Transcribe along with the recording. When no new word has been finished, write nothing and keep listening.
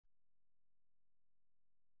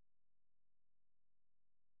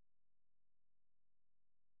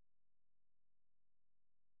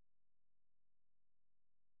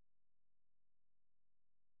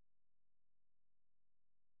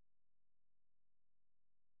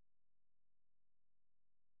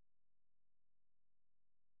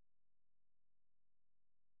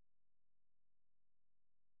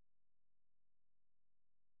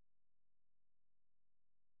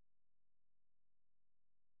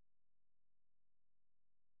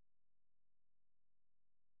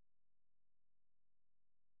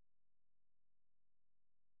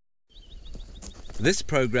This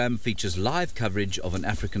program features live coverage of an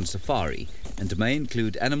African safari and may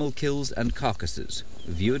include animal kills and carcasses.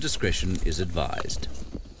 Viewer discretion is advised.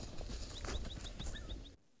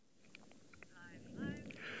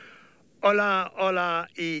 Hola, hola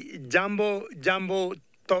y jambo, jambo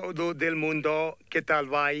todo del mundo. ¿Qué tal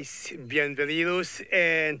vais? Bienvenidos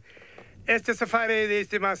en este safari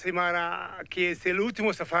desde Maasai Mara, que es el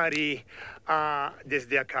último safari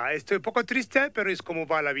desde acá. Estoy un poco triste, pero es como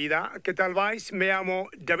va la vida. ¿Qué tal vais? Me llamo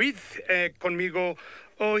David. Conmigo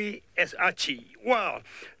hoy es Achi. Well,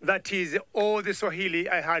 that is all the Swahili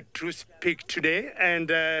I had to speak today,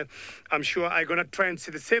 and I'm sure I'm going to try and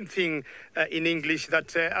say the same thing in English,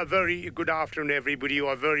 that a very good afternoon, everybody,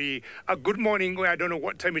 or a good morning, or I don't know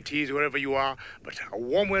what time it is, wherever you are, but a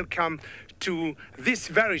warm welcome to this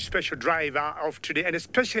very special drive of today, and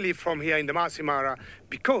especially from here in the Maasai Mara,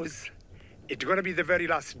 because it's going to be the very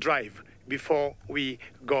last drive before we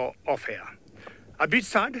go off air. A bit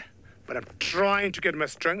sad, but I'm trying to get my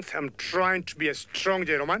strength. I'm trying to be a strong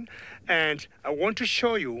gentleman, and I want to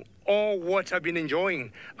show you all what I've been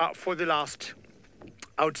enjoying for the last,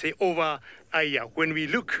 I would say, over a year. When we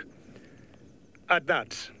look at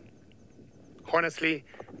that, honestly,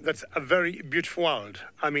 that's a very beautiful world.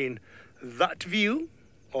 I mean, that view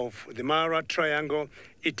of the Mara Triangle,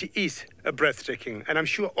 it is breathtaking, and I'm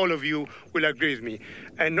sure all of you will agree with me.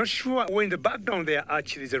 I'm not sure where in the background there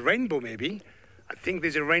actually is a rainbow, maybe. I think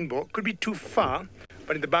there's a rainbow. Could be too far,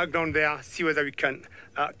 but in the background there, see whether we can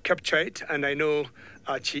capture it. And I know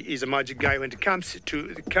Archie is a magic guy when it comes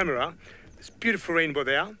to the camera. This beautiful rainbow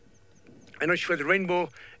there. I'm not sure the rainbow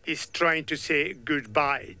is trying to say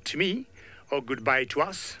goodbye to me or goodbye to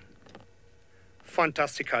us.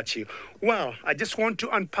 Fantastic, Archie. Well, I just want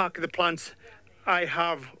to unpack the plans I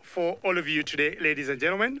have for all of you today, ladies and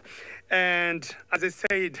gentlemen. And as I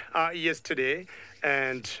said yesterday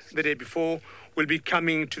and the day before, we'll be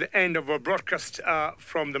coming to the end of our broadcast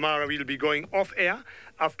from the Mara. We'll be going off air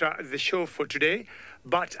after the show for today.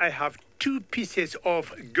 But I have two pieces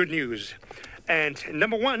of good news. And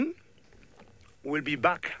number one, we'll be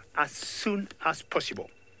back as soon as possible.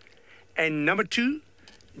 And number two,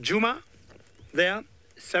 Juma, there,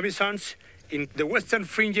 Sabi Sand, in the western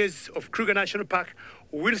fringes of Kruger National Park,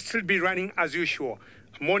 will still be running as usual.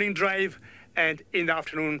 Morning drive, and in the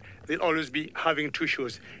afternoon, they'll always be having two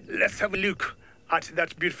shows. Let's have a look at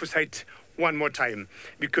that beautiful site one more time,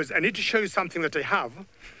 because I need to show you something that I have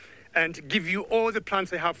and give you all the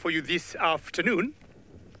plans I have for you this afternoon.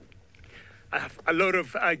 I have a lot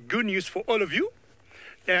of good news for all of you,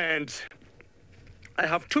 and I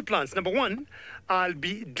have two plans. Number one, I'll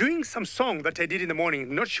be doing some song that I did in the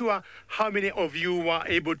morning. Not sure how many of you were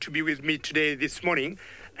able to be with me today, this morning,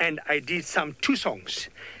 and I did two songs.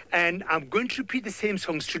 And I'm going to repeat the same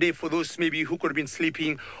songs today for those maybe who could have been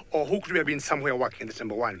sleeping or who could have been somewhere working. That's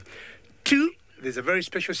number one. Two, there's a very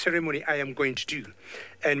special ceremony I am going to do.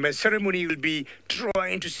 And my ceremony will be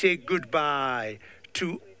trying to say goodbye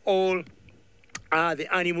to all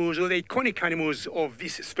the animals, or the iconic animals of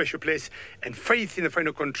this special place, and Faith in the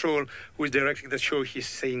Final Control, who is directing the show, he's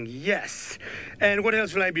saying yes. And what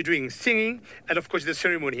else will I be doing? Singing, and of course the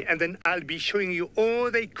ceremony. And then I'll be showing you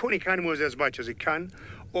all the iconic animals as much as I can,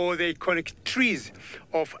 or the iconic trees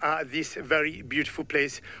of this very beautiful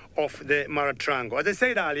place of the Mara Triangle. As I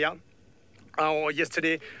said earlier, or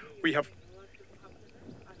yesterday, we are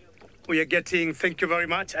getting, thank you very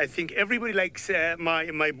much. I think everybody likes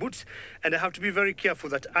my boots, and I have to be very careful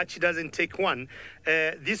that Archie doesn't take one.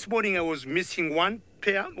 This morning I was missing one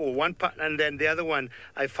pair or one part, and then the other one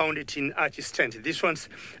I found it in Archie's tent. This one's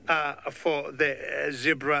for the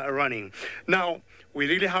zebra running. Now, we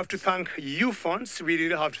really have to thank you, fans. We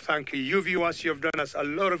really have to thank you, viewers. You have done us a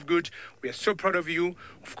lot of good. We are so proud of you.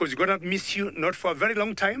 Of course, we're going to miss you, not for a very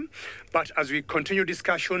long time, but as we continue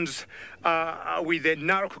discussions with the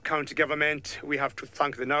Naroko County government, we have to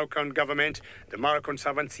thank the Naroko County government, the Mara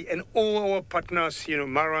Conservancy, and all our partners,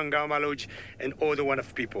 Maranga, Maloj, and all the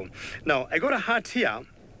wonderful people. Now, I got a hat here,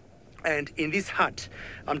 and in this hat,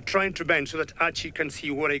 I'm trying to bend so that Archie can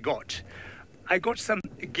see what I got. I got some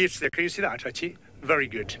gifts there. Can you see that, Archie? Very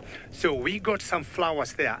good. So we got some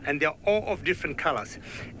flowers there, and they're all of different colors.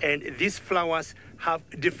 And these flowers have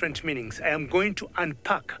different meanings. I am going to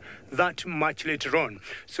unpack that much later on.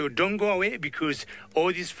 So don't go away, because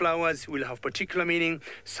all these flowers will have particular meaning.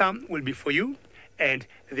 Some will be for you, and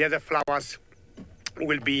the other flowers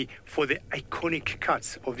will be for the iconic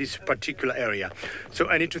cats of this particular area. So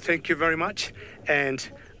I need to thank you very much,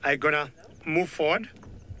 and I'm gonna move forward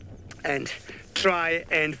and try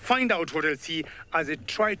and find out what I'll see as I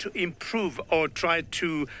try to improve or try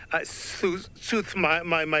to soothe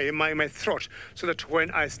my throat, so that when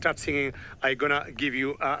I start singing, I'm gonna give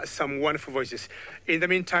you some wonderful voices. In the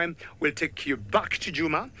meantime, we'll take you back to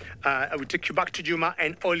Juma. I will take you back to Juma,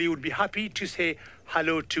 and Oli would be happy to say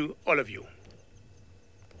hello to all of you.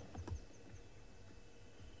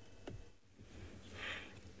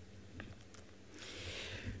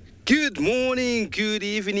 Good morning, good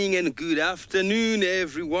evening, and good afternoon,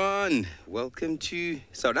 everyone. Welcome to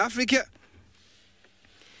South Africa.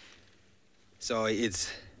 So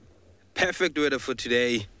it's perfect weather for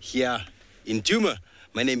today here in Djuma.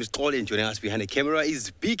 My name is Tole, and joining us behind the camera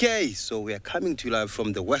is BK. So we are coming to you live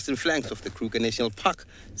from the western flanks of the Kruger National Park,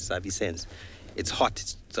 Sabi Sand. It's hot.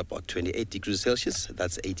 It's about 28 degrees Celsius.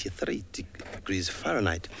 That's 83 degrees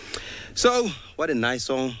Fahrenheit. So what a nice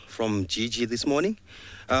song from Gigi this morning.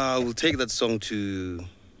 We'll take that song to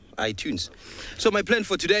iTunes. So my plan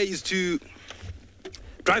for today is to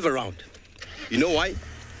drive around. You know why?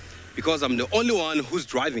 Because I'm the only one who's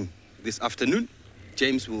driving this afternoon.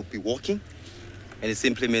 James will be walking, and it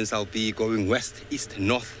simply means I'll be going west, east,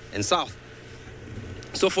 north, and south.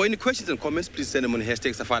 So for any questions and comments, please send them on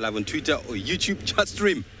hashtag Safari Live on Twitter or YouTube chat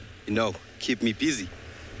stream. You know, keep me busy.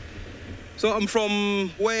 So I'm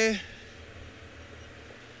from where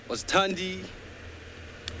was Thandi,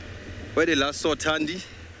 where they last saw Thandi,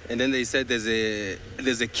 and then they said there's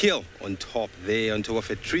a kill on top there, on top of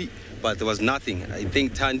a tree, but there was nothing. I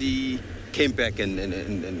think Thandi came back and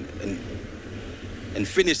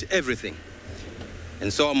finished everything.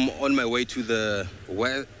 And so I'm on my way to the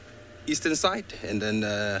eastern side, and then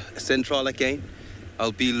central again.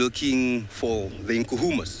 I'll be looking for the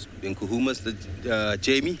Nkuhumas. The Nkuhumas that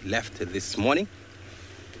Jamie left this morning.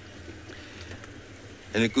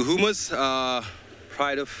 And the Nkuhumas are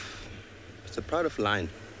it's a pride of line.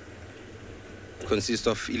 It consists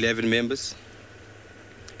of 11 members,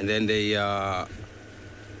 and then they are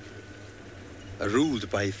ruled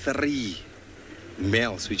by 3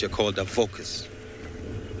 males, which are called the Focus.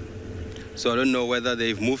 So I don't know whether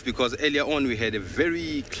they've moved, because earlier on we had a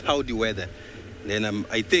very cloudy weather. Then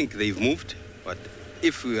I think they've moved, but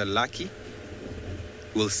if we are lucky,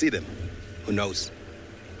 we'll see them. Who knows?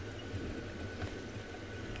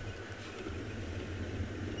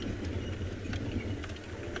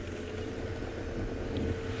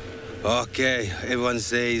 Okay, everyone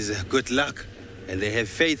says good luck, and they have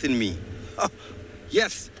faith in me. Oh,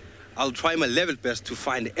 yes, I'll try my level best to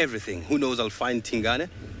find everything. Who knows, I'll find Tingane,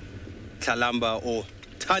 Kalamba, or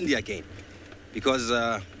Thandi again. Because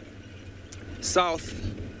south,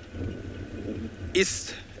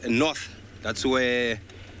 east, and north, that's where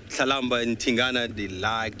Kalamba and Tingana, they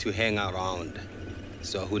like to hang around.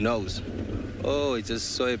 So who knows? Oh, it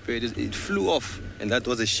just saw a bird. It flew off, and that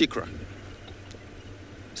was a shikra.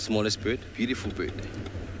 Smallest bird, beautiful bird.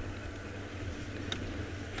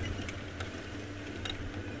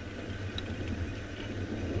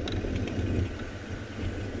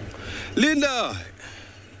 Linda,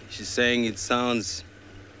 she's saying it sounds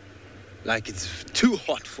like it's too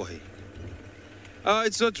hot for her.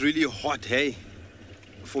 It's not really hot, hey,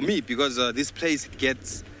 for me, because this place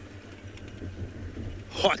gets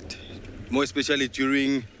hot, more especially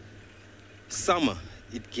during summer.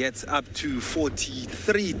 It gets up to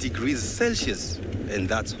 43 degrees Celsius, and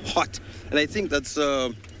that's hot. And I think that's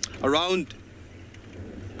around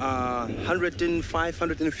 105,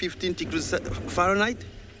 115 degrees Fahrenheit.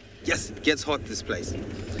 Yes, it gets hot, this place.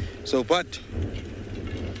 So, but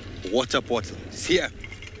water bottle is here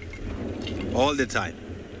all the time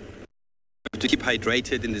to keep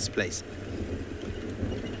hydrated in this place.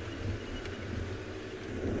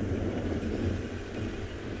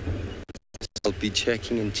 I'll be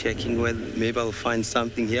checking and checking whether maybe I'll find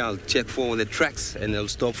something here. I'll check for the tracks, and I'll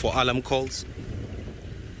stop for alarm calls.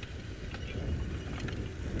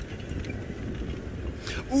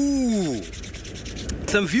 Ooh,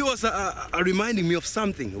 some viewers are reminding me of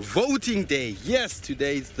something. Voting day. Yes,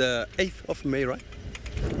 today is the 8th of May, right?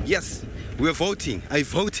 Yes, we're voting. I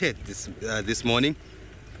voted this morning.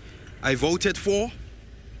 I voted for,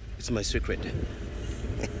 it's my secret.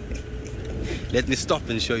 Let me stop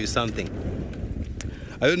and show you something.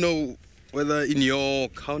 I don't know whether in your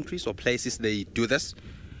countries or places they do this.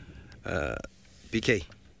 BK,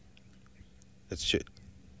 let's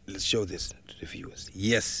show this to the viewers.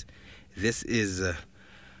 Yes, this is a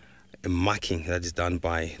marking that is done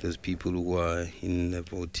by those people who are in the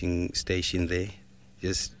voting station there.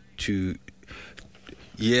 Just to,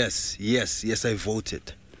 yes, I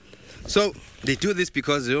voted. So they do this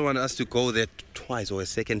because they don't want us to go there twice or a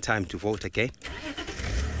second time to vote again.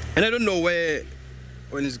 And I don't know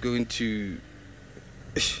when it's going to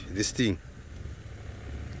This thing.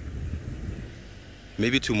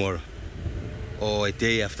 Maybe tomorrow. Or a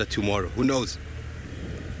day after tomorrow. Who knows?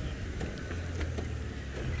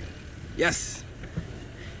 Yes.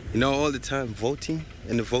 You know, all the time voting,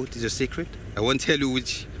 and the vote is a secret. I won't tell you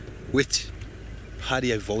which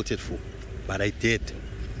party I voted for, but I did.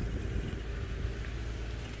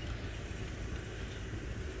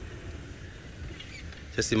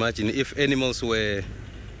 Just imagine if animals were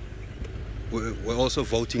also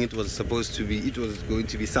voting, it was going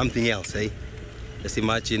to be something else, eh? Just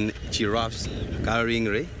imagine giraffes carrying,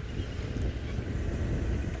 right?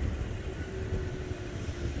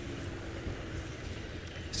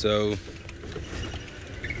 So,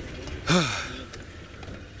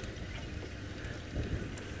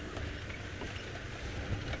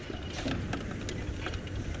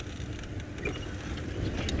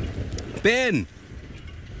 Ben,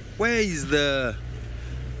 where is the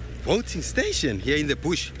voting station here in the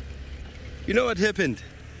bush? You know what happened?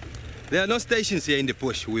 There are no stations here in the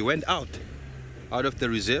bush. We went out of the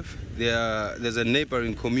reserve. There's a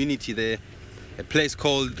neighboring community there, a place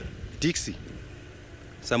called Dixie.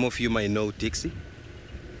 Some of you might know Dixie.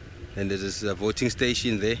 And there's a voting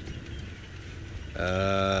station there.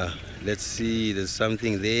 Let's see, there's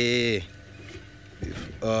something there.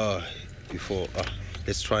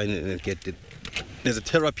 Let's try and get it. There's a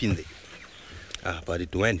terrapin there. But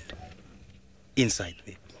it went inside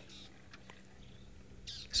there.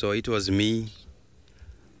 So it was me,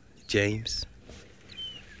 James,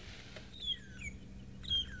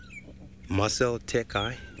 Marcel,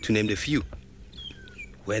 Tekai, to name the few.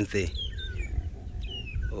 Went there.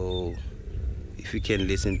 Oh, if you can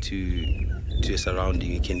listen to your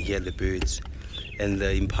surrounding, you can hear the birds and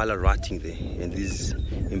the impala ratting there. And these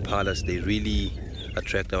impalas, they really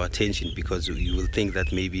attract our attention because you will think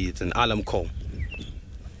that maybe it's an alarm call.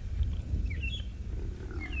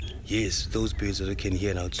 Yes, those birds that you can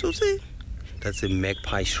hear now. So see, that's a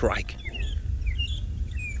magpie shrike.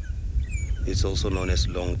 It's also known as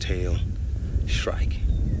long-tail shrike.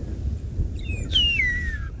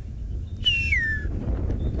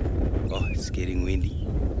 Oh, it's getting windy.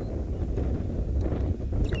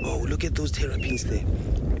 Oh, look at those terrapins there.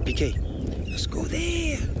 PK, let's go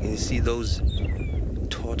there. And you see those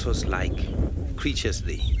tortoise-like creatures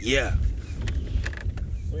there. Yeah.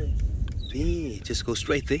 Yeah, just go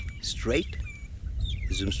straight there. Straight.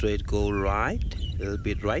 Zoom straight, go right. A little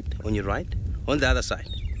bit right, on your right. On the other side.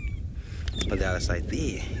 On the other side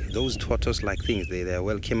there. Those tortoise-like things, they're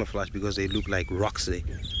well camouflaged because they look like rocks there.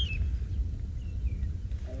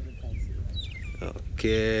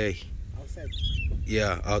 Okay. Outside?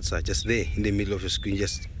 Yeah, outside. Just there, in the middle of your screen.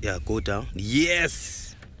 Just, yeah, go down.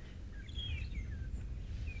 Yes!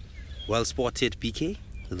 Well spotted, PK.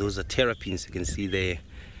 Those are terrapins. You can see they're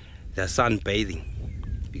sunbathing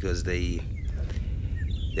because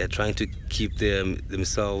they're trying to keep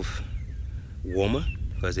themselves warmer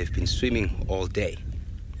because they've been swimming all day.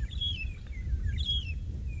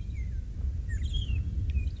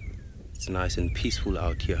 It's nice and peaceful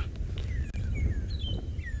out here.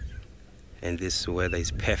 And this weather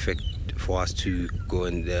is perfect for us to go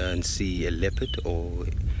and see a leopard or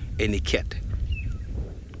any cat.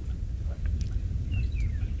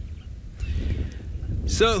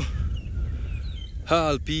 So,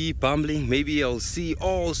 I'll be bumbling. Maybe I'll see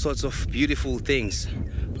all sorts of beautiful things.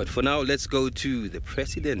 But for now, let's go to the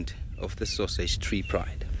president of the Sausage Tree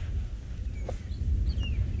Pride.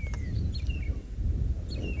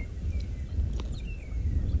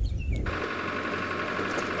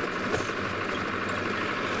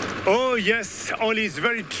 Oh yes, Oli is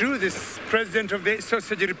very true. This president of the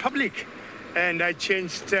Sausage Republic, and I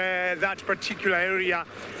changed that particular area,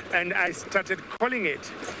 and I started calling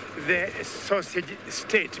it the Sausage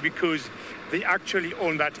State because they actually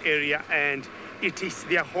own that area and it is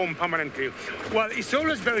their home permanently. Well, it's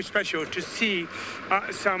always very special to see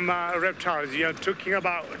some reptiles. You're talking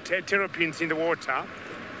about terrapins in the water,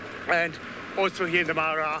 and also here in the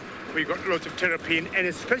Mara, we got lots of terrapin, and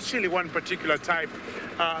especially one particular type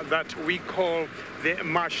that we call the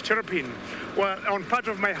marsh terrapin. Well, on part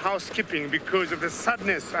of my housekeeping, because of the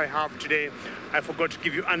sadness I have today, I forgot to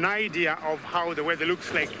give you an idea of how the weather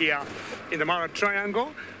looks like here in the Mara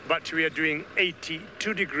Triangle, but we are doing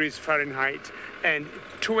 82 degrees Fahrenheit and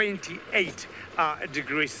 28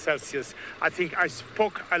 degrees Celsius. I think I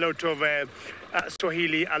spoke a lot of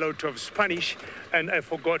Swahili, a lot of Spanish, and I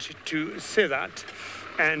forgot to say that.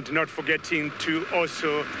 And not forgetting to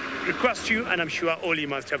also request you, and I'm sure Oli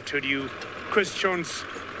must have told you, questions,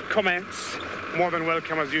 comments, more than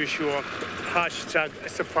welcome as usual,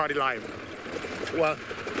 #Safari Live. Well,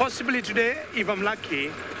 possibly today, if I'm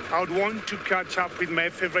lucky, I would want to catch up with my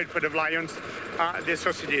favorite pair of lions, the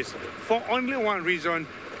sausages, for only one reason: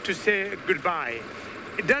 to say goodbye.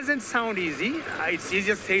 It doesn't sound easy. It's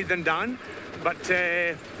easier said than done. But,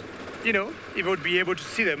 you know, if I would be able to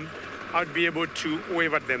see them, I would be able to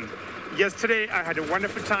wave at them. Yesterday, I had a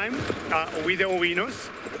wonderful time with the Owinos,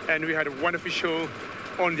 and we had a wonderful show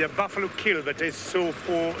on their buffalo kill that I saw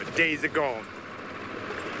 4 days ago.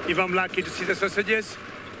 If I'm lucky to see the sausages,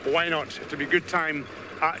 why not? It'll be a good time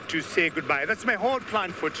to say goodbye. That's my whole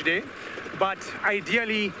plan for today. But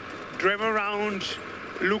ideally, drive around,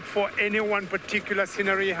 look for any one particular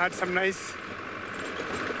scenery, had some nice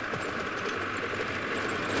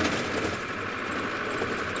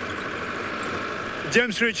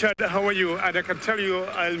James Richard, how are you? And I can tell you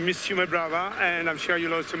I'll miss you, my brother, and I'm sure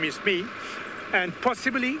you'll also miss me. And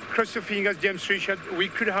possibly, cross your fingers, James Richard, we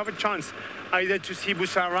could have a chance either to see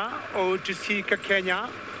Busara or to see Kakenya,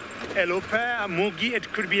 Elope, Mugi.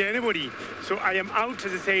 It could be anybody. So I am out,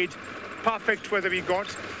 as I said, perfect weather we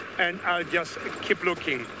got, and I'll just keep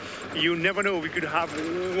looking. You never know, we could have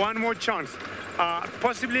one more chance.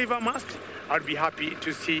 Possibly, if I'm asked, I'd be happy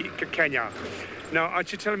to see Kakenya. Now,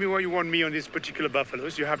 aren't you telling me why you want me on this particular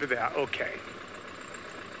buffaloes? You're happy there? Okay.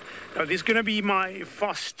 Now, this is going to be my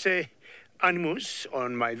first animals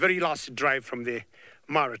on my very last drive from the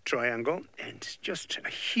Mara Triangle, and it's just a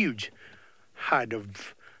huge herd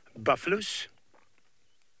of buffaloes.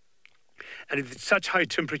 And with such high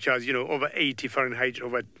temperatures, you know, over 80 Fahrenheit,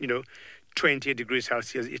 over, 28 degrees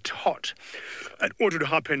Celsius, it's hot. And what would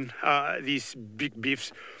happen, these big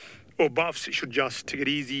beefs or buffs should just take it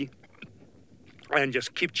easy and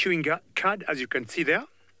just keep chewing cud, as you can see there.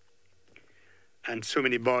 And so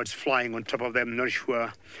many birds flying on top of them, not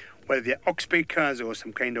sure whether they're oxpeckers or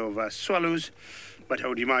some kind of swallows, but I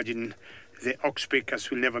would imagine the oxpeckers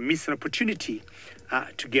will never miss an opportunity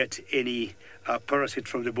to get any parasite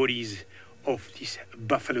from the bodies of these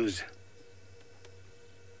buffaloes.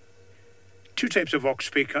 Two types of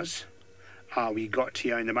oxpeckers we got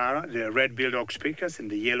here in the Mara, the red-billed oxpeckers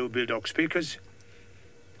and the yellow-billed oxpeckers.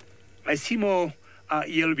 I see more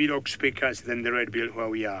yellow-billed oxpeckers than the red-billed where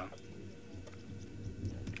we are.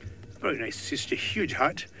 Very nice, it's a huge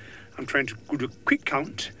herd. I'm trying to do a quick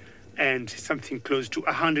count, and something close to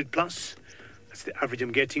 100 plus. That's the average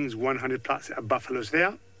I'm getting, is 100 plus buffaloes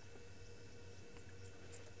there.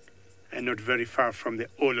 And not very far from the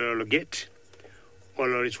Ololo gate.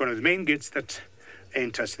 Ololo is one of the main gates that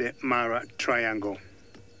enters the Mara Triangle.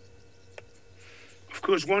 Of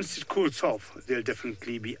course, once it cools off, they'll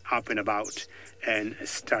definitely be up and about and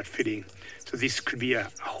start feeding. So this could be a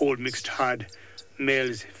whole mixed herd,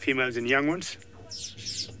 males, females, and young ones.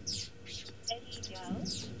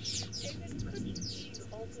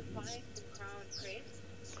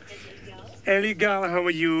 Eligal, how are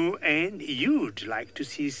you? And you'd like to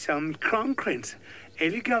see some crown cranes.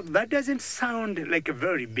 Eligal, that doesn't sound like a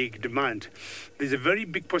very big demand. There's a very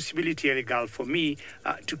big possibility, Eligal, for me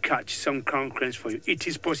to catch some crown cranes for you. It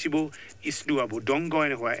is possible. It's doable. Don't go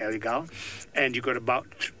anywhere, Eligal. And you got about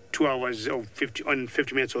 2 hours or 50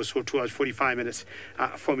 minutes or so, 2 hours, 45 minutes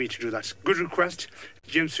for me to do that. Good request.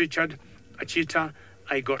 James Richard, Achita,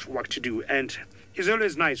 I got work to do. And it's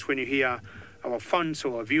always nice when you hear our fans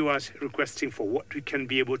or our viewers requesting for what we can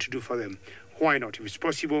be able to do for them. Why not? If it's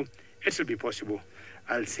possible, it'll be possible.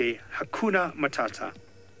 I'll say Hakuna Matata.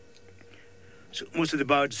 So most of the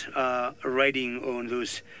birds are riding on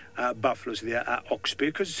those buffaloes. They are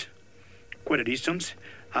oxpeckers, quite a distance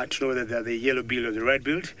to know whether they're the yellow-billed or the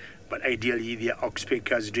red-billed, but ideally they are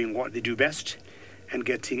oxpeckers doing what they do best and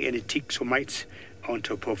getting any ticks or mites on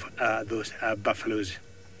top of those buffaloes.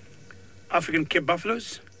 African Cape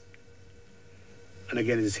buffaloes. And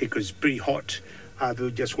again, as I say, because it's pretty hot,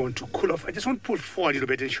 they'll just want to cool off. I just want to pull forward a little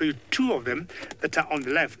bit and show you two of them that are on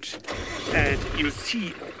the left. And you'll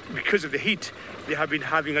see, because of the heat, they have been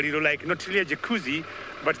having a little, like, not really a jacuzzi,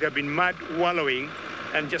 but they've been mud wallowing,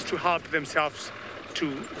 and just to help themselves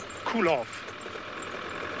to cool off.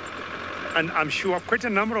 And I'm sure quite a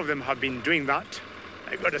number of them have been doing that.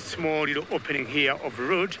 I got a small little opening here of the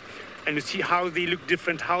road, and you see how they look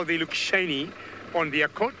different, how they look shiny on their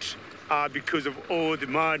coat. Because of all the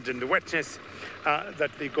mud and the wetness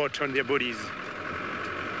that they got on their bodies.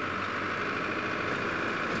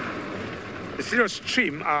 There's a little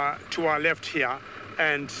stream to our left here,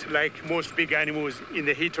 and like most big animals in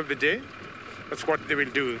the heat of the day, that's what they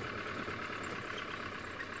will do.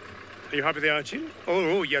 Are you happy there, Archie?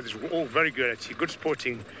 Oh yeah, very good, Archie. Good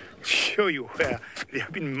spotting. Show you where they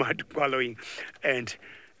have been mud wallowing, and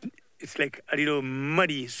it's like a little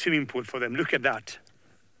muddy swimming pool for them. Look at that.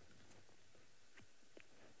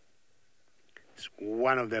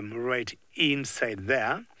 One of them right inside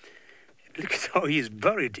there. Look at how he's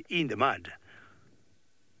buried in the mud.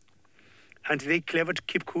 Aren't they clever to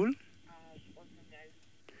keep cool?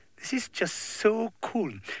 This is just so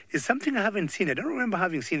cool. It's something I haven't seen. I don't remember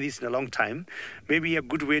having seen this in a long time. Maybe a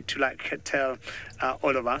good way to like tell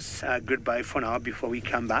all of us goodbye for now before we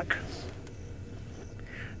come back.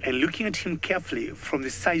 And looking at him carefully from the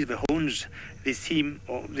size of the horns, they seem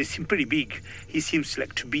pretty big. He seems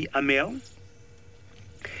like to be a male.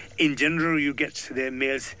 In general, you get the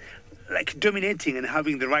males like dominating and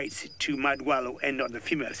having the rights to mud wallow and not the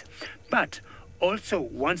females. But also,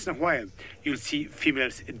 once in a while, you'll see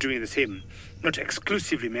females doing the same. Not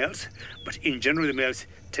exclusively males, but in general, the males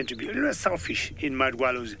tend to be a little selfish in mud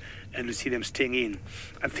wallows, and you see them staying in.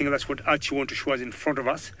 I think that's what Archie wants to show us in front of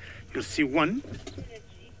us. You'll see one.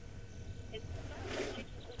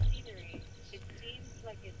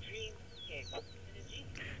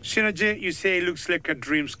 Synergy, you say, looks like a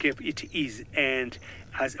dreamscape. It is. And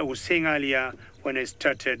as I was saying earlier, when I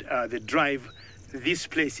started the drive, this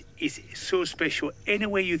place is so special.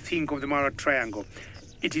 Anywhere you think of the Mara Triangle,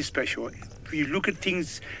 it is special. If you look at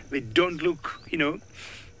things, they don't look, real.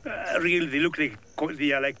 They look like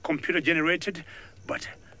they are like computer generated. But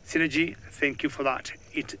Synergy, thank you for that.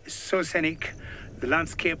 It's so scenic. The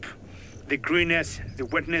landscape, the greenness, the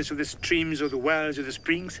wetness of the streams or the wells or the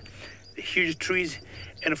springs, the huge trees,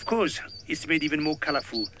 and of course, it's made even more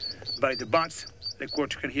colorful by the birds, like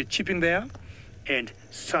what you can hear chirping there, and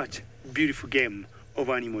such beautiful game of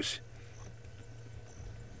animals.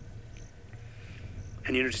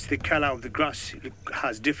 And you notice the color of the grass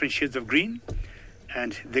has different shades of green,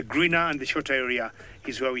 and the greener and the shorter area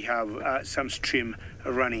is where we have some stream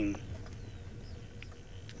running.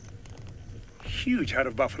 Huge herd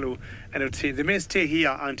of buffalo, and I would say they may stay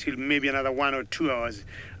here until maybe another 1 or 2 hours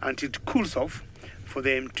until it cools off for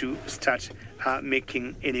them to start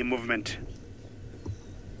making any movement.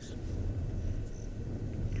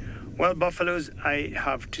 Well, buffaloes, I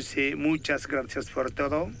have to say muchas gracias por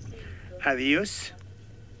todo. Adios.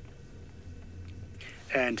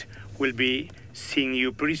 And we'll be seeing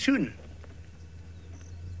you pretty soon.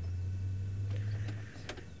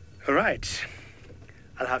 All right.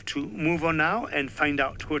 I'll have to move on now and find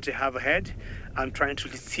out what they have ahead. I'm trying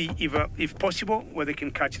to see if possible, where they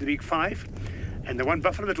can catch the big five. And the one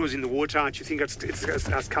buffalo that was in the water, I think it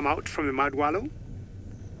has come out from the mud wallow.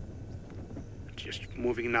 Just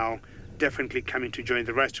moving now, definitely coming to join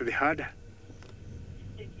the rest of the herd.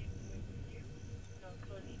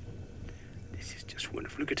 This is just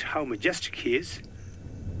wonderful. Look at how majestic he is.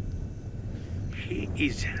 He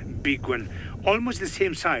is a big one, almost the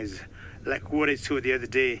same size like what I saw the other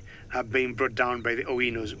day being brought down by the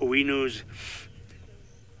Owinos. Owinos,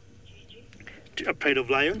 a pride of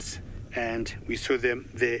lions, and we saw them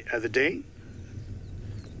the other day.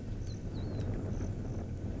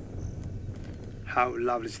 How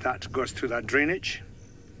lovely is that? Goes through that drainage.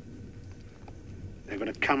 They're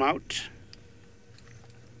going to come out.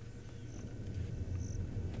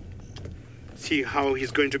 See how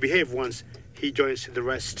he's going to behave once he joins the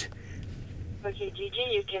rest. Okay, Gigi,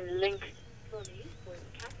 you can link.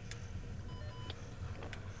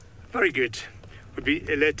 Very good. We'll be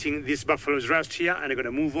letting these buffaloes rest here, and I'm going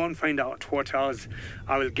to move on, find out what else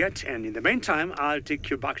I will get. And in the meantime, I'll take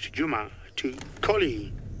you back to Juma, to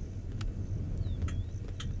Collie.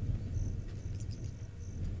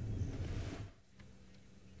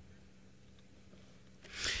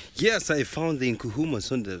 Yes, I found the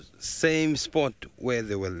Nkuhumas on the same spot where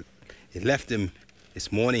they left them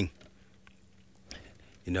this morning.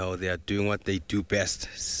 You know, they are doing what they do best,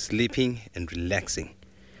 sleeping and relaxing.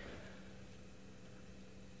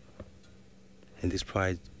 And this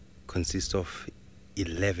pride consists of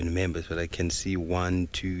 11 members, but I can see 1,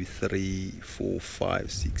 2, 3, 4,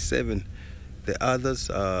 5, 6, 7. The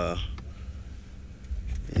others are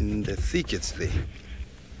in the thickets there.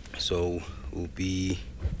 So we'll be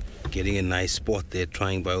getting a nice spot there,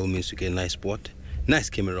 trying by all means to get a nice spot.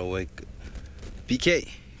 Nice camera work. BK,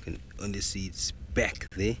 you can only see its back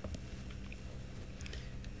there.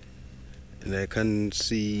 And I can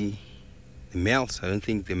see the males. I don't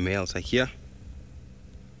think the males are here.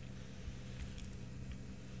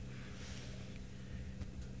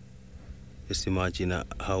 Just imagine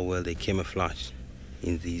how well they camouflage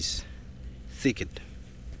in these thicket.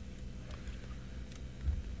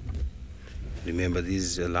 Remember,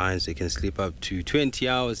 these lions, they can sleep up to 20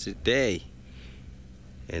 hours a day,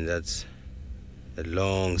 and that's a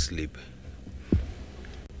long sleep.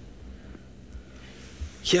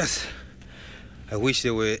 Yes, I wish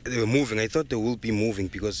they were moving. I thought they would be moving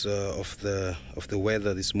because of the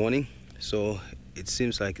weather this morning. So it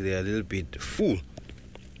seems like they are a little bit full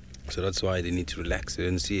So that's why they need to relax. I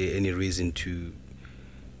don't see any reason to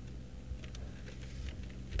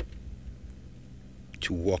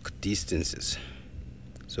walk distances.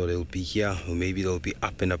 So they'll be here, or maybe they'll be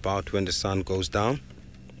up and about when the sun goes down.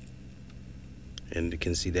 And you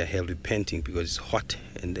can see they're heavily panting because it's hot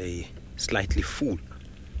and they slightly full.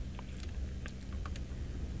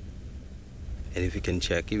 And if you can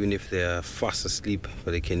check, even if they're fast asleep,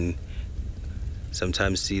 but they can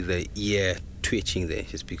sometimes see the ear twitching there,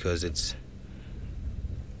 just because it's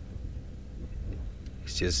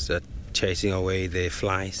just chasing away the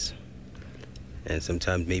flies. And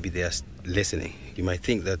sometimes maybe they are listening. You might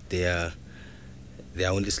think that they are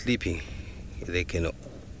only sleeping. They can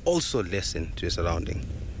also listen to the surrounding.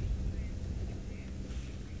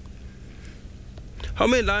 How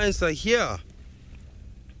many lions are here?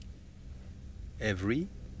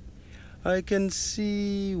 I can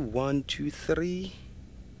see 1, 2, 3,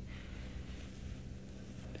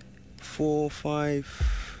 4,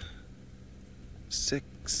 5, 6,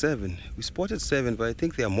 7. We spotted 7, but I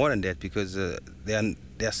think they are more than that because they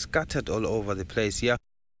are scattered all over the place here.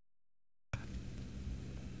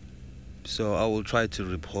 So I will try to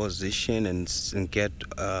reposition and get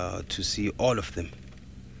to see all of them.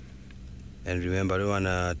 And remember, I don't want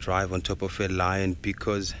to drive on top of a lion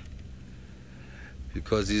because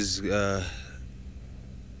these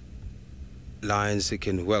lions, they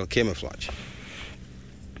can well camouflage.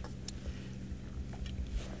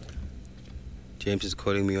 James is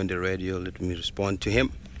calling me on the radio. Let me respond to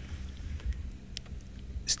him.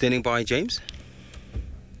 Standing by, James.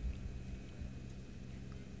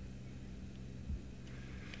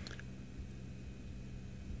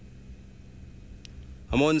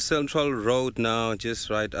 I'm on Central Road now, just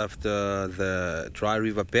right after the dry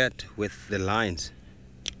river bed with the lions.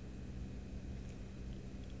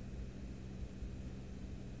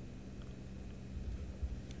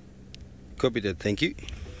 Copy that, thank you.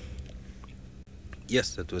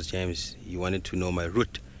 Yes, that was James. He wanted to know my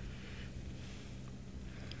route.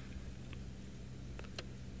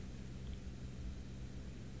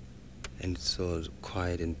 And it's so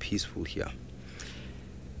quiet and peaceful here.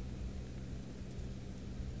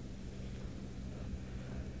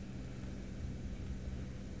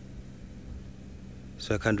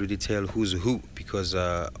 So I can't really tell who's who because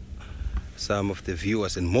some of the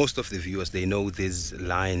viewers and most of the viewers, they know these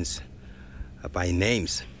lions by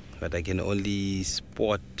names, but I can only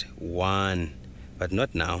spot one, but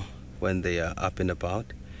not now when they are up and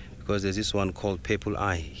about, because there's this one called Purple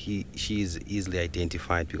Eye. She is easily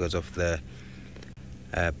identified because of the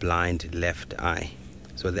blind left eye.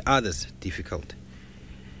 So the others, difficult.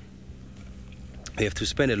 We have to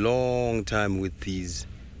spend a long time with these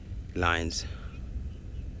lions.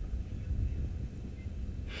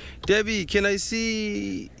 Debbie, can I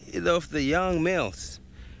see either of the young males?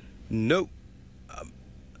 No,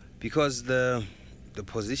 because the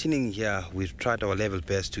positioning here, we've tried our level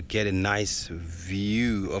best to get a nice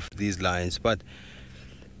view of these lions, but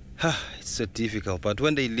it's so difficult. But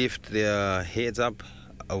when they lift their heads up,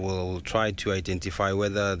 I will try to identify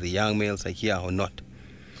whether the young males are here or not.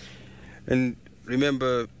 And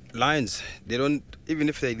remember, lions, they don't, even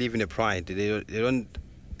if they live in a pride, they don't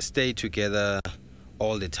stay together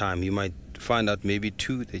all the time. You might find out maybe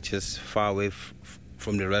two, they're just far away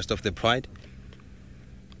from the rest of the pride.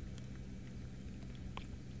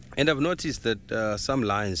 And I've noticed that some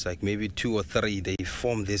lions, like maybe 2 or 3, they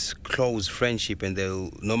form this close friendship, and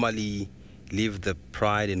they'll normally leave the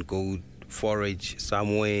pride and go forage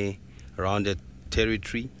somewhere around the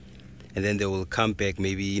territory, and then they will come back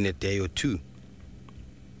maybe in a day or 2. You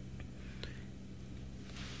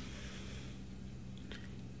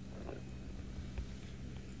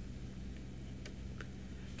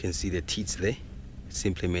can see the teats there. It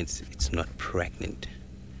simply means it's not pregnant.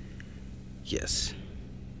 Yes,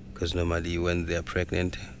 because normally when they're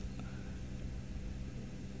pregnant.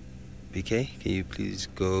 BK, can you please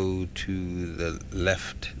go to the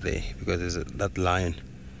left there, because there's that lion,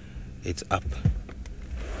 it's up.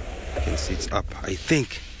 You can see it's up. I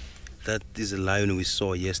think that is a lion we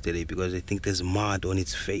saw yesterday, because I think there's mud on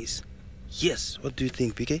its face. Yes, what do you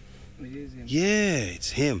think, BK? It is him. Yeah, it's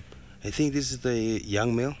him. I think this is the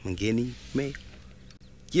young male, Mangeni male.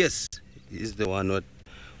 Yes, this is the one what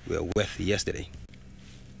we were with yesterday.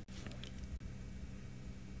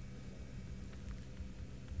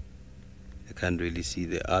 I can't really see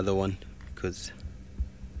the other one because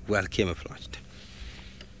well camouflaged.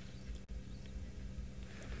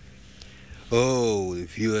 Oh, the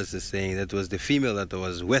viewers are saying that was the female that I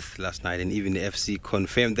was with last night, and even the FC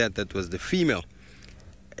confirmed that was the female.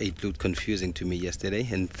 It looked confusing to me yesterday,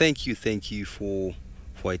 and thank you for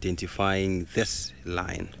identifying this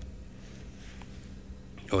lion.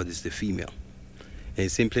 or this is the female. And it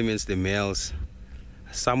simply means the males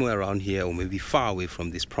are somewhere around here or maybe far away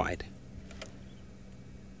from this pride.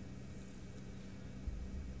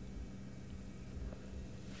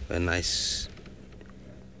 A nice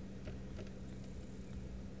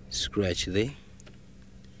scratch there.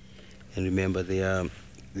 And remember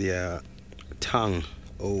their tongue,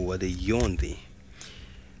 or they yawn there.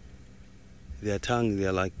 Their tongue,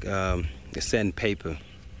 they're like sandpaper.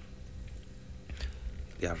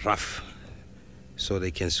 They are rough, so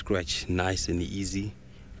they can scratch nice and easy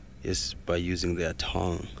just by using their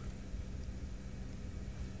tongue.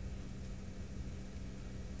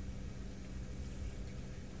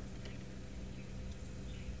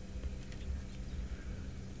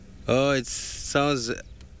 Oh, it sounds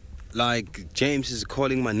like James is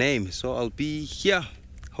calling my name, so I'll be here.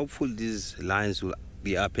 Hopefully these lions will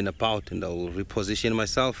be up and about and I'll reposition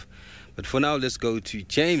myself. But for now, let's go to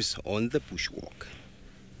James on the bushwalk.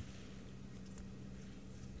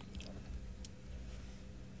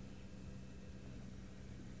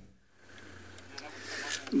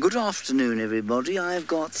 Good afternoon, everybody. I've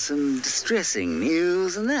got some distressing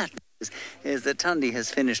news, and that is that Tundi has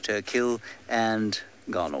finished her kill and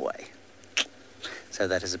gone away. So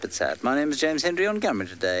that is a bit sad. My name is James Henry on camera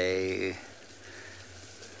today.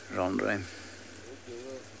 Rondre.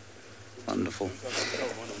 Wonderful.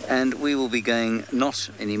 And we will be going not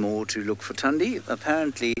anymore to look for Tundi.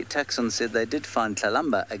 Apparently, Taxon said they did find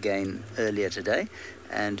Tlalamba again earlier today,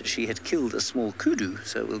 and she had killed a small kudu.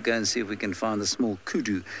 So we'll go and see if we can find the small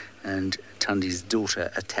kudu and Tundi's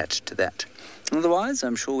daughter attached to that. Otherwise,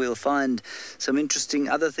 I'm sure we'll find some interesting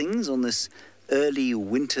other things on this early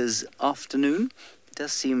winter's afternoon. It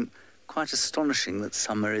does seem quite astonishing that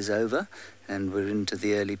summer is over and we're into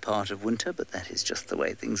the early part of winter, but that is just the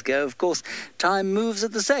way things go. Of course, time moves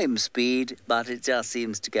at the same speed, but it just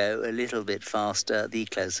seems to go a little bit faster the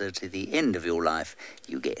closer to the end of your life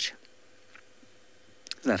you get.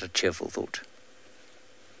 Isn't that a cheerful thought?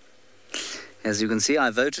 As you can see, I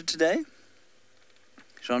voted today.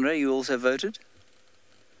 Chandra, you also voted?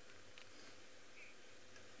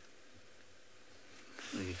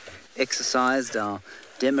 We exercised our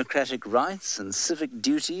democratic rights and civic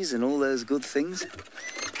duties and all those good things.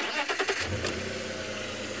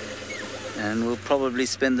 And we'll probably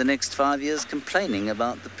spend the next 5 years complaining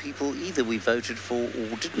about the people either we voted for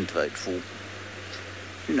or didn't vote for.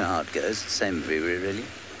 You know how it goes, same everywhere really.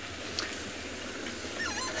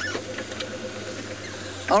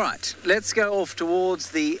 All right, let's go off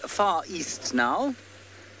towards the far east now,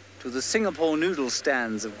 to the Singapore noodle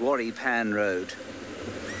stands of Gwari Pan Road.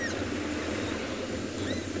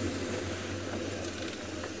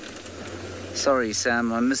 Sorry,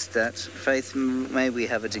 Sam, I missed that. Faith, may we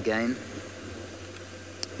have it again?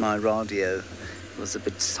 My radio was a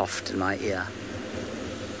bit soft in my ear.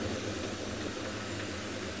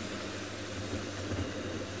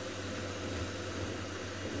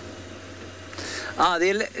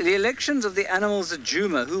 The elections of the animals at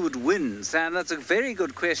Djuma, who would win? Sam, that's a very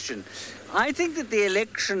good question. I think that the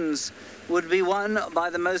elections would be won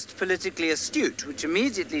by the most politically astute, which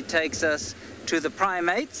immediately takes us to the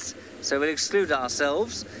primates. So we'll exclude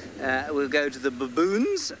ourselves. We'll go to the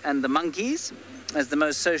baboons and the monkeys as the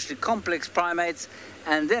most socially complex primates.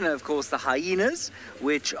 And then, of course, the hyenas,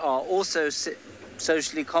 which are also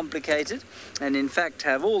socially complicated and in fact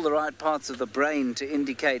have all the right parts of the brain to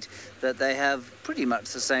indicate that they have pretty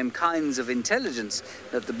much the same kinds of intelligence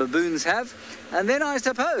that the baboons have. And then I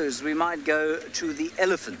suppose we might go to the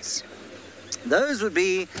elephants. Those would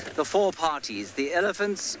be the four parties: the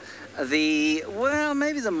elephants, well,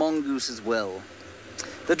 maybe the mongoose as well.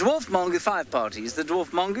 The dwarf mongoose, 5 parties: the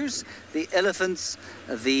dwarf mongoose, the elephants,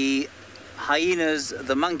 the hyenas,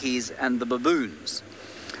 the monkeys, and the baboons.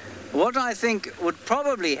 What I think would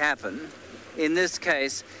probably happen in this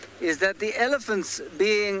case is that the elephants,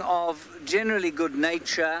 being of generally good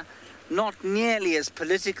nature, not nearly as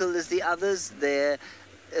political as the others, their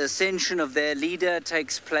ascension of their leader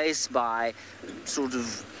takes place by sort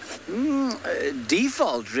of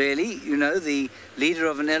default, really. You know, the leader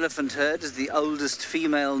of an elephant herd is the oldest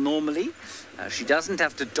female normally. She doesn't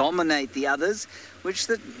have to dominate the others, which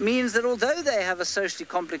means that although they have a socially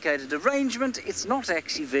complicated arrangement, it's not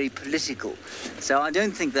actually very political. So I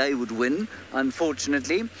don't think they would win,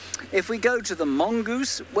 unfortunately. If we go to the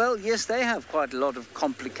mongoose, well, yes, they have quite a lot of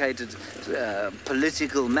complicated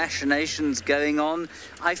political machinations going on.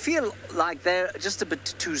 I feel like they're just a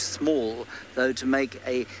bit too small, though, to make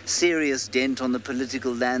a serious dent on the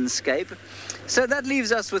political landscape. So that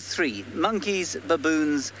leaves us with 3: monkeys,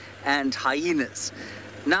 baboons, and hyenas.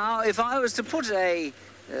 Now, if I was to put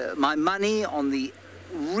my money on the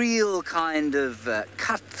real kind of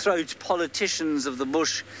cutthroat politicians of the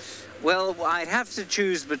bush, well, I'd have to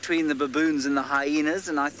choose between the baboons and the hyenas,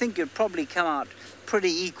 and I think it'd probably come out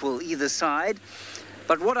pretty equal either side.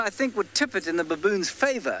 But what I think would tip it in the baboons'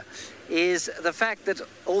 favour is the fact that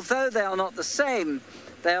although they are not the same,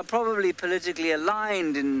 they are probably politically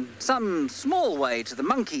aligned in some small way to the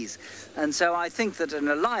monkeys. And so I think that an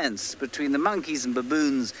alliance between the monkeys and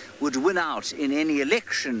baboons would win out in any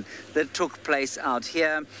election that took place out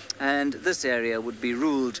here. And this area would be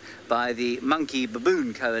ruled by the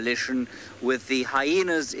monkey-baboon coalition, with the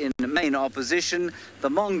hyenas in main opposition, the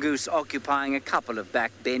mongoose occupying a couple of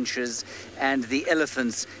back benches, and the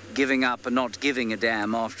elephants giving up and not giving a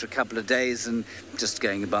damn after a couple of days and just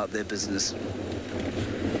going about their business.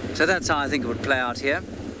 So that's how I think it would play out here.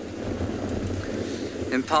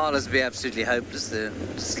 Impalas would be absolutely hopeless. They're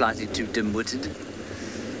slightly too dim-witted.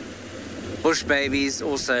 Bush babies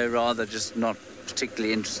also rather just not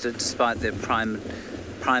particularly interested, despite their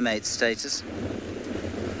primate status.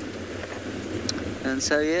 And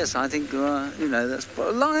so, yes, I think, you know, that's...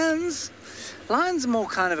 Lions are more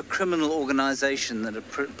kind of a criminal organisation than a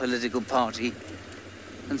political party.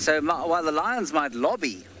 And so while the lions might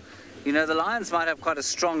lobby, you know, the lions might have quite a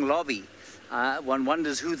strong lobby. One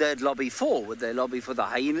wonders who they'd lobby for. Would they lobby for the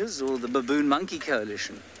hyenas or the baboon monkey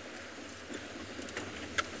coalition?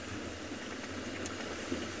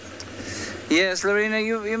 Yes, Lorena,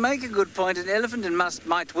 you make a good point. An elephant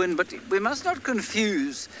might win, but we must not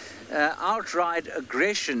confuse outright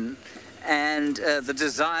aggression and the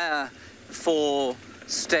desire for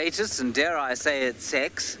status, and dare I say it,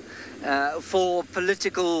 sex, for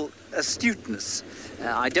political astuteness.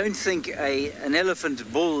 I don't think an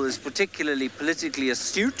elephant bull is particularly politically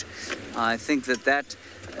astute. I think that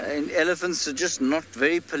elephants are just not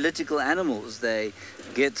very political animals. They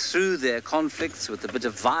get through their conflicts with a bit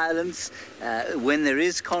of violence when there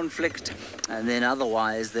is conflict, and then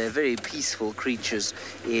otherwise they're very peaceful creatures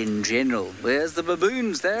in general. Whereas the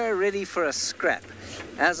baboons, they're ready for a scrap,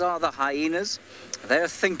 as are the hyenas. They're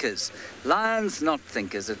thinkers. Lions, not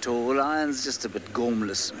thinkers at all. Lions just a bit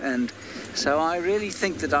gormless. And so I really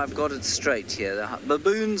think that I've got it straight here. The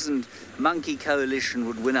baboons and monkey coalition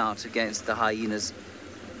would win out against the hyenas.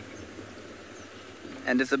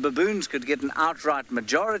 And if the baboons could get an outright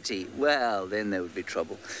majority, well, then there would be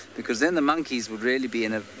trouble. Because then the monkeys would really be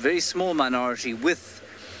in a very small minority with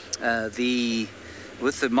the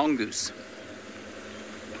mongoose.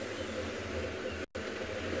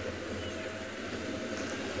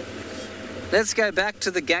 Let's go back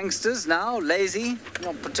to the gangsters now. Lazy,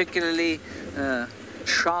 not particularly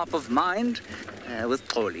sharp of mind, with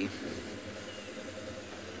Polly.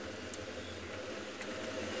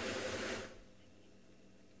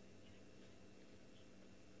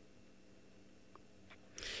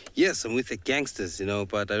 Yes, I'm with the gangsters, you know,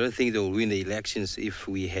 but I don't think they'll win the elections if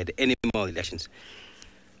we had any more elections.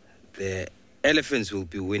 The elephants will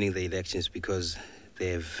be winning the elections because they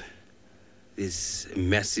have this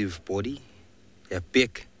massive body. They're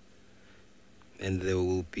big, and they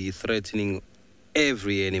will be threatening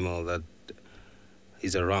every animal that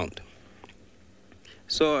is around.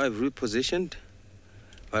 So I've repositioned,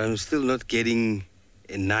 but I'm still not getting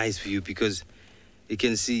a nice view because you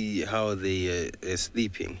can see how they're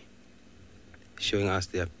sleeping, showing us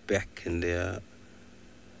their back and their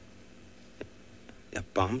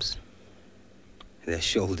bums, and their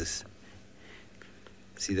shoulders.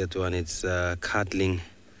 See that one? It's cuddling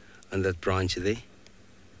on that branch there.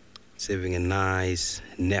 It's having a nice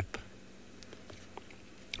nap.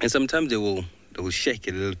 And sometimes they will shake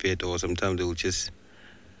a little bit, or sometimes they will just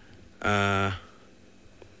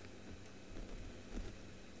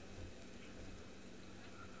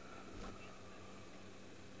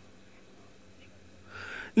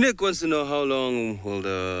Nick wants to know how long will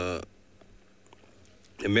the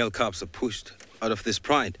male calves are pushed out of this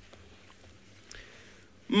pride.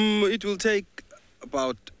 It will take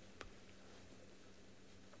about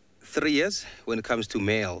 3 years when it comes to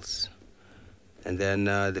males. And then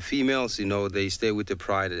the females, you know, they stay with the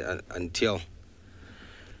pride until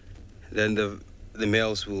then the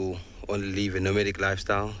males will only live a nomadic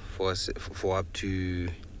lifestyle for up to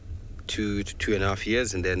 2.5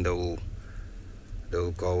 years, and then they'll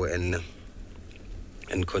go and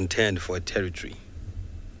contend for a territory.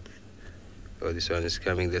 Oh, this one is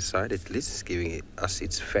coming this side. At least it's giving us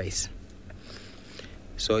its face.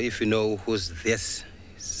 So if you know who's this,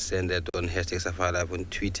 send that on #SafariLive on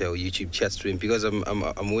Twitter or YouTube chat stream, because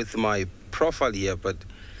I'm with my profile here, but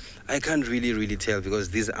I can't really tell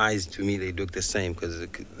because these eyes to me they look the same, because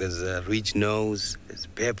there's a ridge nose, there's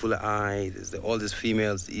purple eye, there's all these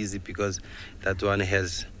females easy because that one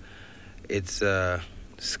has its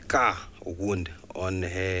scar or wound on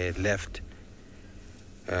her left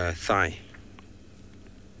thigh.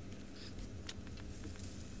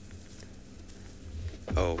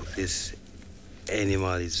 Oh, this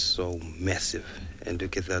animal is so massive. And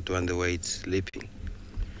look at that one, the way it's sleeping.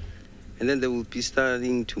 And then they will be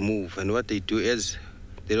starting to move. And what they do is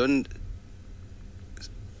they don't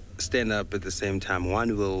stand up at the same time.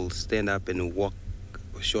 One will stand up and walk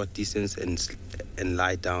a short distance and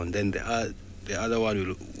lie down. Then the other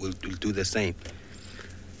one will do the same.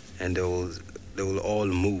 And they will all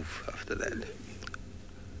move after that.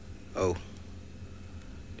 Oh,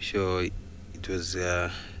 sure, it was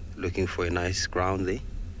looking for a nice ground there.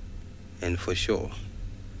 And for sure,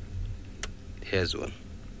 here's one.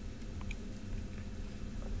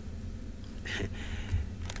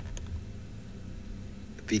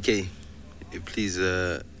 PK, please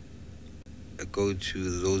go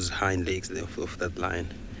to those hind legs of that lion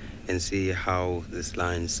and see how this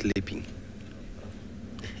lion is sleeping.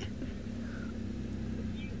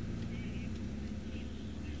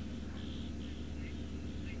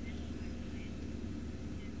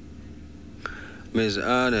 Ms.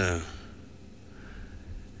 Anna,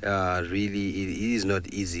 really, it is not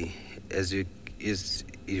easy, as you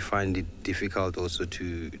find it difficult also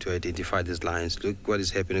to identify these lions. Look what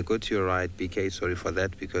is happening. Go to your right, BK. Sorry for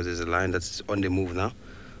that, because there's a lion that's on the move now,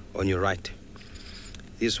 on your right.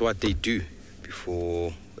 This is what they do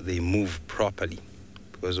before they move properly,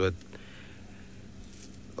 because what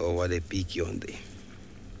a peaky on there.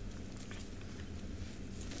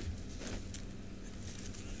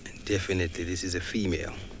 Definitely, this is a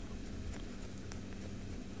female.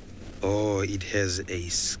 Oh, it has a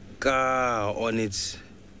scar on its,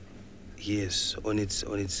 yes, on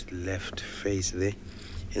its left face there,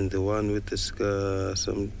 and the one with the scar,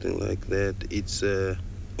 something like that. It's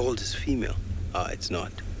oldest female. It's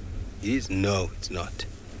not. It is. No, it's not.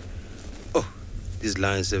 Oh, these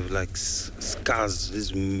lions have like scars.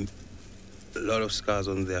 There's a lot of scars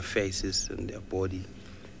on their faces and their body,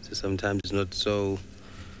 so sometimes it's not so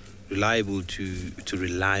reliable to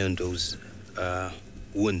rely on those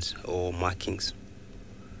wounds or markings,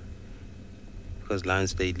 because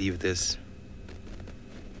lions, they live this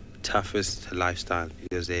toughest lifestyle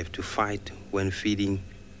because they have to fight when feeding.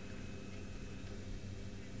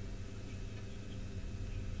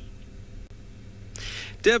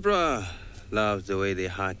 Deborah loves the way they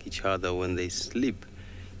hug each other when they sleep.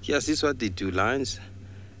 Yes, this is what they do, lions.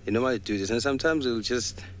 They normally do this, and sometimes they'll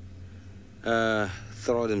just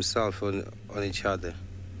throw themselves on each other.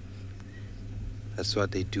 That's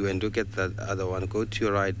what they do. And look at that other one. Go to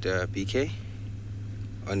your right, BK.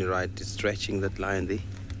 On your right, it's stretching, that lion there.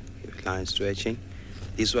 Lion stretching.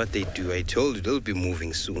 This is what they do. I told you they'll be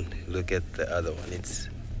moving soon. Look at the other one. It's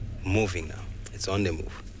moving now. It's on the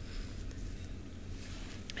move.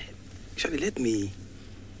 Actually, let me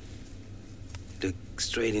look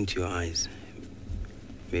straight into your eyes.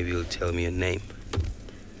 Maybe you'll tell me your name.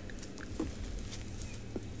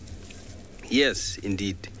 Yes,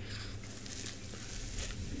 indeed.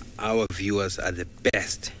 Our viewers are the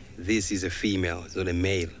best. This is a female, it's not a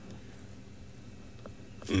male.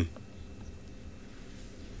 And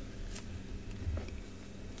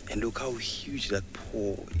look how huge that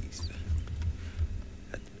paw is.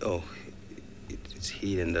 It's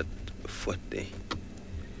hidden, that foot there.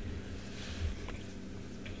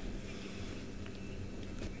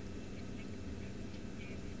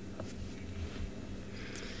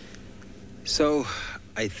 So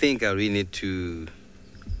I think I really need to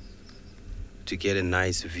get a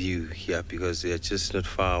nice view here, because they're just not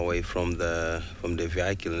far away from the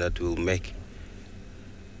vehicle, and that will make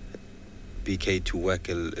BK to work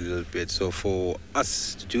a little bit. So for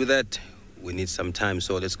us to do that, we need some time.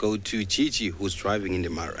 So let's go to Gigi, who's driving in the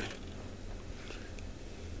Mara.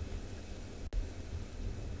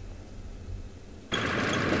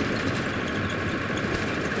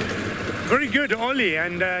 Very good, Ollie,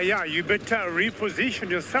 and yeah, you better reposition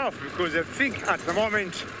yourself, because I think at the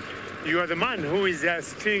moment you are the man who is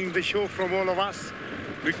stealing the show from all of us,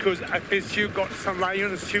 because at least you got some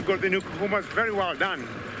lions, you got the Nukuhumas. Very well done.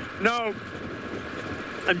 Now,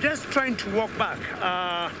 I'm just trying to walk back.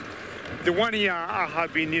 The 1 year I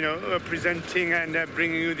have been, presenting and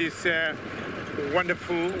bringing you this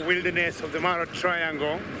wonderful wilderness of the Mara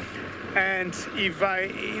Triangle. And if I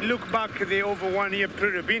look back the over 1 year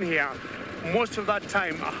period I've been here, most of that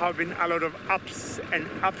time I have been a lot of ups and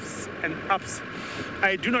ups and ups.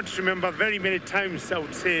 I do not remember very many times I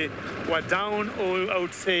would say were down, or I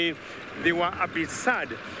would say they were a bit sad.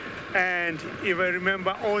 And if I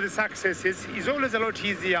remember all the successes, it's always a lot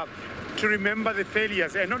easier to remember the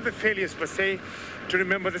failures, and not the failures per se, to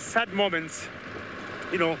remember the sad moments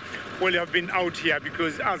while you have been out here,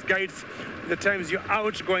 because as guides, the times you're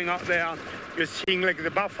out going out there, you're seeing like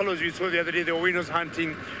the buffaloes we saw the other day, the windows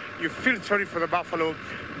hunting. You feel sorry for the buffalo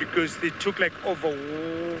because they took like over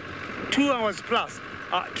 2 hours plus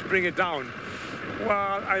to bring it down.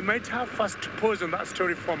 Well, I might have first to pause on that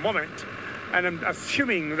story for a moment, and I'm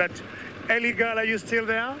assuming that Ellie girl, are you still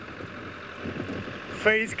there?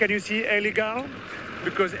 Faith, can you see Ellie girl?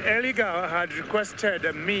 Because Ellie girl had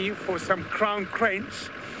requested me for some crown cranes,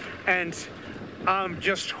 and I'm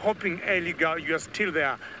just hoping, Ellie girl, you're still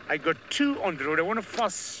there. I got 2 on the road. I want to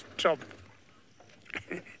first stop.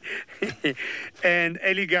 And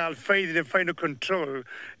Ellie girl, Faith, in the final control,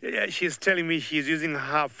 she's telling me she's using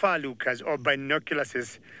her far lookers or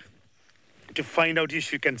binoculars to find out if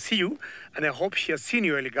she can see you. And I hope she has seen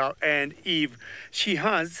you, Ellie girl. And if she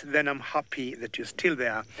has, then I'm happy that you're still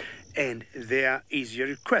there. And there is your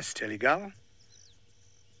request, Ellie girl.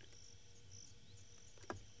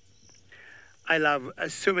 I love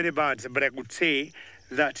so many birds, but I would say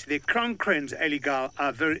that the crown cranes, Ellie girl,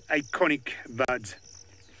 are very iconic birds.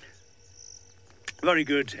 Very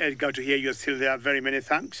good, Ellie girl, to hear you're still there. Very many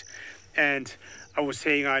thanks. And I was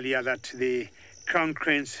saying earlier that the crown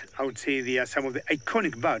cranes, I would say they are some of the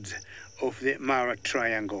iconic birds of the Mara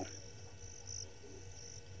Triangle.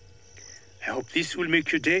 I hope this will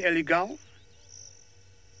make your day, Ellie girl.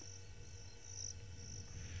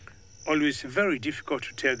 Always very difficult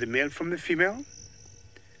to tell the male from the female.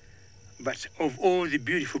 But of all the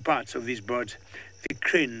beautiful parts of this bird, the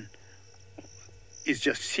crane is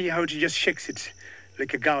just, see how it just shakes it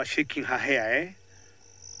like a girl shaking her hair, eh?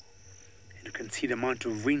 And you can see the amount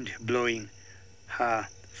of wind blowing her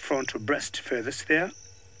frontal breast furthest there.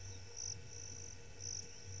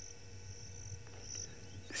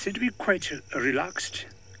 They seem to be quite relaxed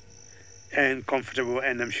and comfortable,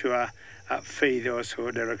 and I'm sure Faith, also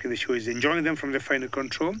directing the show, is enjoying them from the final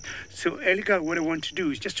control. So, Elika, what I want to do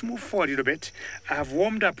is just to move forward a little bit. I have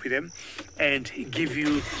warmed up with them and give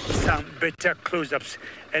you some better close-ups.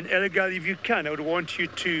 And Elika, if you can, I would want you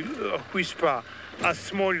to whisper a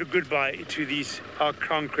small little goodbye to these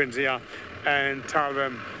crown cranes here and tell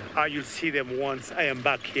them you'll see them once I am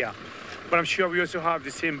back here. But I'm sure we also have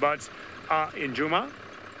the same birds in Juma.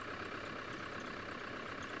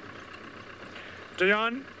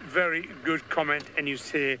 Diane, very good comment, and you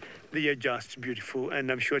say they are just beautiful.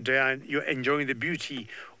 And I'm sure, Diane, you're enjoying the beauty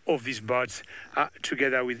of these birds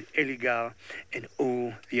together with Eligal and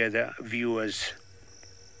all the other viewers.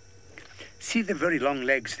 See the very long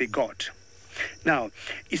legs they got. Now,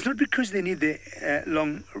 it's not because they need the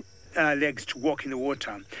long legs to walk in the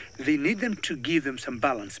water. They need them to give them some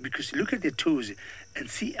balance, because look at their toes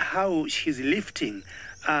and see how she's lifting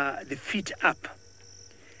the feet up.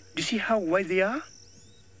 Do you see how wide they are?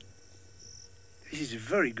 This is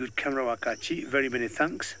very good camera work, Archie. Very many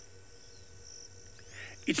thanks.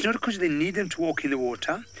 It's not because they need them to walk in the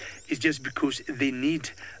water. It's just because they need,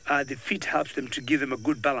 the feet helps them to give them a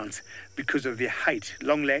good balance because of their height.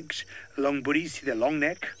 Long legs, long body, see their long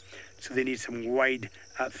neck. So they need some wide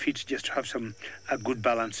feet just to have some good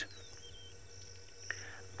balance.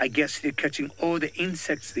 I guess they're catching all the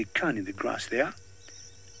insects they can in the grass there.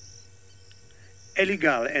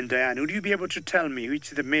 Eligal and Diane, would you be able to tell me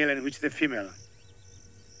which is the male and which is the female?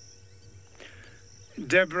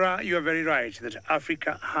 Deborah, you are very right that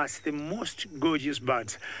Africa has the most gorgeous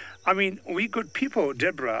birds. I mean, we got people,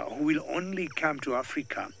 Deborah, who will only come to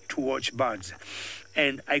Africa to watch birds.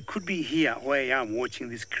 And I could be here where I am watching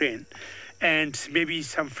this crane, and maybe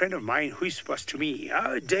some friend of mine whispers to me,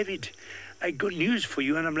 David, I got news for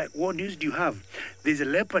you. And I'm like, what news do you have? There's a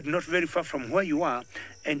leopard not very far from where you are,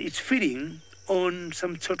 and it's feeding on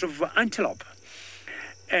some sort of antelope.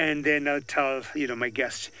 And then I'll tell, my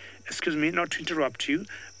guest, excuse me, not to interrupt you,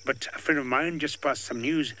 but a friend of mine just passed some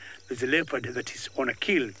news. There's a leopard that is on a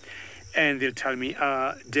kill. And they'll tell me,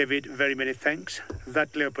 David, very many thanks.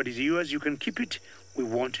 That leopard is yours. You can keep it. We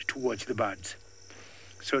want to watch the birds.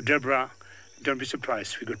 So, Deborah, don't be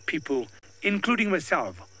surprised. We got people, including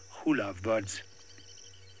myself, who love birds.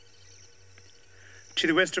 To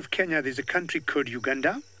the west of Kenya, there's a country called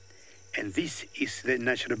Uganda. And this is the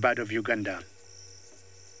national bird of Uganda.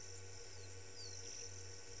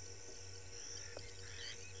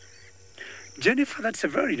 Jennifer, that's a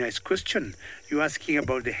very nice question. You're asking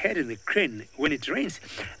about the head and the crane when it rains.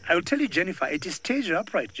 I will tell you, Jennifer, it is staged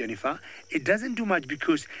upright, Jennifer. It doesn't do much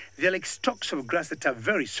because they're like stalks of grass that are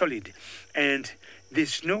very solid. And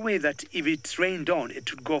there's no way that if it rained on,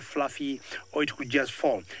 it would go fluffy or it would just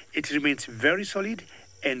fall. It remains very solid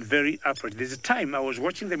and very upright. There's a time I was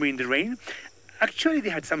watching them in the rain. Actually,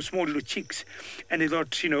 they had some small little chicks. And I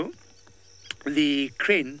thought, the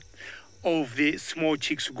crane of the small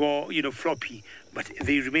chicks go, floppy, but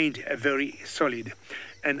they remained very solid.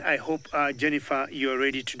 And I hope, Jennifer, you're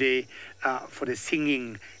ready today for the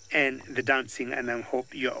singing and the dancing, and I hope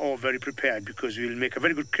you're all very prepared because we'll make a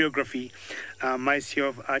very good choreography.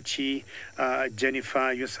 Myself, Archie,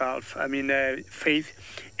 Jennifer, yourself, Faith,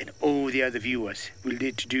 and all the other viewers will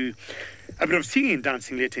need to do a bit of singing and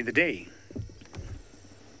dancing later in the day.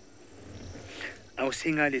 I was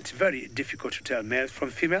saying earlier, it's very difficult to tell males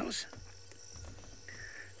from females.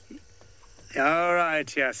 All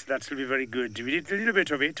right, yes, that will be very good. We did a little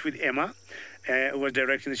bit of it with Emma, who was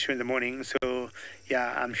directing the show in the morning. So,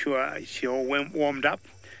 yeah, I'm sure she all warmed up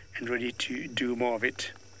and ready to do more of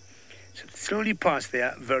it. So slowly past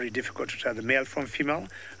there, very difficult to tell the male from female,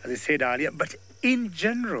 as I said earlier. But in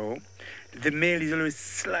general, the male is always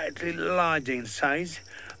slightly larger in size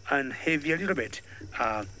and heavier a little bit,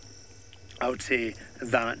 I would say,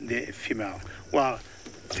 than the female. Well,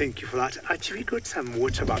 thank you for that. Actually, we got some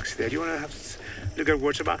water bugs there. Do you want to have a look at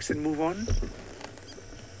water bugs and move on?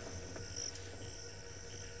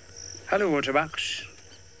 Hello, water bugs.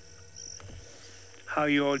 How are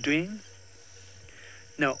you all doing?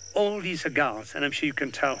 Now, all these are girls, and I'm sure you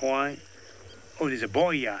can tell why. Oh, there's a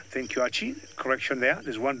boy here. Thank you, Archie. Correction there.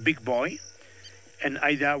 There's one big boy. And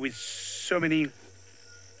either with so many...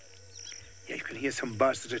 Yeah, you can hear some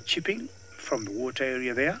birds that are chipping from the water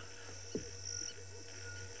area there.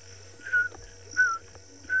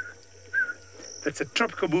 That's a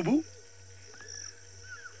tropical boo-boo.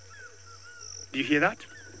 Do you hear that?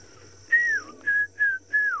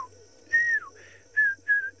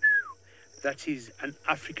 That is an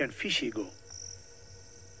African fish eagle.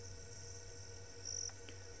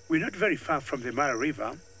 We're not very far from the Mara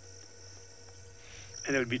River,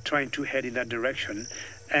 and I'll be trying to head in that direction.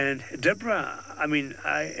 And Deborah, I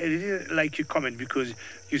really like your comment because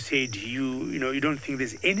you said you don't think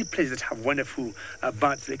there's any place that have wonderful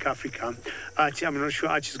birds like Africa. Archie, I'm not sure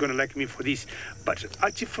Archie's going to like me for this, but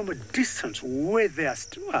Archie, from a distance, where they're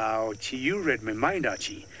Archie, you read my mind,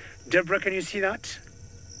 Archie. Deborah, can you see that?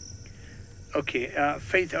 Okay,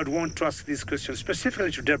 Faith, I would want to ask this question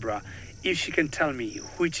specifically to Deborah, if she can tell me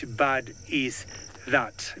which bird is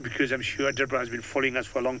that, because I'm sure Deborah has been following us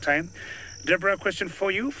for a long time. Deborah, a question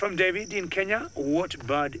for you from David in Kenya. What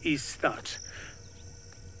bird is that?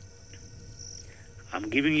 I'm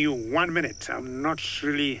giving you 1 minute. I'm not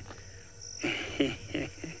really...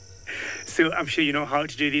 So I'm sure you know how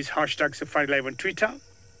to do this. Hashtag Safari Live on Twitter.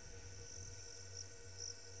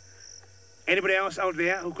 Anybody else out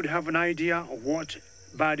there who could have an idea of what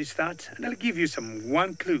bird is that? And I'll give you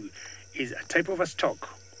one clue. Is a type of a stork.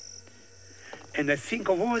 And I think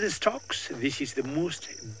of all the storks, this is the most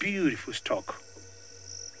beautiful stork.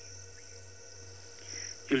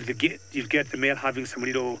 You'll get the male having some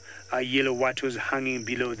little yellow wattles hanging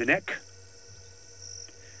below the neck.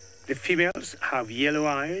 The females have yellow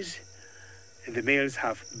eyes, and the males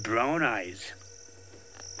have brown eyes.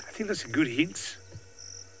 I think that's a good hint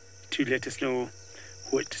to let us know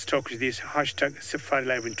what stork is this. Hashtag Safari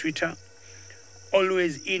Live on Twitter.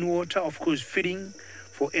 Always in water, of course, feeding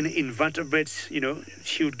for any invertebrates,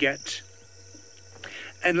 she would get.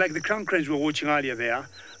 And like the crown cranes we were watching earlier there,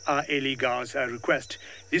 Ellie Gar's request,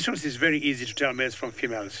 this one is very easy to tell males from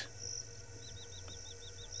females.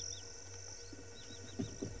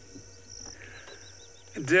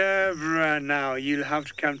 Deborah, now you'll have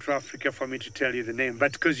to come to Africa for me to tell you the name,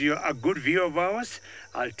 but because you're a good viewer of ours,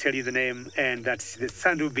 I'll tell you the name, and that's the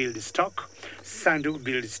sandal-billed stork.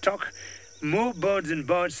 Sandal-billed stork. More birds and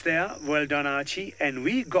birds there. Well done, Archie. And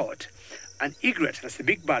we got an egret. That's the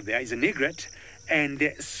big bird there, is an egret. And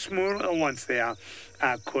the smaller ones there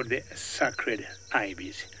are called the sacred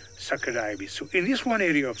ibis. Sacred ibis. So in this one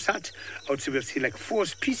area of Sat, I would say we've seen like 4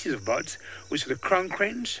 species of birds, which are the crown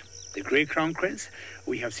cranes, the grey crown cranes.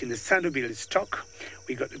 We have seen the sandal-billed stork.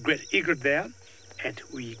 We got the great egret there. And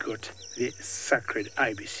we got the sacred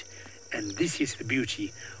ibis. And this is the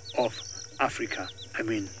beauty of Africa.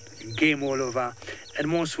 Game all over, and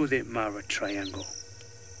more so the Mara Triangle.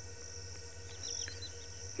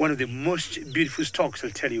 One of the most beautiful storks,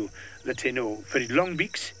 I'll tell you, that I know. Very long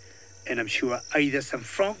beaks, and I'm sure either some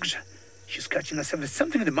frogs. She's catching herself with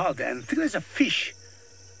something in the mouth there, and I think there's a fish.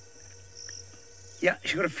 Yeah,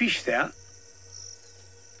 she got a fish there.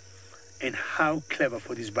 And how clever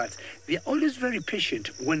for these birds. They're always very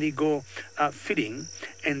patient when they go feeding,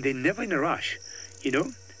 and they're never in a rush,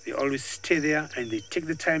 They always stay there and they take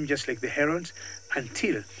the time, just like the herons,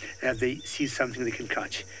 until they see something they can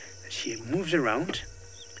catch. She moves around,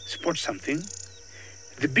 spots something.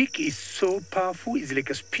 The beak is so powerful, it's like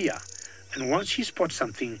a spear. And once she spots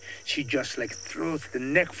something, she just throws the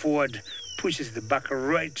neck forward, pushes the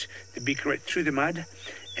beak right through the mud,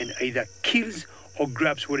 and either kills or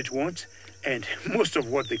grabs what it wants. And most of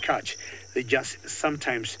what they catch, they just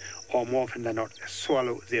sometimes, or more often than not,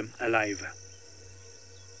 swallow them alive.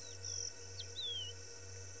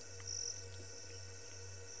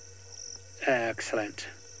 Excellent.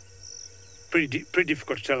 Pretty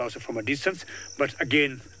difficult to tell also from a distance, but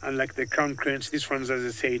again, unlike the crown cranes, these ones, as I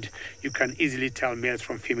said, you can easily tell males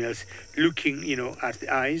from females looking, at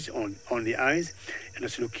the eyes, on the eyes, and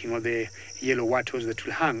also looking on the yellow wattles that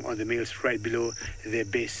will hang on the males right below the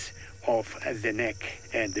base of the neck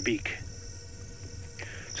and the beak.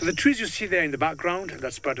 So the trees you see there in the background,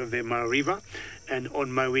 that's part of the Mara River, and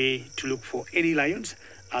on my way to look for any lions,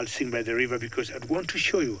 I'll swing by the river because I'd want to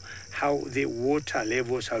show you how the water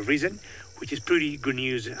levels have risen, which is pretty good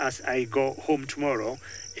news. As I go home tomorrow,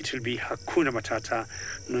 it will be Hakuna Matata,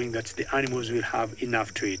 knowing that the animals will have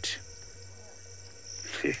enough to eat.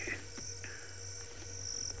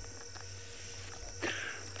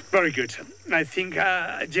 Very good. I think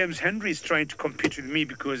James Henry is trying to compete with me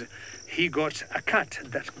because he got a cat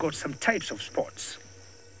that got some types of spots.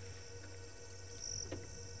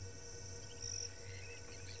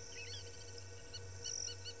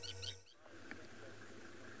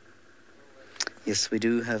 Yes, we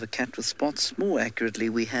do have a cat with spots. More accurately,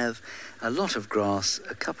 we have a lot of grass,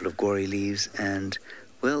 a couple of gory leaves, and,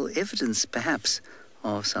 well, evidence perhaps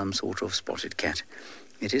of some sort of spotted cat.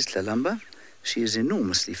 It is Tlalamba. She is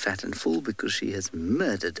enormously fat and full because she has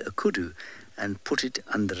murdered a kudu and put it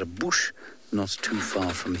under a bush not too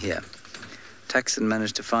far from here. Taxon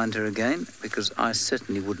managed to find her again because I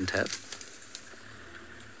certainly wouldn't have.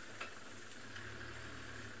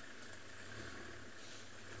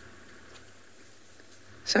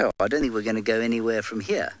 So, I don't think we're going to go anywhere from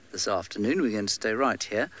here this afternoon. We're going to stay right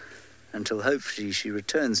here until hopefully she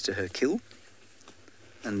returns to her kill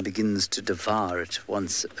and begins to devour it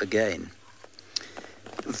once again.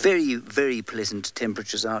 Very, very pleasant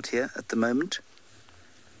temperatures out here at the moment.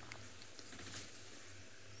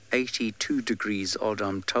 82 degrees odd,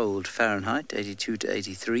 I'm told, Fahrenheit, 82 to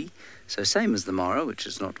 83. So same as the Mara, which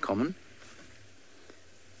is not common.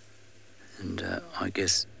 And I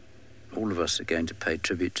guess all of us are going to pay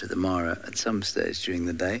tribute to the Mara at some stage during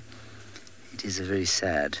the day. It is a very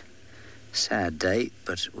sad day,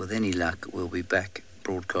 but with any luck, we'll be back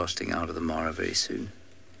broadcasting out of the Mara very soon.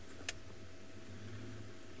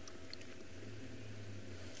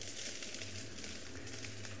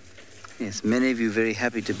 Yes, many of you very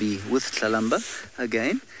happy to be with Tlalamba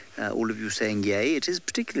again. All of you saying yay. It is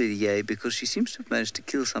particularly yay because she seems to have managed to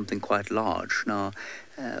kill something quite large. Now,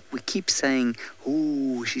 we keep saying,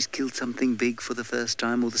 oh, she's killed something big for the first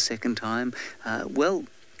time or the second time. Well,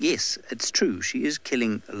 yes, it's true. She is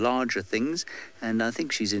killing larger things, and I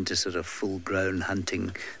think she's into sort of full-grown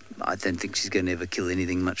hunting. I don't think she's going to ever kill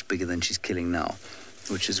anything much bigger than she's killing now,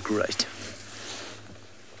 which is great.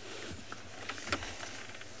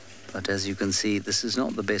 But as you can see, this is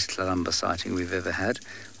not the best Tlalamba sighting we've ever had.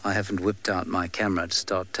 I haven't whipped out my camera to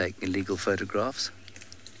start taking illegal photographs.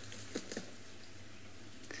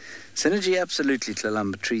 Synergy absolutely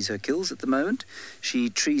Tlalamba trees her kills at the moment. She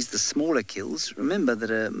trees the smaller kills. Remember that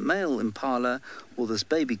a male impala or this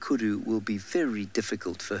baby kudu will be very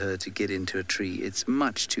difficult for her to get into a tree. It's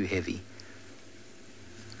much too heavy.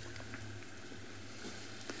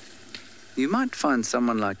 You might find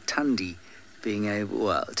someone like Tundi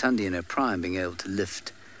Tundi in her prime being able to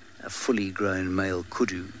lift a fully grown male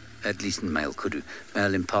kudu, at least male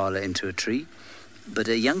impala into a tree. But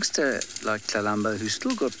a youngster like Tlalamba, who's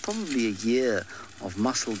still got probably a year of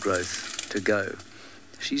muscle growth to go,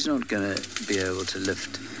 she's not going to be able to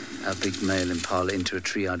lift a big male impala into a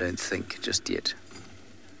tree, I don't think, just yet.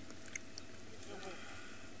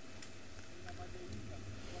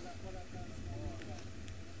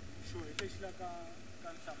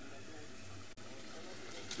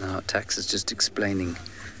 Now, Tax is just explaining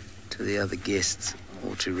to the other guests,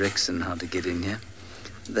 or to Rexon, how to get in here.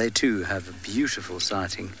 They too have a beautiful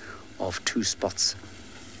sighting of two spots.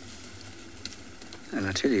 And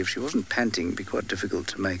I tell you, if she wasn't panting, it'd be quite difficult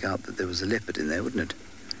to make out that there was a leopard in there, wouldn't it?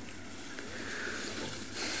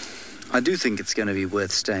 I do think it's going to be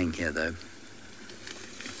worth staying here, though.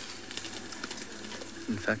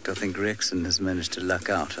 In fact, I think Rexon has managed to luck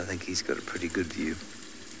out. I think he's got a pretty good view.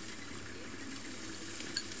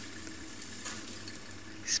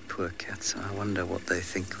 These poor cats, I wonder what they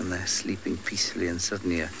think when they're sleeping peacefully and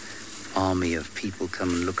suddenly an army of people come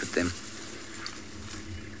and look at them.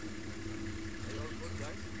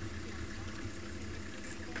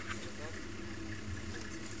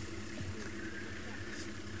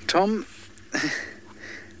 Tom,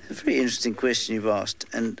 A very interesting question you've asked.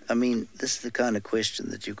 And, I mean, this is the kind of question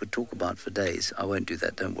that you could talk about for days. I won't do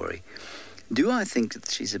that, don't worry. Do I think that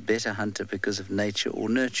she's a better hunter because of nature or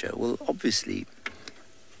nurture? Well, obviously,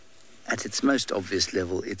 at its most obvious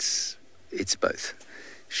level, it's both.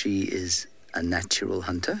 She is a natural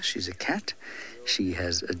hunter. She's a cat. She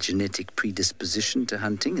has a genetic predisposition to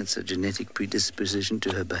hunting. It's a genetic predisposition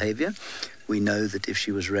to her behavior. We know that if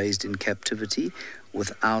she was raised in captivity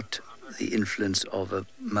without the influence of a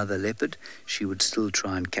mother leopard, she would still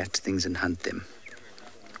try and catch things and hunt them.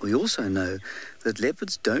 We also know that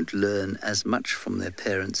leopards don't learn as much from their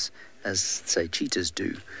parents as, say, cheetahs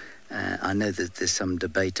do. I know that there's some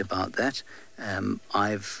debate about that. I'm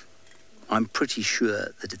pretty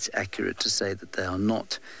sure that it's accurate to say that they are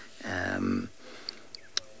not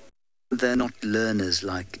they're not learners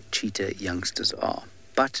like cheetah youngsters are.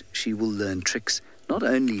 But she will learn tricks not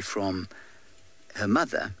only from her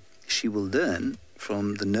mother, she will learn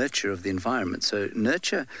from the nurture of the environment. So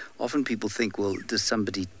nurture, often people think, well, does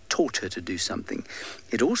somebody taught her to do something?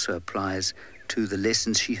 It also applies to the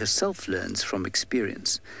lessons she herself learns from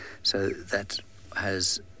experience. So that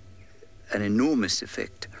has an enormous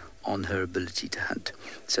effect on her ability to hunt.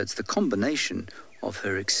 So it's the combination of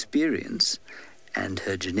her experience and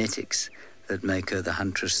her genetics that make her the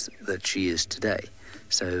huntress that she is today.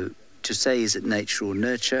 So to say, is it nature or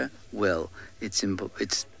nurture? Well,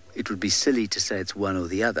 it would be silly to say it's one or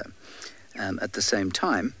the other. At the same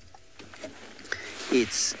time,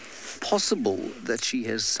 it's possible that she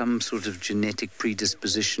has some sort of genetic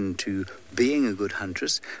predisposition to being a good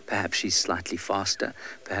huntress. Perhaps she's slightly faster,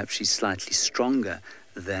 perhaps she's slightly stronger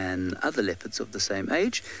than other leopards of the same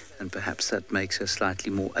age, and perhaps that makes her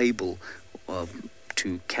slightly more able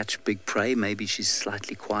to catch big prey. Maybe she's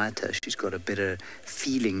slightly quieter. She's got a better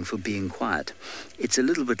feeling for being quiet. It's a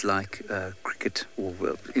little bit like cricket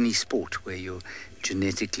or any sport where you're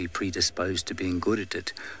genetically predisposed to being good at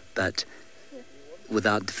it, but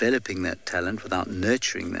without developing that talent, without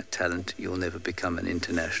nurturing that talent, you'll never become an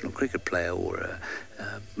international cricket player or a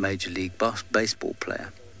major league baseball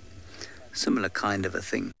player. Similar kind of a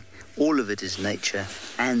thing. All of it is nature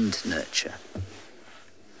and nurture.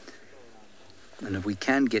 And if we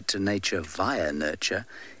can get to nature via nurture,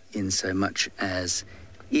 in so much as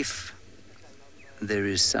if there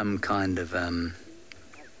is some kind of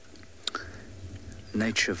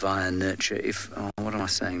nature via nurture, what am I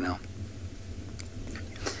saying now?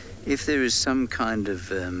 If there is some kind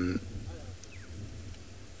of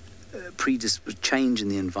change in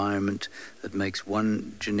the environment that makes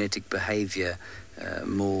one genetic behavior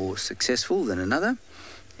more successful than another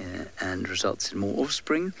and results in more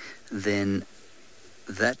offspring, then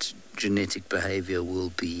that genetic behavior will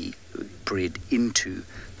be bred into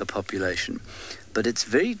the population. But it's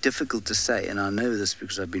very difficult to say, and I know this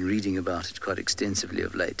because I've been reading about it quite extensively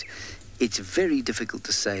of late. It's very difficult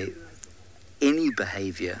to say any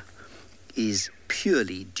behavior is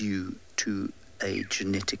purely due to a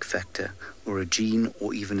genetic factor or a gene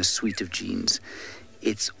or even a suite of genes.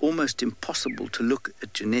 It's almost impossible to look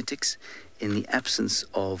at genetics in the absence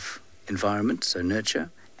of environment, so nurture,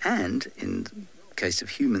 and in the case of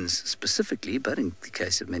humans specifically, but in the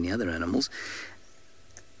case of many other animals,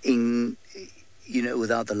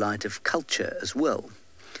 without the light of culture as well.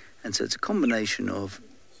 And so it's a combination of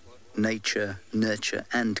nature, nurture,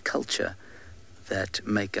 and culture that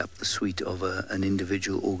make up the suite of an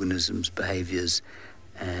individual organism's behaviors.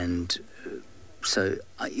 And so,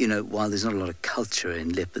 while there's not a lot of culture in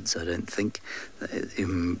leopards, I don't think,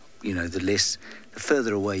 the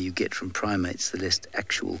further away you get from primates, the less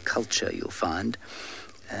actual culture you'll find.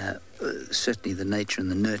 Certainly the nature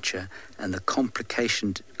and the nurture and the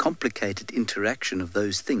complicated interaction of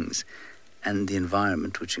those things and the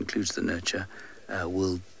environment, which includes the nurture,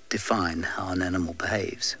 will define how an animal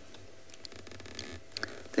behaves.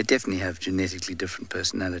 They definitely have genetically different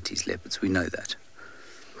personalities, leopards, we know that.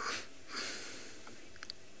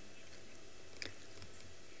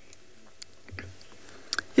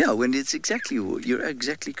 Yeah, when you're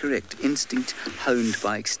exactly correct. Instinct honed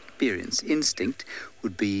by experience. Instinct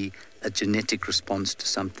would be a genetic response to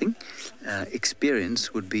something.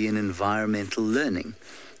 Experience would be an environmental learning.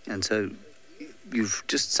 And so you've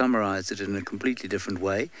just summarized it in a completely different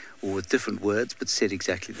way, or with different words, but said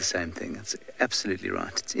exactly the same thing. That's absolutely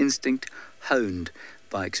right. It's instinct honed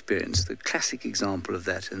by experience. The classic example of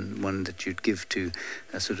that, and one that you'd give to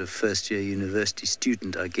a sort of first-year university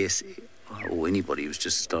student, I guess, or anybody who's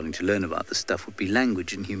just starting to learn about this stuff, would be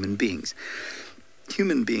language in human beings.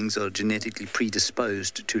 human beings are genetically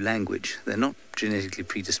predisposed to language. They're not genetically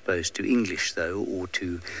predisposed to English, though, or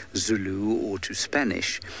to Zulu or to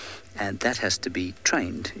Spanish, and that has to be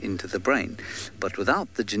trained into the brain. But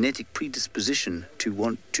without the genetic predisposition to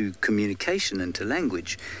want to communication and to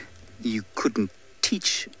language, you couldn't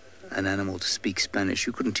teach an animal to speak Spanish.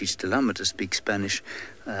 You couldn't teach the llama to speak Spanish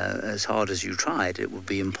as hard as you tried. It would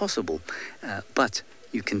be impossible. But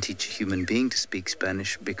you can teach a human being to speak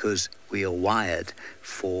Spanish because we are wired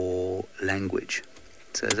for language.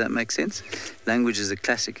 So does that make sense? Language is a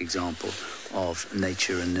classic example of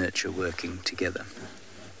nature and nurture working together.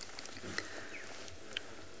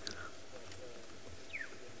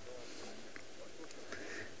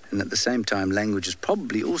 And at the same time, language is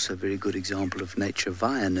probably also a very good example of nature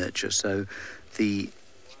via nurture. So the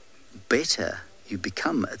better you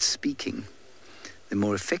become at speaking, the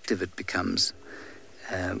more effective it becomes,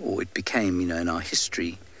 or it became, in our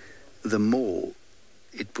history, the more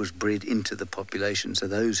it was bred into the population. So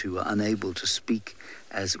those who were unable to speak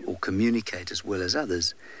or communicate as well as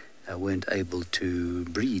others weren't able to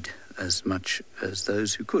breed as much as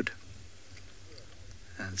those who could.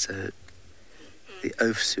 And so the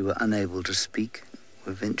oafs who were unable to speak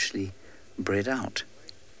were eventually bred out.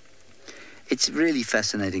 It's really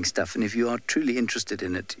fascinating stuff, and if you are truly interested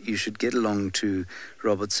in it, you should get along to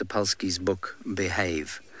Robert Sapolsky's book,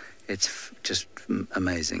 Behave. It's just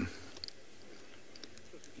amazing.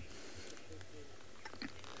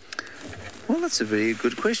 Well, that's a very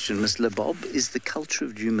good question, Miss Lebob. Is the culture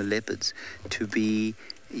of Djuma leopards to be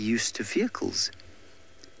used to vehicles?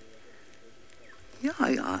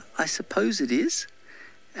 Yeah, I suppose it is.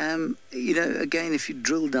 Again, if you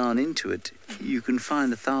drill down into it, you can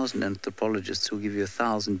find 1,000 anthropologists who will give you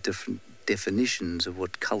 1,000 different definitions of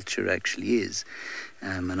what culture actually is.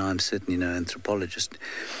 And I'm certainly no anthropologist.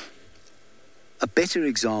 A better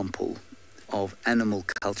example of animal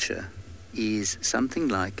culture is something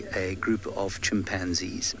like a group of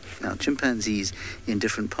chimpanzees. Now, chimpanzees in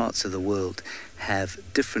different parts of the world have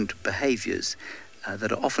different behaviors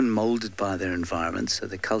that are often molded by their environment, so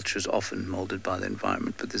the culture is often molded by the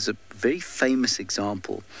environment. But there's a very famous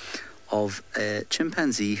example of a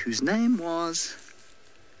chimpanzee whose name was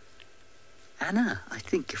Anna, I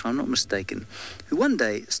think, if I'm not mistaken, who one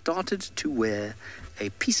day started to wear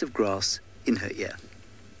a piece of grass in her ear.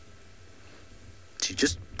 She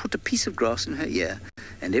just put a piece of grass in her ear,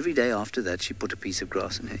 and every day after that she put a piece of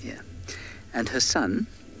grass in her ear. And her son,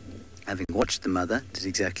 having watched the mother, did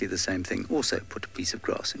exactly the same thing, also put a piece of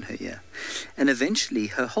grass in her ear. And eventually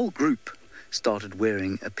her whole group started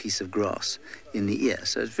wearing a piece of grass in the ear.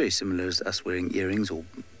 So it's very similar as us wearing earrings or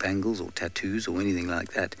bangles or tattoos or anything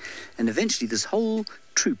like that. And eventually this whole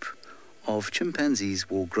troop of chimpanzees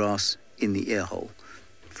wore grass in the ear hole.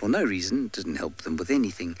 For no reason, it didn't help them with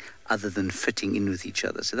anything other than fitting in with each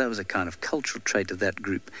other. So that was a kind of cultural trait of that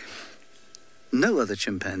group. No other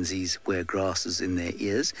chimpanzees wear grasses in their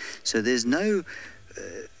ears, so there's no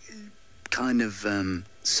kind of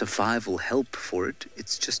survival help for it.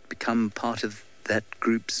 It's just become part of that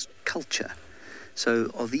group's culture.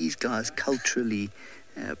 So are these guys culturally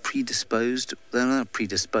predisposed? They're not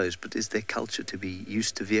predisposed, but is their culture to be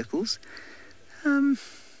used to vehicles?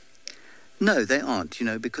 No, they aren't,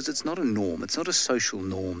 because it's not a norm. It's not a social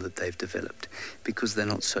norm that they've developed, because they're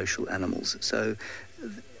not social animals. So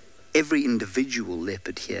every individual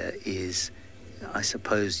leopard here is, I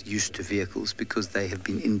suppose, used to vehicles because they have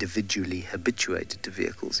been individually habituated to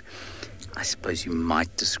vehicles. I suppose you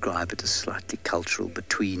might describe it as slightly cultural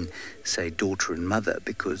between, say, daughter and mother,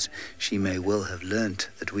 because she may well have learnt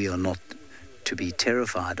that we are not to be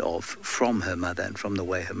terrified of from her mother and from the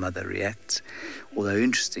way her mother reacts. Although,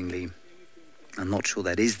 interestingly, I'm not sure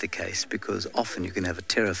that is the case, because often you can have a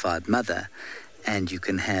terrified mother and you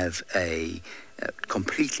can have a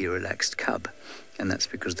completely relaxed cub, and that's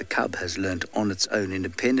because the cub has learnt on its own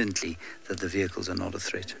independently that the vehicles are not a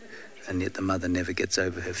threat, and yet the mother never gets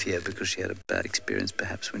over her fear because she had a bad experience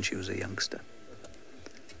perhaps when she was a youngster.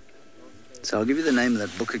 So I'll give you the name of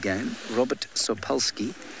that book again, Robert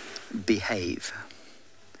Sapolsky, Behave.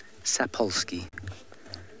 Sapolsky,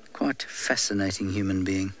 quite fascinating human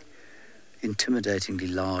being,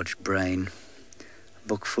 intimidatingly large brain, a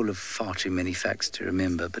book full of far too many facts to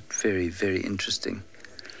remember, but very, very interesting.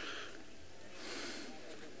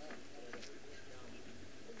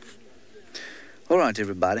 All right,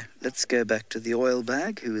 everybody, let's go back to the oil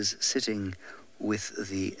bag, who is sitting with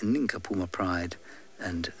the Ninkapuma Pride,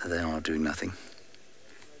 and they are doing nothing.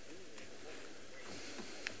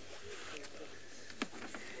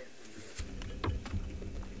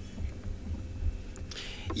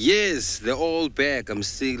 Yes, they're all back. I'm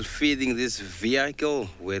still feeding this vehicle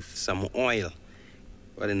with some oil.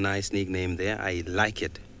 What a nice nickname there. I like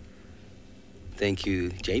it. Thank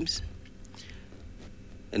you, James.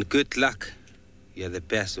 And good luck. You're the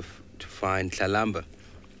best to find Tlalamba.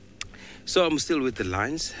 So I'm still with the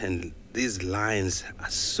lions, and these lions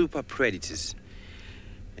are super predators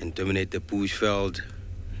and dominate the bushveld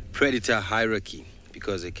predator hierarchy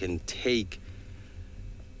because they can take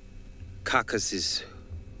carcasses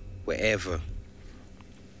wherever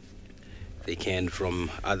they can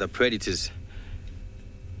from other predators.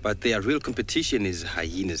 But their real competition is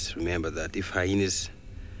hyenas. Remember that if hyenas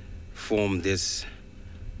form this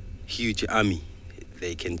huge army,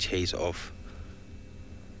 they can chase off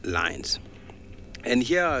lions. And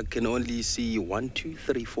here I can only see 1, 2,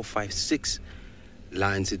 3, 4, 5, 6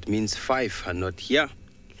 lions. It means 5 are not here.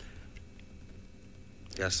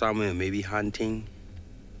 They are somewhere maybe hunting,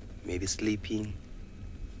 maybe sleeping,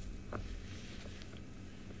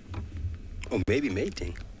 or maybe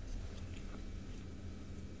mating.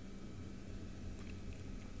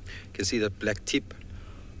 You can see the black tip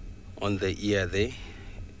on the ear there.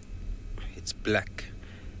 It's black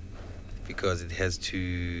because it has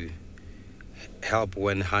to help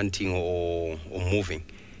when hunting or moving.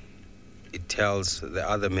 It tells the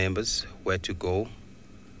other members where to go.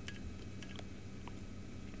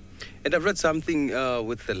 And I've read something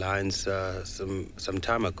with the lions some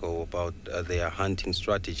time ago about their hunting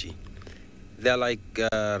strategy. They're like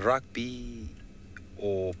rugby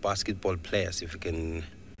or basketball players, if you can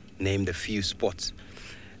name the few sports.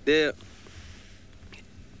 They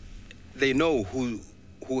know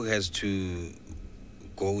who has to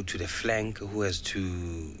go to the flank, who has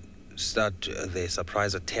to start the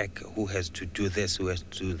surprise attack, who has to do this, who has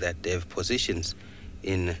to do that. They have positions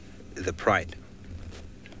in the pride.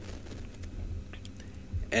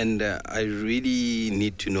 And I really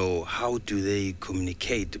need to know, how do they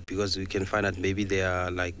communicate? Because we can find out maybe they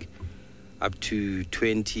are like up to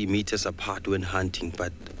 20 meters apart when hunting,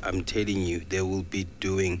 but I'm telling you, they will be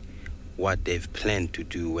doing what they've planned to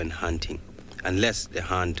do when hunting, unless the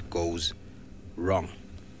hunt goes wrong.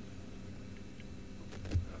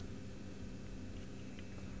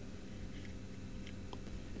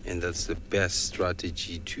 And that's the best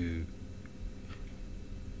strategy to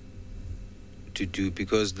do,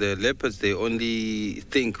 because the leopards, they only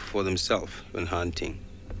think for themselves when hunting.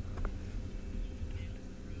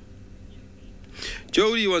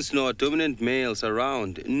 Jody wants to know, are dominant males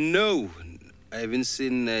around? No, I haven't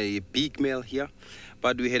seen a big male here,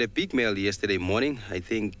 but we had a big male yesterday morning. I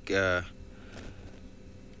think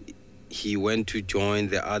he went to join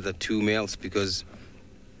the other 2 males, because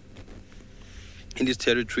in this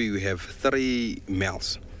territory we have 3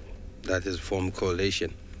 males that has formed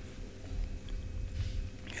coalition,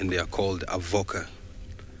 and they are called avoca.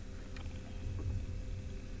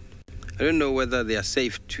 I don't know whether they are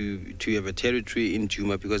safe to have a territory in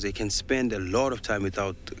Djuma, because they can spend a lot of time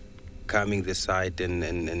without coming the site and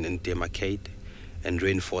demarcate and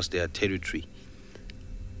reinforce their territory.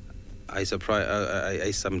 I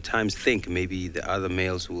sometimes think maybe the other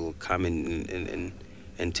males will come in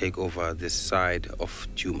and take over this side of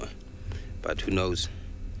Djuma, but who knows?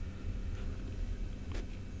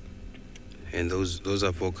 And those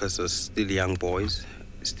avocas are still young boys,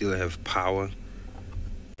 still have power,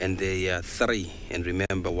 and they are 3. And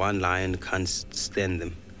remember, 1 lion can't stand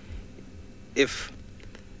them. If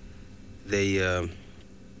they are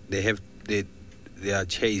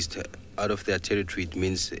chased out of their territory, it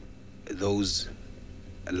means those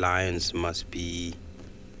lions must be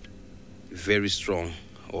very strong,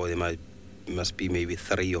 or they must be maybe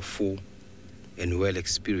 3 or 4 and well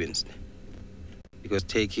experienced. Because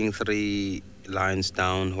taking 3 lions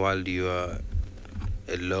down while you are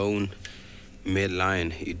a lone male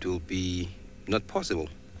lion, it will be not possible.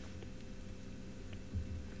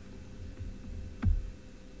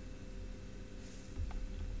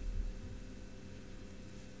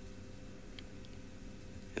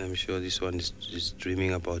 And I'm sure this one is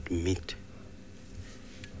dreaming about meat.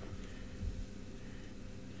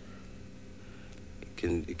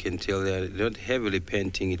 You can tell they're not heavily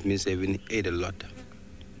panting. It means they've ate a lot.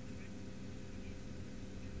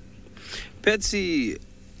 Patsy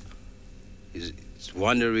is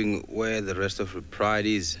wondering where the rest of the pride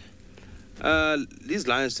is. These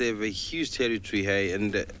lions, they have a huge territory, hey,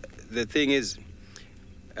 and the thing is,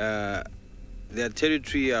 their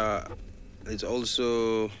territory is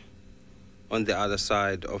also on the other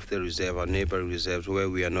side of the reserve, our neighboring reserves, where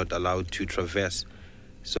we are not allowed to traverse.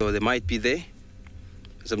 So they might be there.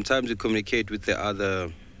 Sometimes we communicate with the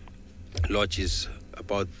other lodges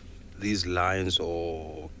about these lions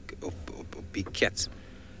or big cats,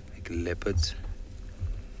 like leopards.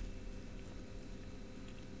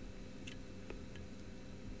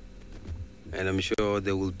 And I'm sure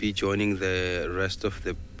they will be joining the rest of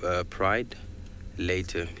the pride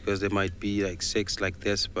later, because there might be like 6 like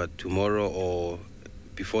this, but tomorrow or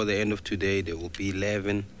before the end of today there will be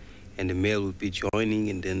 11, and the male will be joining,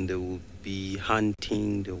 and then there will be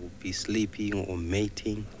hunting, there will be sleeping or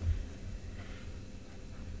mating.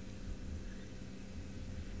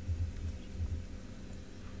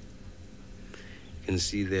 You can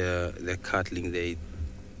see they're cuddling there,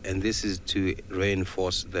 and this is to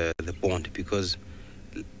reinforce the bond, because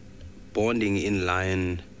bonding in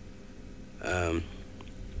lion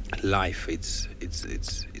life, it's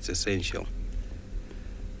essential.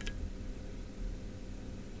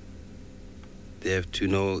 They have to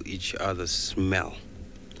know each other's smell.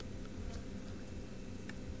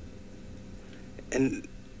 And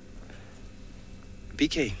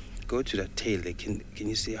BK, go to that tail. Can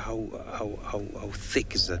you see how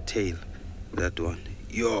thick is that tail? That one.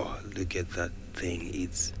 Yo, look at that thing.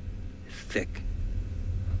 It's thick.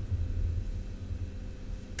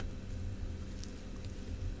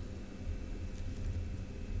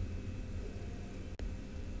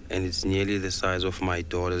 And it's nearly the size of my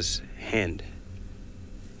daughter's hand.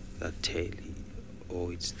 That tail.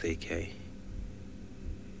 Oh, it's thick, eh?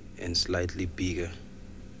 And slightly bigger.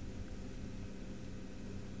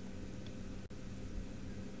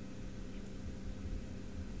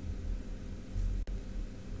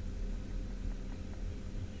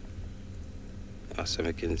 Awesome,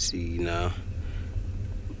 I can see now.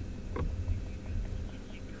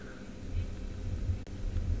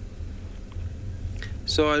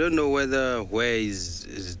 So I don't know where is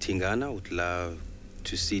Tingana. I would love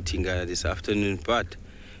to see Tingana this afternoon, but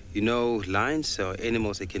you know, lions or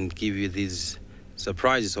animals, they can give you these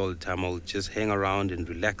surprises all the time. I'll just hang around and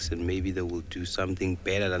relax, and maybe they will do something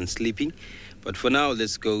better than sleeping. But for now,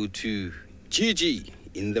 let's go to Gigi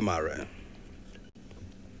in the Mara.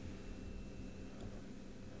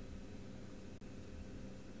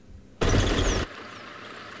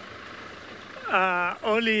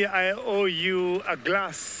 Only I owe you a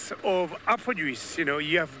glass of apple juice. You know,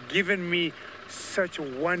 you have given me such a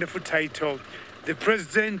wonderful title, the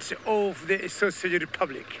President of the Associated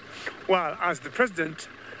Republic. Well, as the President,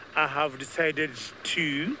 I have decided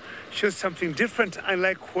to show something different,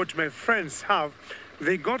 unlike what my friends have.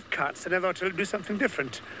 They got cats, and I thought I'll do something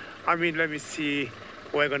different. I mean, let me see,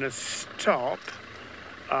 we're going to stop.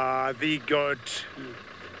 They got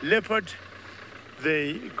leopard,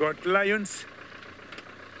 they got lions,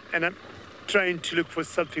 and I'm trying to look for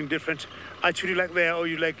something different. Actually, like there, or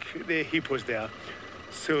you like the hippos there.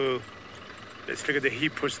 So let's look at the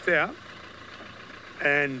hippos there.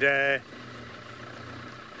 And I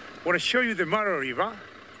want to show you the Mara River.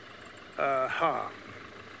 Are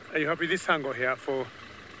you happy with this angle here for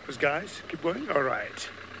those guys? Keep going. All right.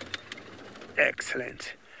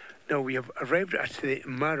 Excellent. Now we have arrived at the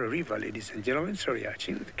Mara River, ladies and gentlemen. Sorry,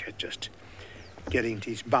 actually, the cat just getting into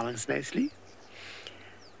his balance nicely.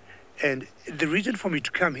 And the reason for me to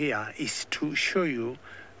come here is to show you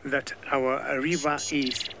that our river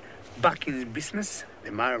is back in business.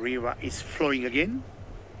 The Mara River is flowing again.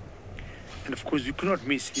 And of course, you cannot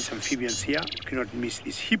miss these amphibians here. You cannot miss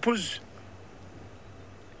these hippos.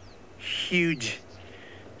 Huge,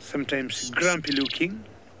 sometimes grumpy looking.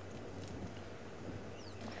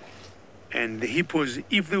 And the hippos,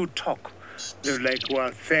 if they would talk, they're like, well,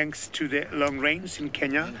 thanks to the long rains in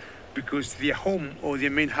Kenya, because their home or their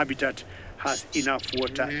main habitat has enough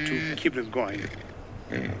water to keep them going.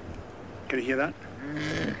 Can you hear that?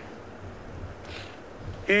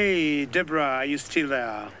 Hey, Deborah, are you still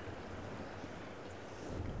there?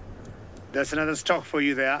 That's another stock for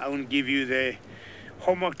you there. I won't give you the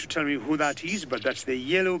homework to tell me who that is, but that's the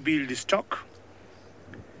yellow-billed stock.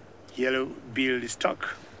 Yellow-billed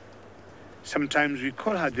stock. Sometimes we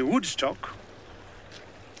call her the woodstock.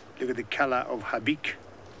 Look at the color of her beak.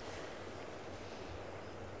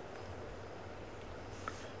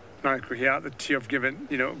 Like we hear that you have given,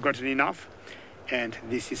 gotten enough. And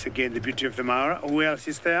this is again the beauty of the Mara. Who else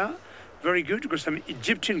is there? Very good. We've got some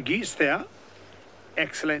Egyptian geese there.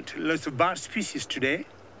 Excellent. Lots of bird species today.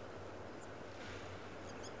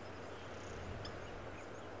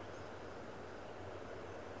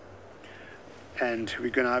 And we're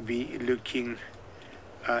gonna be looking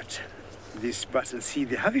at this birds and see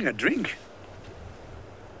they're having a drink.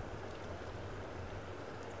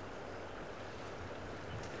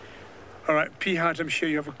 All right, P Hart, I'm sure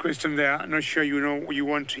you have a question there. I'm not sure you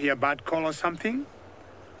want to hear bird call or something.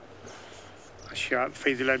 Sure,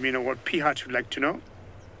 Faisal, let me know what P Hart would like to know.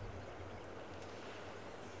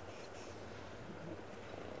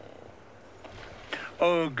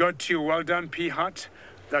 Oh, got you. Well done, P Hart.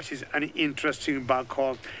 That is an interesting bug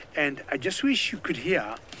call. And I just wish you could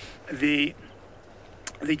hear the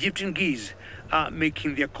Egyptian geese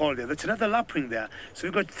making their call there. That's another lapwing there. So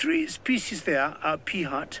we've got 3 species there,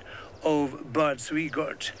 peahat, of birds. We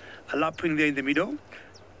got a lapwing there in the middle.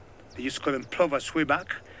 They used to call them plovers way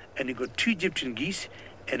back. And you got 2 Egyptian geese.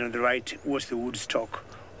 And on the right was the woodstock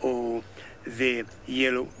or the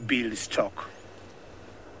yellow-billed stock.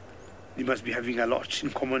 They must be having a lot in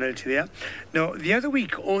commonality there. Now, the other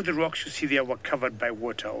week, all the rocks you see there were covered by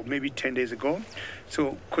water, or maybe 10 days ago.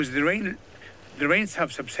 So, because the rains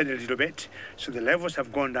have subsided a little bit, so the levels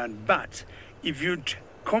have gone down. But if you'd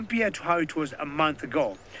compare to how it was a month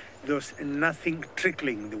ago, there was nothing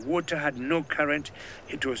trickling. The water had no current.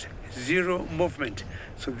 It was zero movement.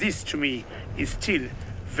 So this, to me, is still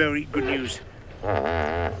very good news.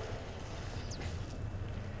 You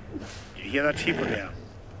hear that hippo there?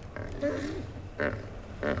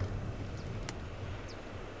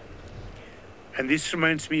 And this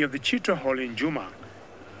reminds me of the cheetah hall in Juma.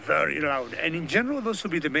 Very loud. And in general, those will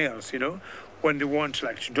be the males, you know, when they want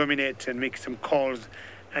like to dominate and make some calls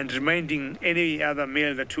and reminding any other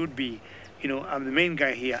male that would be, you know, I'm the main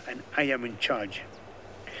guy here and I am in charge.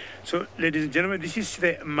 So, ladies and gentlemen, this is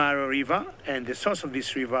the Mara River, and the source of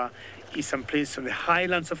this river is someplace on the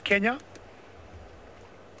highlands of Kenya.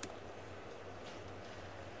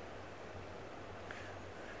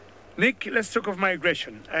 Nick, let's talk of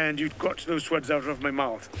migration, and you got those words out of my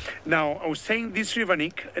mouth. Now, I was saying this river,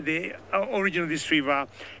 Nick, the origin of this river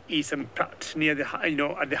is near the,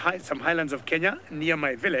 at some highlands of Kenya, near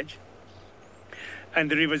my village, and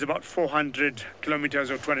the river is about 400 kilometers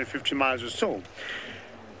or 250 miles or so.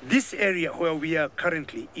 This area where we are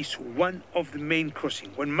currently is one of the main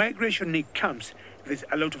crossings. When migration, Nick, comes, there's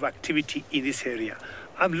a lot of activity in this area.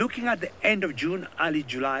 I'm looking at the end of June, early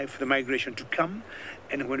July for the migration to come.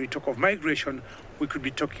 And when we talk of migration, we could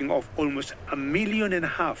be talking of almost 1.5 million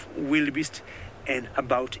wildebeest and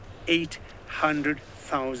about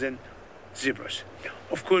 800,000 zebras.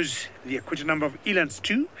 Of course, there are quite a number of elands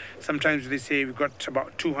too. Sometimes they say we've got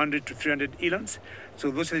about 200 to 300 elands.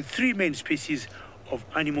 So those are the 3 main species of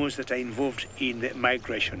animals that are involved in the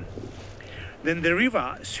migration. Then the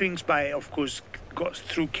river swings by, of course, goes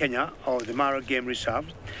through Kenya or the Mara Game Reserve,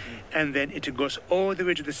 and then it goes all the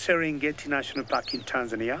way to the Serengeti National Park in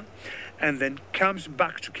Tanzania, and then comes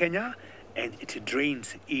back to Kenya, and it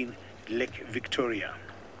drains in Lake Victoria.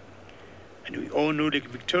 And we all know Lake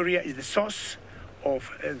Victoria is the source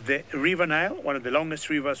of the River Nile, one of the longest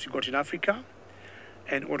rivers we got in Africa.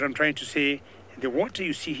 And what I'm trying to say, the water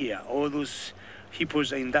you see here, all those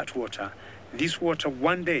hippos are in that water. This water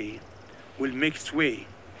one day will make its way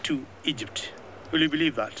to Egypt. Will you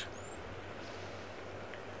believe that?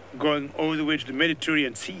 Going all the way to the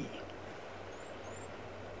Mediterranean Sea.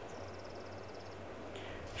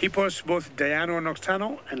 Hippos, both diurnal and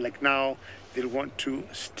nocturnal, and like now, they'll want to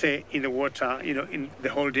stay in the water, you know, in the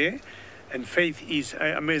whole day. And Faith is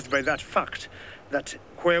amazed by that fact that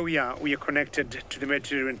where we are connected to the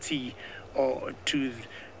Mediterranean Sea or to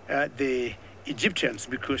the Egyptians,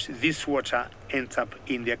 because this water ends up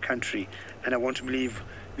in their country. And I want to believe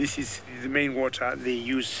this is the main water they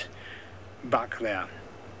use back there.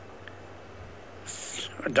 It's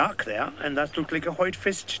dark there, and that looked like a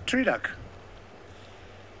white-faced tree duck.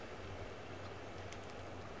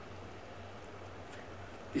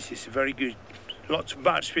 This is very good. Lots of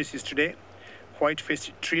bird species today.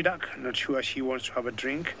 White-faced tree duck. Not sure she wants to have a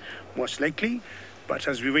drink, most likely. But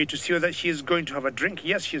as we wait to see whether she is going to have a drink,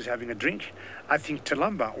 yes, she is having a drink. I think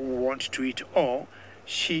Talamba wants to eat, or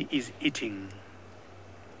she is eating.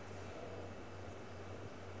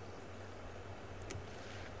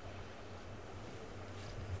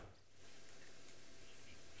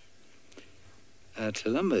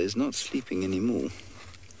 Talamba is not sleeping anymore.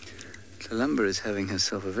 Talamba is having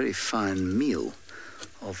herself a very fine meal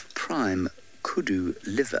of prime kudu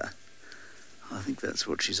liver. I think that's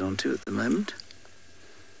what she's on to at the moment.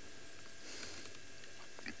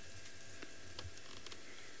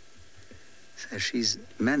 So she's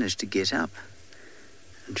managed to get up,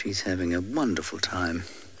 and she's having a wonderful time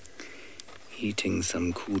eating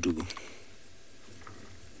some kudu.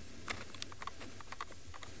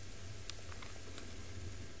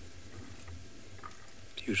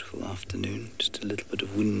 Beautiful afternoon, just a little bit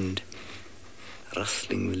of wind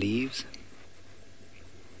rustling the leaves.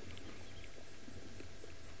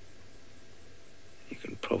 You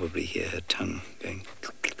can probably hear her tongue going.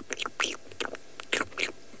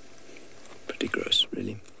 Pretty gross,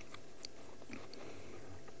 really.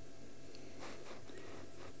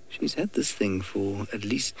 She's had this thing for at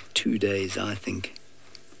least 2 days, I think.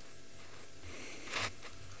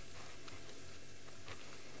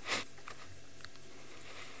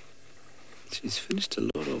 She's finished a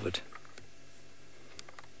lot of it.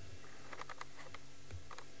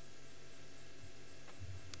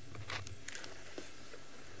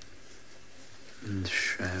 And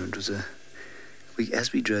it was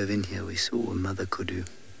as we drove in here, we saw a mother kudu.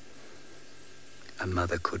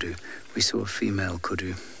 We saw a female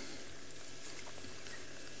kudu.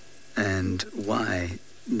 And why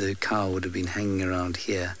the cow would have been hanging around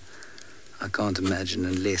here, I can't imagine,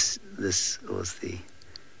 unless this was the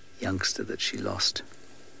youngster that she lost.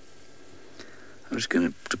 I'm just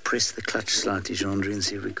going to depress the clutch slightly, Jean-André, and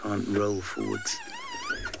see if we can't roll forwards.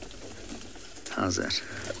 How's that?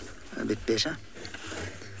 A bit better?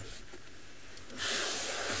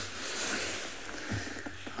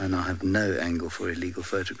 I now have no angle for illegal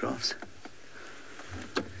photographs.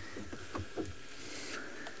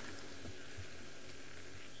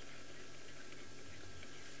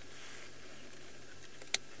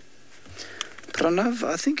 Pranav,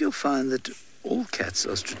 I think you'll find that all cats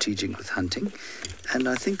are strategic with hunting, and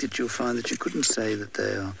I think that you'll find that you couldn't say that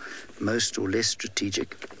they are most or less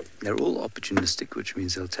strategic. They're all opportunistic, which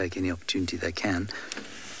means they'll take any opportunity they can.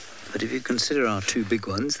 But if you consider our two big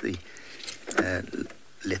ones, the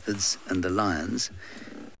leopards and the lions,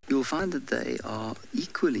 you'll find that they are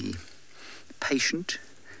equally patient,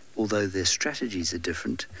 although their strategies are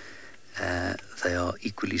different. They are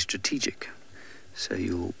equally strategic. So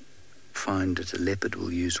you'll find that a leopard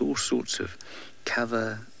will use all sorts of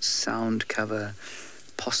cover, sound cover,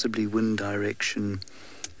 possibly wind direction,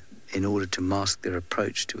 in order to mask their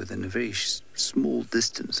approach to within a very small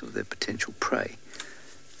distance of their potential prey.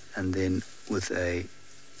 And then with a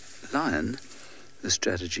lion, the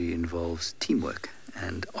strategy involves teamwork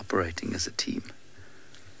and operating as a team.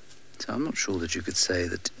 So I'm not sure that you could say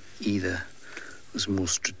that either was more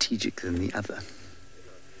strategic than the other.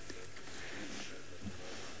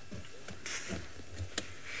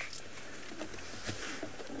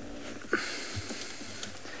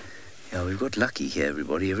 Yeah, we've got lucky here,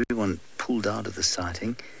 everybody. Everyone pulled out of the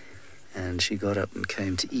sighting, and she got up and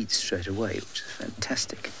came to eat straight away, which is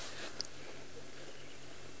fantastic.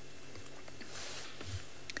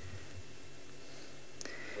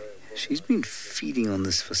 She's been feeding on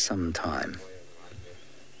this for some time.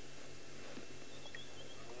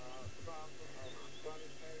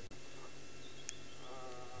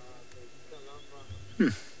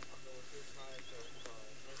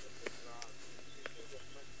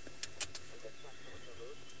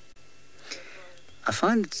 I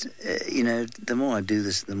find, the more I do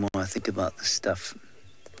this, the more I think about this stuff,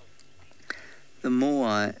 the more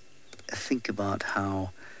I think about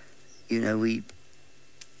how, we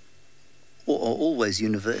are always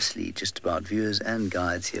universally, just about viewers and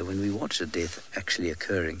guides here, when we watch a death actually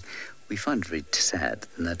occurring, we find it very sad.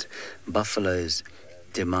 And that buffalo's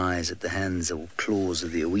demise at the hands or claws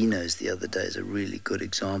of the Owinos the other day is a really good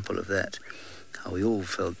example of that. How we all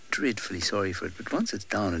felt dreadfully sorry for it, but once it's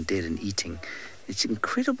down and dead and eating, it's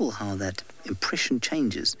incredible how that impression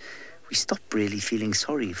changes. We stop really feeling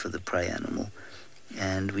sorry for the prey animal,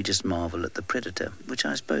 and we just marvel at the predator, which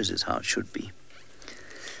I suppose is how it should be.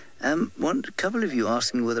 A couple of you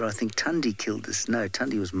asking whether I think Tundi killed this. No,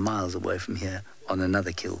 Tundi was miles away from here on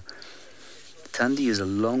another kill. Tundi is a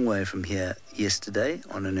long way from here yesterday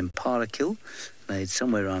on an impala kill made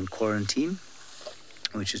somewhere around Quarantine,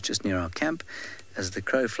 which is just near our camp. As the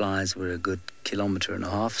crow flies, we're a good 1.5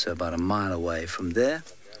 kilometers, so about a mile away from there.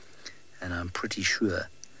 And I'm pretty sure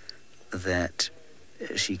that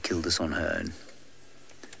she killed us on her own.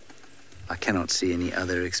 I cannot see any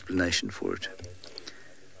other explanation for it,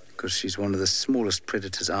 because she's one of the smallest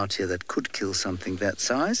predators out here that could kill something that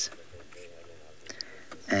size.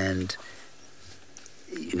 And,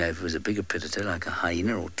 if it was a bigger predator like a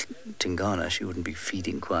hyena or tingana, she wouldn't be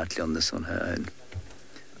feeding quietly on this on her own.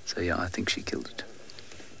 So, yeah, I think she killed it.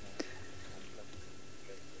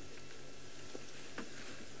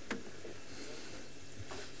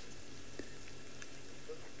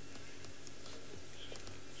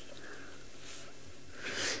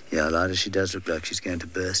 Yeah, Lida, she does look like she's going to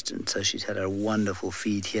burst, and so she's had a wonderful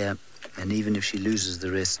feed here. And even if she loses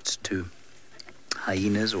the rest to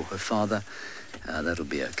hyenas or her father, that'll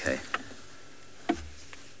be okay.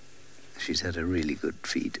 She's had a really good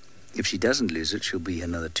feed. If she doesn't lose it, she'll be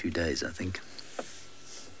another 2 days, I think.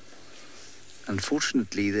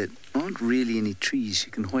 Unfortunately, there aren't really any trees she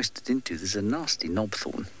can hoist it into. There's a nasty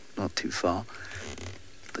knobthorn not too far.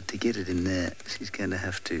 But to get it in there, she's going to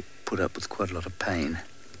have to put up with quite a lot of pain.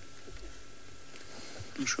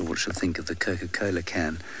 I'm not sure what she'll think of the Coca-Cola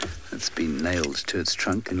can that's been nailed to its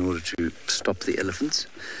trunk in order to stop the elephants.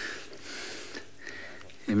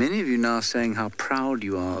 And many of you now saying how proud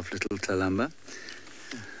you are of little Talamba.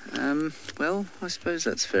 Well, I suppose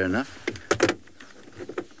that's fair enough.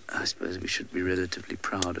 I suppose we should be relatively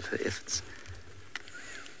proud of her efforts.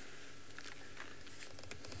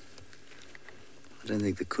 I don't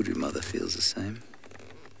think the Kuru mother feels the same.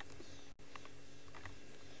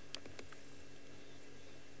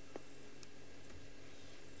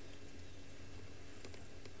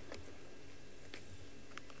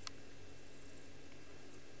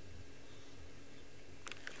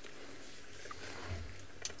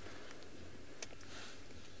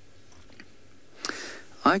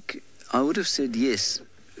 I would have said yes.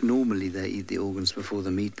 Normally they eat the organs before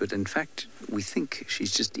the meat, but in fact we think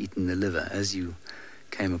she's just eaten the liver as you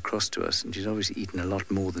came across to us, and she's obviously eaten a lot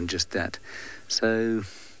more than just that. So,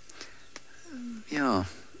 yeah,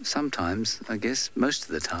 sometimes, I guess, most of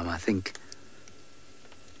the time I think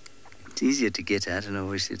it's easier to get at, and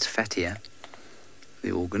obviously it's fattier,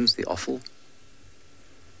 the organs, the offal.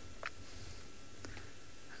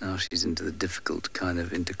 Now she's into the difficult kind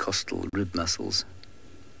of intercostal rib muscles.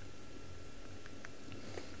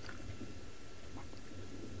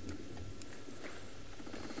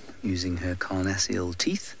 Using her carnassial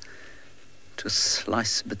teeth to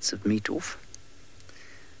slice bits of meat off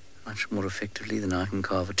much more effectively than I can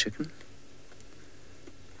carve a chicken.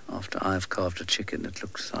 After I've carved a chicken, it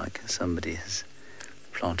looks like somebody has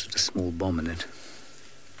planted a small bomb in it.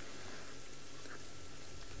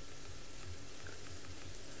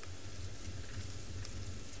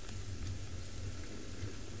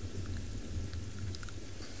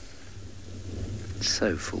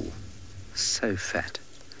 So full, so fat.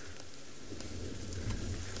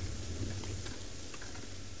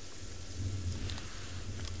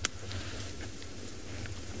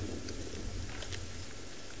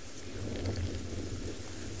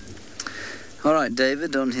 All right,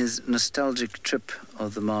 David, on his nostalgic trip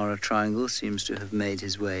of the Mara Triangle, seems to have made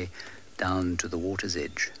his way down to the water's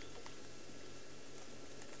edge.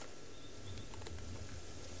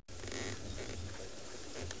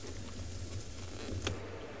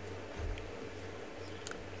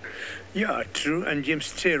 Yeah, true. And Jim,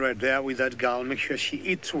 stay right there with that girl. Make sure she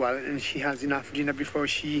eats well and she has enough dinner before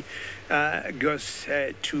she goes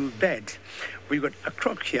to bed. We got a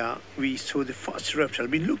croc here. We saw the first reptile.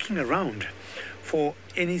 Been looking around for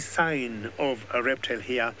any sign of a reptile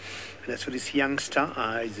here. And I saw this youngster.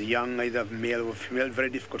 Is a young, either male or female. Very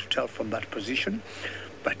difficult to tell from that position.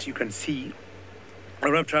 But you can see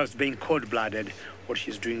a reptile is being cold-blooded. What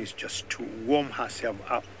she's doing is just to warm herself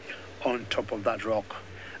up on top of that rock.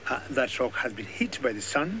 That rock has been hit by the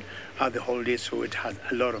sun the whole day, so it has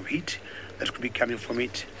a lot of heat that could be coming from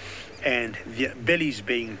it. And the belly is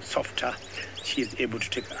being softer. She is able to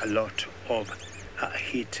take a lot of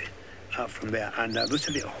heat from there. And those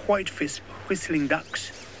are the white-faced whistling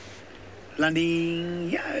ducks landing.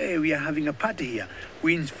 Yeah, we are having a party here.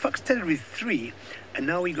 We in fact started with 3, and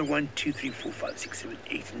now we got 1, 2, 3, 4, 5, 6, 7,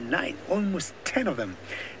 8, 9, almost 10 of them.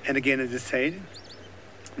 And again, as I said,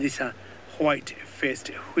 these are white-faced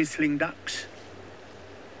whistling ducks.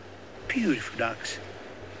 Beautiful ducks.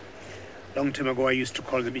 Long time ago, I used to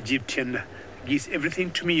call them Egyptian geese.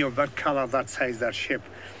 Everything to me of that color, that size, that shape,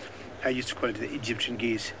 I used to call it the Egyptian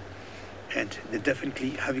geese. And they're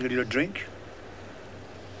definitely having a little drink.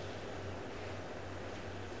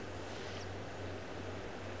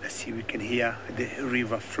 Let's see, we can hear the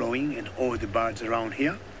river flowing and all the birds around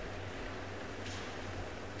here.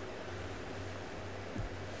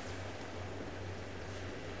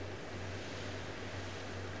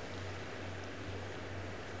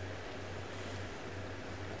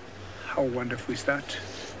 How wonderful is that?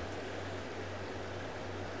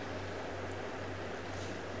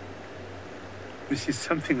 This is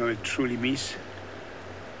something I will truly miss.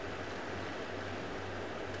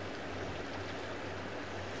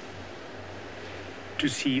 To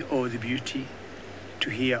see all the beauty, to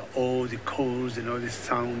hear all the calls and all the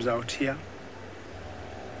sounds out here.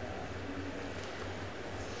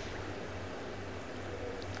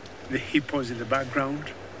 The hippos in the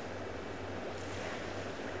background.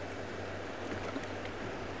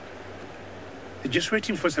 They're just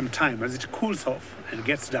waiting for some time. As it cools off and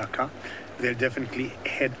gets darker, they'll definitely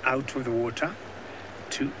head out of the water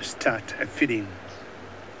to start feeding.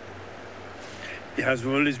 There has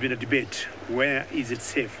always been a debate, where is it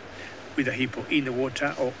safe with a hippo, in the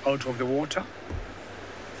water or out of the water?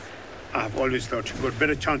 I've always thought you've got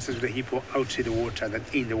better chances with a hippo outside the water than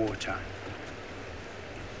in the water.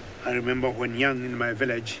 I remember when young in my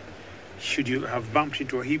village, should you have bumped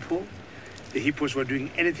into a hippo, the hippos were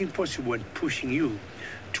doing anything possible and pushing you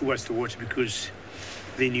towards the water because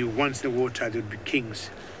they knew once in the water they would be kings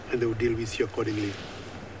and they would deal with you accordingly.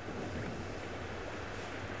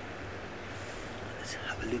 Let's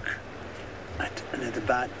have a look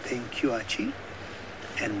bird. Thank you, Archie.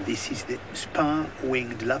 And this is the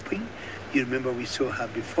spur-winged lapwing. You remember we saw her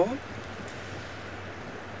before.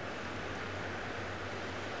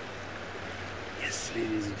 Yes,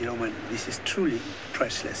 ladies and gentlemen, this is truly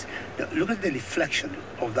priceless. Now, look at the reflection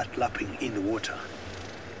of that lapwing in the water.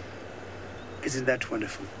 Isn't that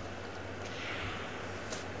wonderful?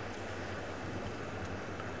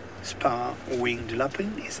 Spur-winged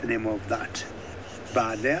lapwing is the name of that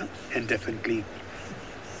bird there, and definitely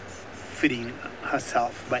feeding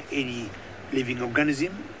herself by any living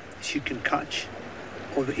organism she can catch,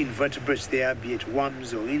 or the invertebrates there, be it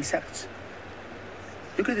worms or insects.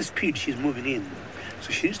 Look at the speed she's moving in.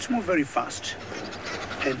 So she needs to move very fast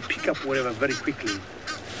and pick up whatever very quickly.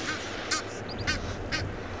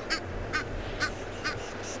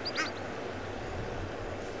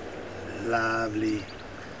 Lovely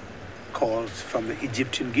calls from the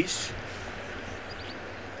Egyptian geese.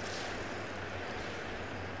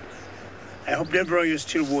 I hope, Deborah, you're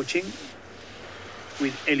still watching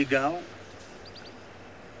with Eligal.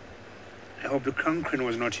 I hope the crown crane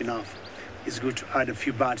was not enough. It's good to add a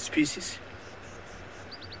few bird species.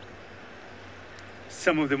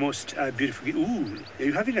 Some of the most beautiful... Ooh, are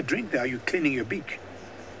you having a drink there? Are you cleaning your beak?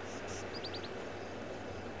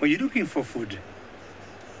 Or are you looking for food?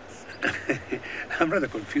 I'm rather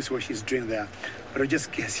confused what she's doing there, but I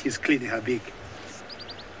just guess she's cleaning her beak.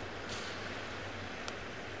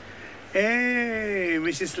 Hey,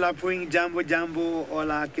 Mrs. Lapwing, Jambo Jambo,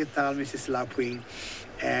 hola, ¿qué tal, Mrs. Lapwing?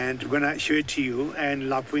 And we're gonna show it to you. And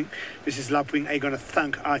Lapwing, Mrs. Lapwing, I'm gonna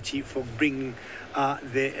thank Archie for bringing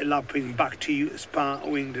the lapwing back to you,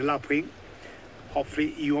 spur-winged lapwing.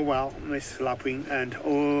 Hopefully you are well, Mrs. Lapwing, and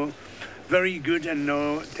oh, very good. And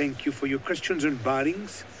no, thank you for your questions on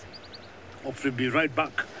birdings. Hopefully be right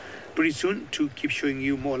back pretty soon to keep showing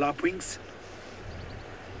you more lapwings.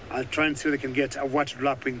 I'll try and see if I can get a water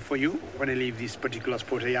lapwing for you when I leave this particular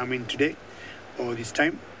spot I am in today, or this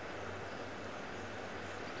time.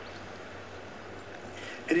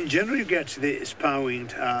 And in general, you get the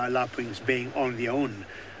spur-winged lapwings being on their own.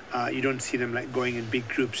 You don't see them like going in big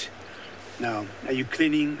groups. Now, are you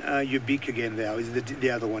cleaning your beak again there? Or is it the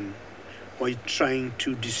other one? Or are you trying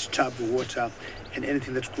to disturb the water and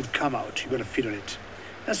anything that could come out? You're going to feed on it.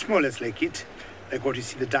 That's more or less like it, like what you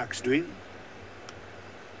see the ducks doing.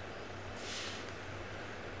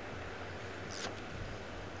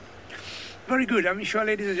 Very good. I'm sure,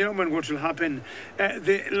 ladies and gentlemen, what will happen,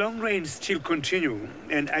 the long rains still continue,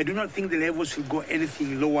 and I do not think the levels will go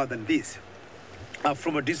anything lower than this.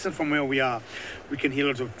 From a distance from where we are, we can hear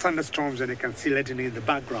lots of thunderstorms, and I can see lightning in the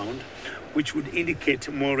background, which would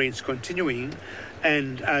indicate more rains continuing.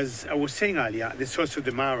 And as I was saying earlier, the source of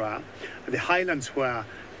the Mara, the highlands where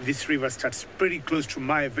this river starts pretty close to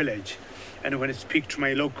my village, and when I speak to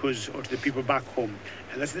my locals or to the people back home,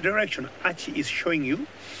 and that's the direction Archie is showing you.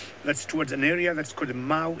 That's towards an area that's called the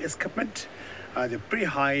Mau escarpment. They're pretty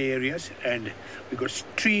high areas, and we've got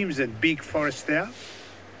streams and big forests there.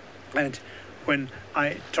 And when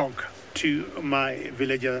I talk to my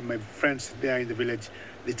villager, my friends there in the village,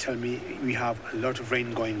 they tell me we have a lot of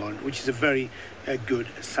rain going on, which is a very good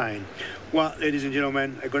sign. Well, ladies and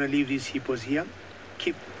gentlemen, I'm going to leave these hippos here.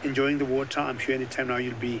 Keep enjoying the water. I'm sure anytime now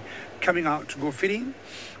you'll be coming out to go feeding,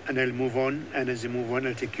 and I'll move on. And as I move on,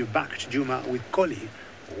 I'll take you back to Juma with Koli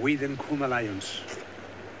with Nkrumah lions.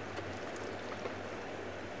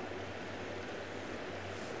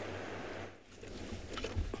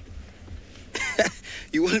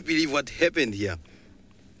 You won't believe what happened here.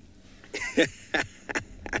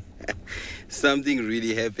 Something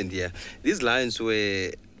really happened here. These lions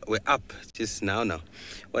were up just now.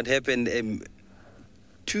 What happened?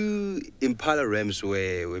 Two impala rams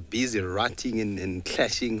were busy ratting and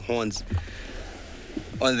clashing horns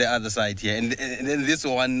on the other side here, and then this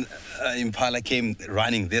one impala came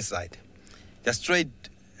running this side, just straight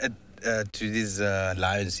to these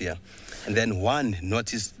lions here. And then one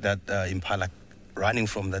noticed that impala running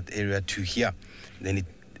from that area to here. Then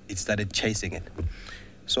it started chasing it.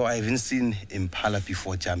 So I haven't seen impala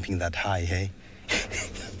before jumping that high, hey?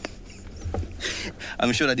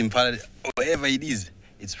 I'm sure that impala, wherever it is,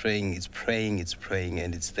 it's praying,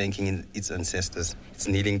 and it's thanking its ancestors. It's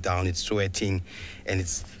kneeling down, it's sweating, and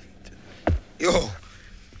it's... Yo!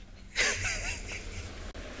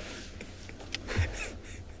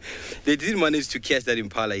 They didn't manage to catch that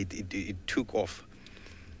impala. It took off.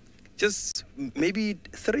 Just maybe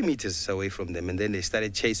 3 meters away from them, and then they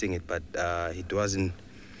started chasing it, but it wasn't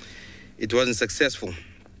successful.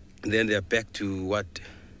 And then they're back to what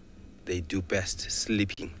they do best,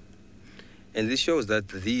 sleeping. And this shows that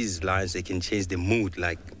these lions, they can change the mood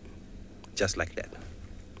just like that.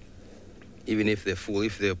 Even if they're full,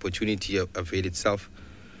 if the opportunity avails itself,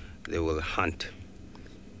 they will hunt.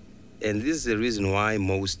 And this is the reason why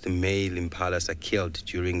most male impalas are killed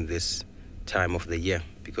during this time of the year,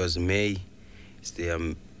 because May is their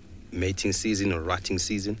mating season or rutting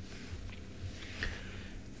season.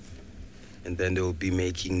 And then they will be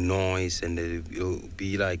making noise, and they will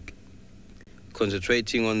be like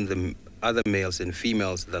concentrating on the other males and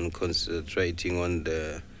females than concentrating on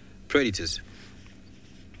the predators.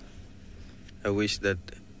 I wish that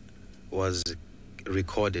was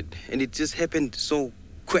recorded, and it just happened so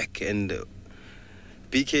quick. And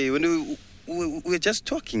BK, when we were just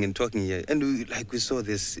talking here, and we saw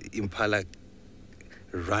this impala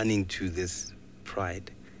running to this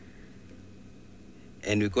pride,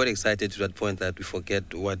 and we got excited to that point that we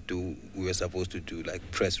forget what we were supposed to do, like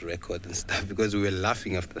press record and stuff, because we were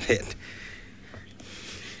laughing after that.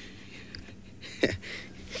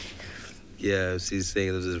 Yeah, she's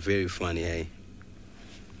saying this is very funny, hey?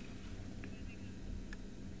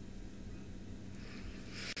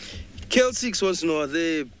 Kel6 wants to know, are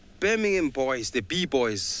the Birmingham boys, the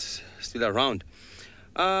B-boys, still around?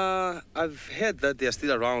 I've heard that they're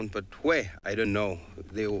still around, but where? I don't know.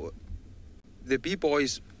 The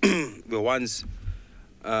B-boys were once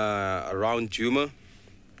around Djuma.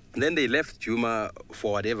 Then they left Djuma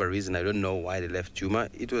for whatever reason. I don't know why they left Djuma.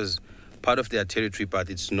 It was part of their territory,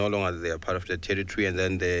 but it's no longer their part of their territory. And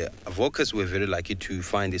then the Avokas were very lucky to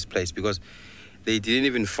find this place, because they didn't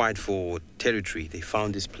even fight for territory. They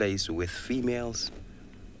found this place with females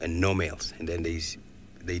and no males, and then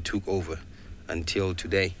they took over until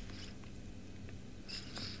today.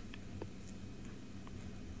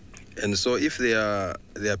 And so if they are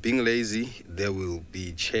being lazy, they will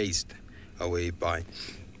be chased away by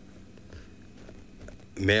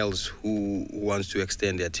males who wants to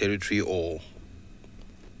extend their territory, or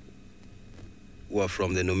who are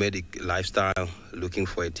from the nomadic lifestyle looking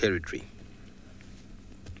for a territory.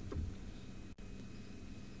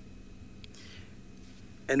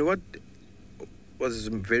 And what was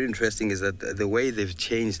very interesting is that the way they've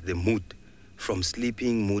changed the mood from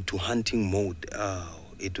sleeping mood to hunting mode,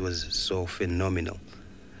 it was so phenomenal.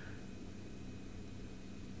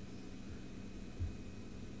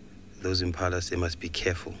 Those impalas, they must be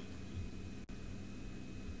careful.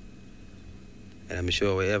 And I'm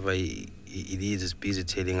sure wherever he is busy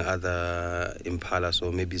telling other impalas,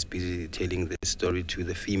 or maybe he's busy telling the story to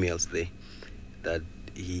the females there, that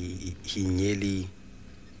he nearly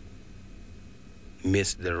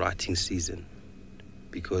missed the rutting season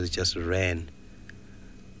because he just ran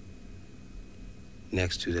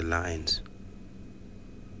next to the lions.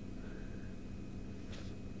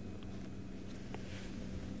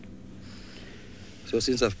 So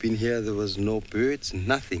since I've been here, there was no birds,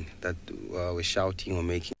 nothing that were shouting or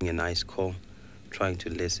making a nice call, trying to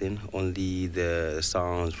listen. Only the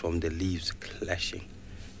sounds from the leaves clashing,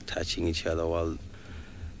 touching each other while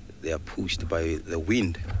they are pushed by the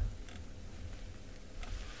wind.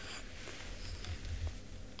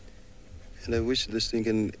 And I wish this thing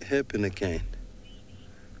can happen again.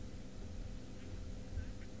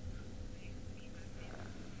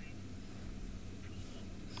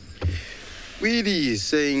 Weedy is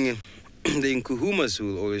saying the Nkuhumas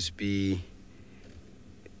will always be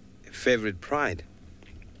favorite pride.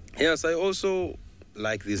 Yes, I also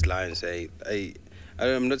like these lions.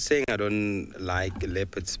 I'm not saying I don't like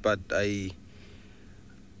leopards, but I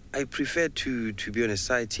prefer to be on a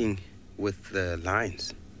sighting with the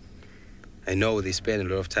lions. I know they spend a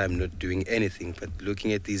lot of time not doing anything, but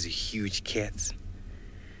looking at these huge cats,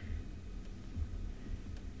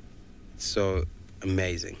 it's so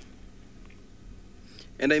amazing.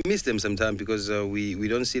 And I miss them sometimes because we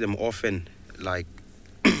don't see them often, like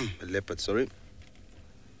leopards, sorry.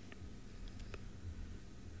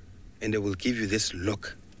 And they will give you this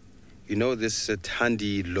look, you know, this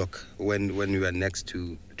Thandi look when you are next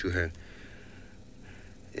to her.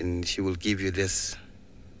 And she will give you this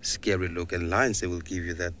scary look, and lions, they will give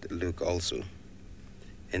you that look also.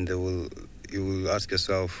 And you will ask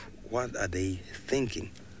yourself, what are they thinking?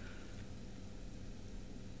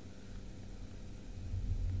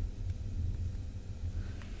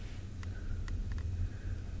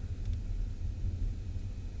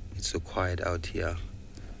 It's so quiet out here.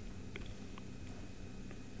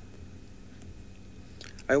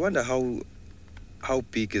 I wonder how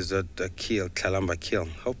big is that kill, Kalamba kill?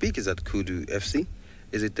 How big is that Kudu FC?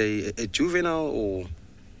 Is it a juvenile or?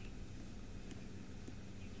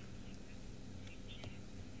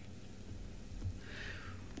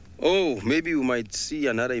 Oh, maybe we might see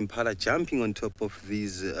another impala jumping on top of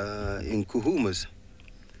these Nkuhumas.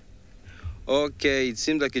 Okay, it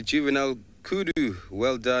seems like a juvenile Kudu,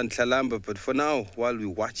 well done, Tlalamba. But for now, while we're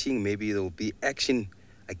watching, maybe there will be action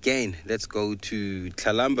again. Let's go to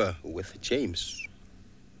Tlalamba with James.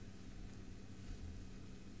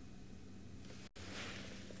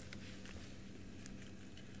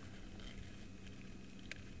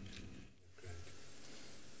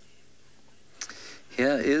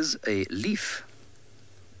 Here is a leaf,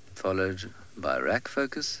 followed by rack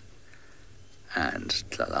focus and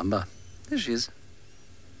Tlalamba. There she is.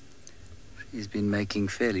 She's been making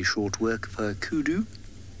fairly short work of her kudu.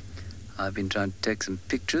 I've been trying to take some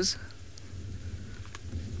pictures.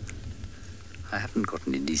 I haven't got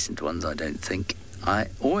any decent ones, I don't think. I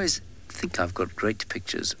always think I've got great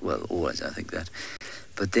pictures. Well, always I think that.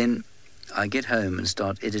 But then I get home and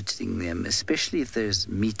start editing them, especially if there's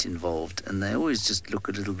meat involved, and they always just look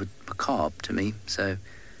a little bit macabre to me. So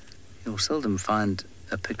you'll seldom find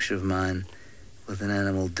a picture of mine with an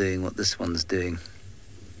animal doing what this one's doing.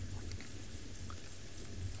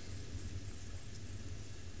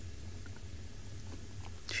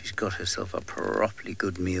 She's got herself a properly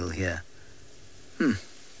good meal here.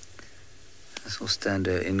 This will stand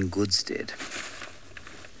her in good stead.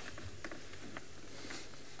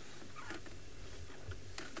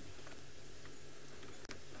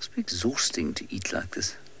 Must be exhausting to eat like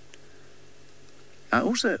this. I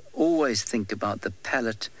also always think about the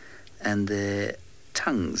palate and their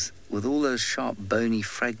tongues with all those sharp bony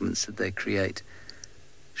fragments that they create.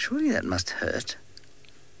 Surely that must hurt.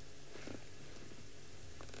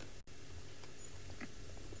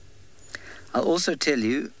 I'll also tell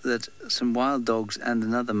you that some wild dogs and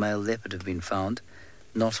another male leopard have been found,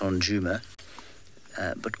 not on Djuma,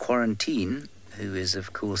 but Quarantine, who is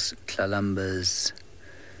of course Tlalamba's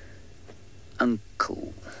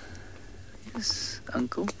uncle. Yes,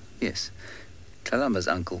 uncle? Yes. Tlalamba's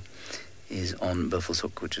uncle is on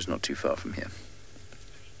Buffelshoek, which is not too far from here.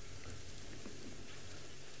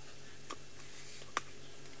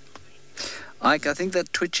 Ike, I think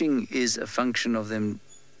that twitching is a function of them,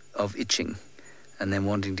 of itching, and then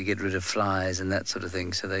wanting to get rid of flies and that sort of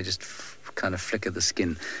thing, so they just kind of flicker the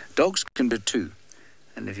skin. Dogs can do it too,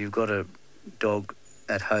 and if you've got a dog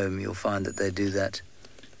at home, you'll find that they do that.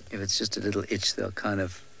 If it's just a little itch, they'll kind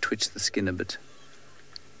of twitch the skin a bit.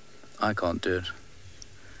 I can't do it.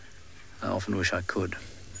 I often wish I could.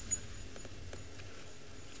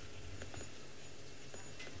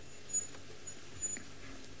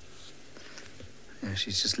 Yeah,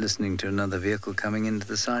 she's just listening to another vehicle coming into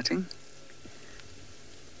the sighting,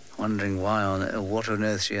 wondering what on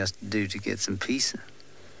earth she has to do to get some peace.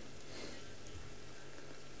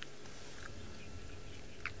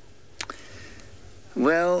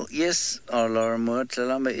 Well, yes, our Lorimer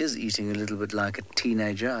Tlalamba is eating a little bit like a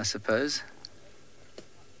teenager, I suppose.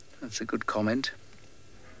 That's a good comment.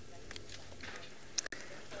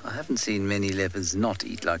 I haven't seen many leopards not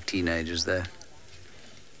eat like teenagers, though.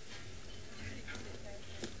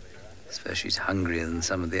 I suppose she's hungrier than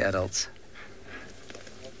some of the adults.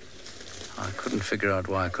 I couldn't figure out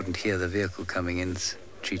why I couldn't hear the vehicle coming in,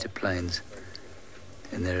 cheetah planes,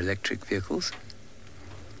 in their electric vehicles.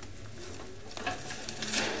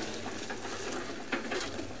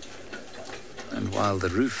 And while the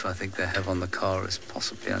roof I think they have on the car is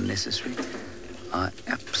possibly unnecessary, I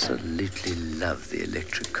absolutely love the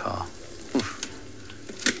electric car. Oof.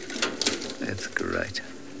 That's great.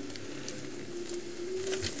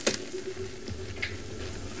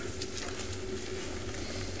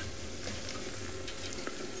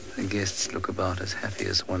 The guests look about as happy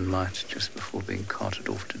as one might just before being carted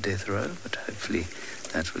off to death row, but hopefully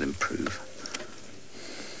that will improve.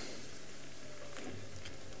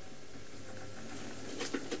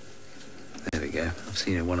 There we go. I've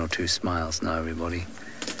seen one or two smiles now, everybody.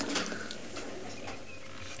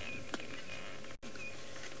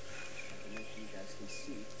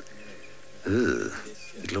 Ugh.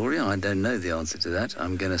 Gloria, I don't know the answer to that.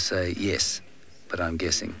 I'm going to say yes, but I'm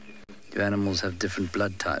guessing. Do animals have different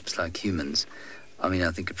blood types like humans? I mean,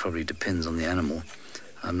 I think it probably depends on the animal.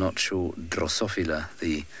 I'm not sure Drosophila,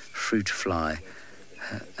 the fruit fly,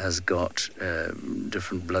 has got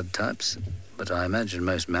different blood types, but I imagine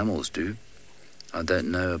most mammals do. I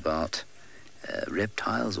don't know about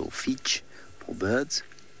reptiles or finch or birds,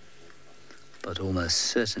 but almost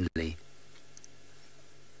certainly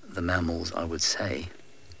the mammals, I would say.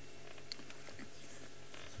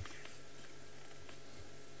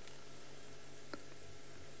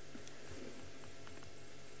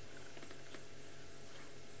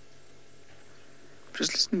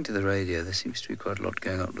 Just listening to the radio, there seems to be quite a lot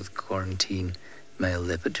going on with Quarantine male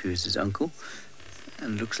leopard, who is his uncle,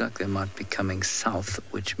 and looks like they might be coming south,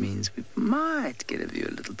 which means we might get a view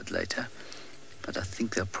a little bit later. but I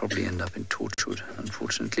think they'll probably end up in Torchwood,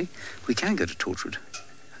 unfortunately. We can go to Torchwood.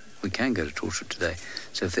 We can go to Torchwood today.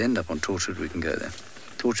 So if they end up on Torchwood, we can go there.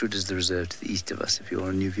 Torchwood is the reserve to the east of us, if you're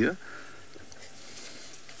a new viewer.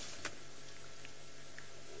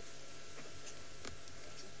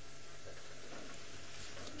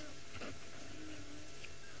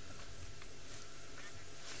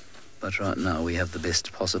 But right now we have the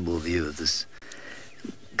best possible view of this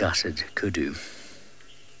gutted kudu.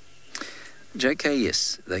 JK,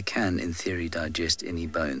 yes, they can, in theory, digest any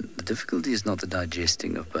bone. The difficulty is not the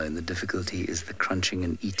digesting of bone. The difficulty is the crunching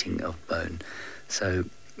and eating of bone. So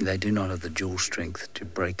they do not have the jaw strength to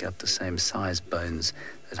break up the same size bones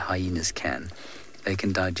that hyenas can. They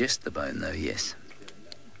can digest the bone, though, yes.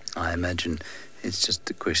 I imagine it's just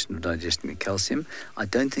a question of digesting the calcium. I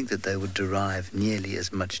don't think that they would derive nearly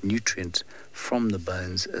as much nutrient from the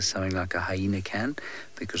bones as something like a hyena can,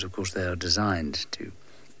 because, of course, they are designed to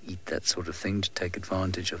eat that sort of thing, to take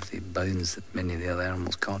advantage of the bones that many of the other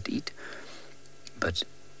animals can't eat. But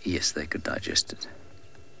yes, they could digest it.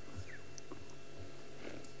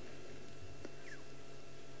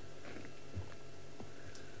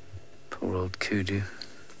 Poor old kudu.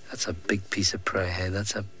 That's a big piece of prey, hey?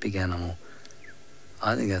 That's a big animal.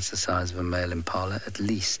 I think that's the size of a male impala, at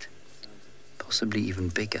least. Possibly even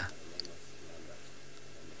bigger.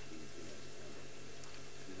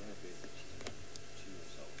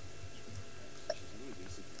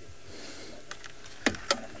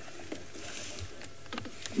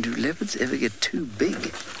 Do leopards ever get too big?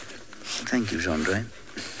 Thank you, Gendre.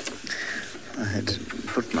 I had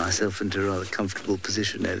put myself into a rather comfortable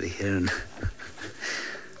position over here, and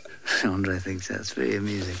Gendre thinks that's very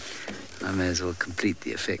amusing. I may as well complete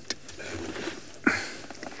the effect.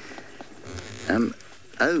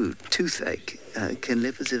 Toothache. Can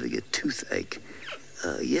leopards ever get toothache?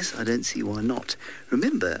 Yes, I don't see why not.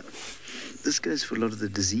 Remember, this goes for a lot of the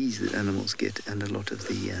disease that animals get, and a lot of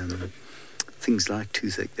the things like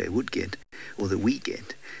toothache they would get, or that we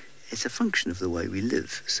get. It's a function of the way we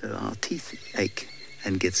live. So our teeth ache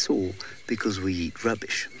and get sore because we eat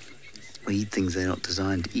rubbish. We eat things they're not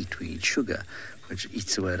designed to eat. We eat sugar, which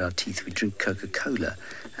eats away at our teeth. We drink Coca-Cola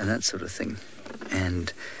and that sort of thing.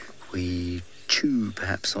 And we chew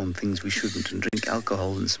perhaps on things we shouldn't, and drink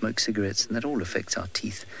alcohol and smoke cigarettes, and that all affects our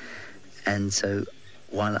teeth. And so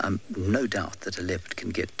while I'm no doubt that a leopard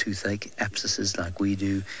can get toothache, abscesses like we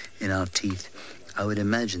do in our teeth, I would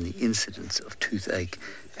imagine the incidence of toothache,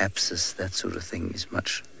 abscess, that sort of thing is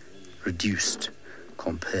much reduced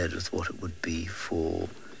compared with what it would be for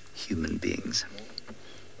human beings.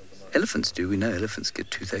 Elephants do. We know elephants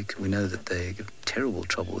get toothache. We know that they have terrible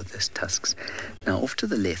trouble with their tusks. Now, off to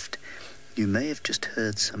the left, you may have just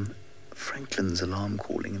heard some Franklin's alarm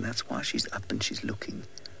calling, and that's why she's up and she's looking.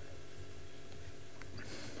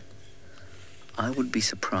 I would be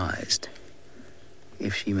surprised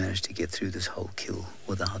if she managed to get through this whole kill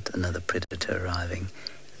without another predator arriving,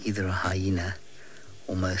 either a hyena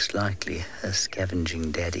or most likely her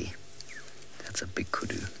scavenging daddy. That's a big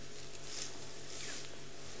kudu.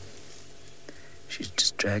 She's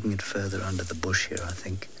just dragging it further under the bush here, I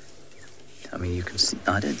think. I mean, you can see,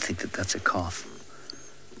 I don't think that that's a calf.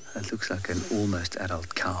 It looks like an almost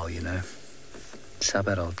adult cow, you know.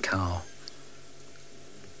 Sub-adult cow.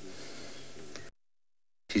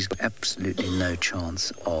 She's got absolutely no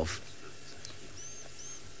chance of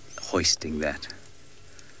hoisting that.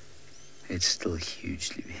 It's still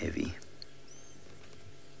hugely heavy.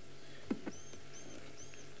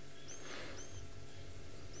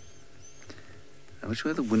 Now, which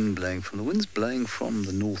way the wind blowing from? The wind's blowing from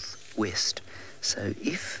the northwest. So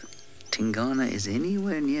if Tingana is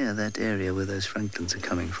anywhere near that area where those Franklins are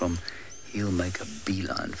coming from, he'll make a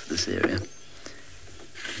beeline for this area.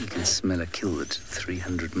 You can smell a kill at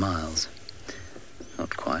 300 miles.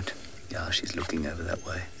 Not quite. Yeah, she's looking over that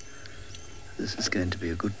way. This is going to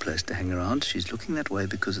be a good place to hang around. She's looking that way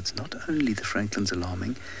because it's not only the Franklins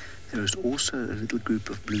alarming, there is also a little group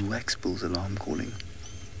of blue wax bulls alarm calling.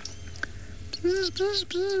 So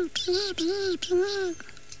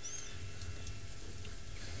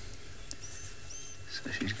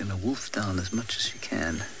she's going to wolf down as much as she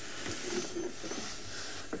can.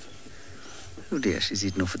 Oh dear, she's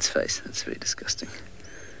eaten off its face. That's very disgusting.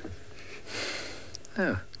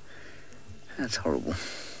 Oh, that's horrible.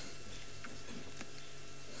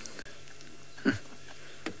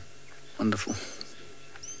 Wonderful.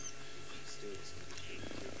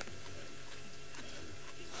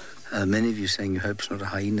 Many of you saying you hope it's not a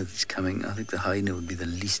hyena that's coming. I think the hyena would be the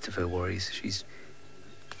least of her worries. She's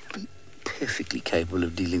perfectly capable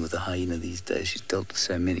of dealing with a hyena these days. She's dealt with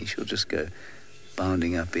so many. She'll just go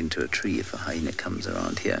bounding up into a tree if a hyena comes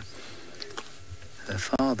around here. Her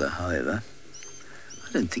father, however,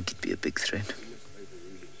 I don't think he'd be a big threat.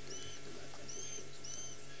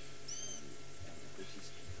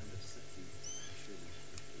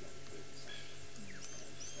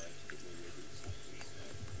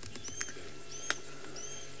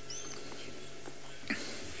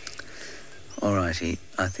 Alrighty,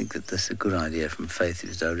 I think that that's a good idea from Faith,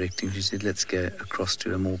 who's directing. She said, let's go across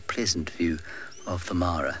to a more pleasant view of the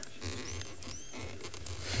Mara.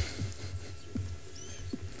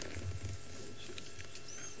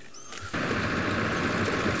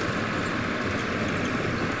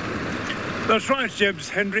 That's right, James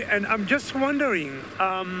Henry, and I'm just wondering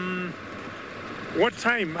what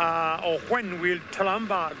time or when will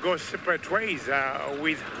Talamba go separate ways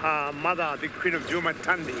with her mother, the Queen of Juma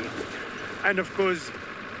Tandi? And of course,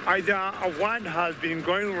 either a word has been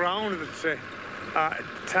going around that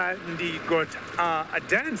Tandi got a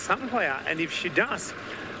dance somewhere, and if she does,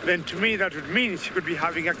 then to me that would mean she could be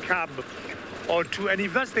having a cab or two. And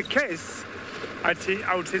if that's the case, I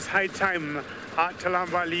would say it's high time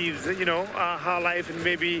Talamba leaves, her life and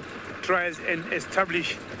maybe tries and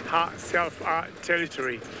establish her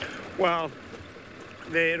self-territory. Well,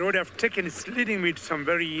 the road I've taken is leading me to some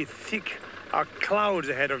very thick clouds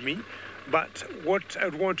ahead of me. But what I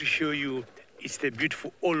want to show you is the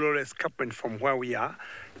beautiful Ololo escarpment from where we are.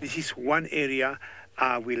 This is one area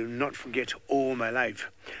I will not forget all my life.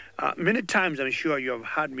 Many times I'm sure you have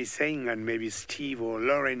heard me saying, and maybe Steve or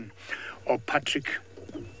Lauren or Patrick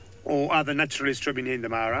or other naturalists who have been here in the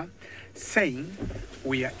Mara, saying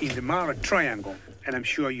we are in the Mara Triangle. And I'm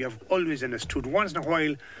sure you have always understood. Once in a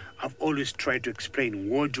while, I've always tried to explain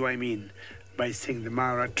what do I mean by saying the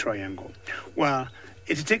Mara Triangle. Well,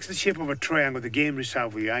 it takes the shape of a triangle, the game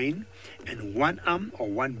reserve we are in, and one arm or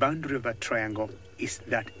one boundary of that triangle is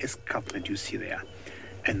that escarpment you see there.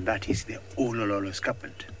 And that is the Ololo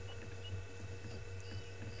escarpment.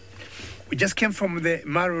 We just came from the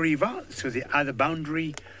Mara River, so the other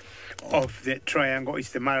boundary of the triangle is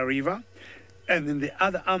the Mara River, and then the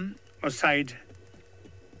other arm or side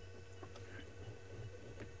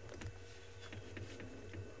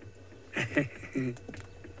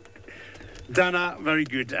Dana, very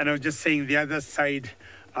good. And I was just saying the other side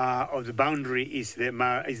of the boundary is the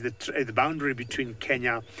boundary between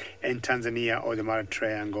Kenya and Tanzania, or the Mara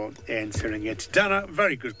Triangle and Serengeti. Dana,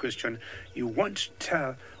 very good question. You want to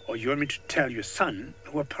tell, or you want me to tell your son,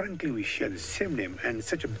 who apparently we share the same name and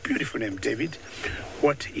such a beautiful name, David,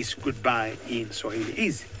 what is goodbye in Swahili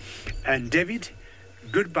is. And David,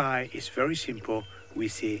 goodbye is very simple. We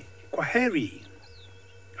say kwaheri.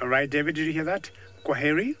 All right, David, did you hear that?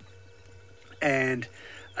 Kwaheri. And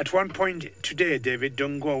at one point today, David,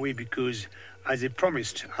 don't go away, because as I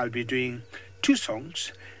promised, I'll be doing 2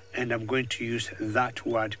 songs, and I'm going to use that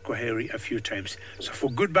word kwaheri a few times. So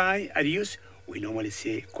for goodbye, adios, we normally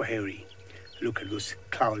say kwaheri. Look at those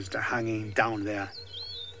clouds that are hanging down there.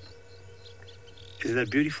 Isn't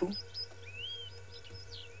that beautiful?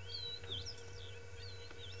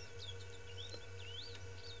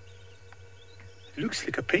 It looks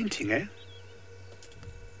like a painting, eh?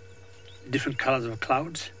 Different colors of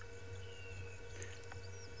clouds.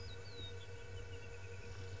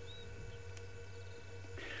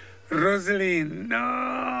 Rosalind,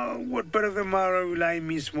 no, what part of the Mara will I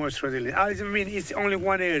miss most, Rosalind? I mean, it's only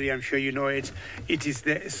one area, I'm sure you know it. It is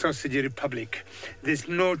the Sausage Republic. There's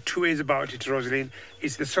no 2 ways about it, Rosalind.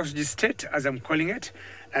 It's the Sausage State, as I'm calling it,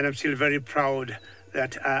 and I'm still very proud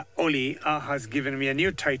that Oli has given me a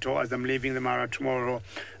new title as I'm leaving the Mara tomorrow,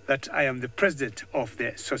 that I am the president of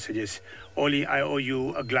the sausages. Oli, I owe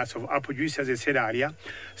you a glass of apple juice, as I said earlier.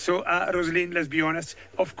 So, Rosalind, let's be honest,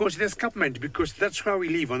 of course, the escarpment, because that's where we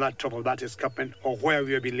live, on that top of that escarpment, or where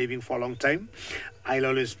we have been living for a long time. I'll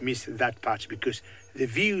always miss that part, because the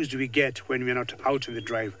views we get when we're not out on the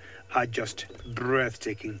drive are just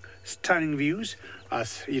breathtaking, stunning views,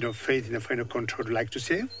 as, Faith in the Final Control would like to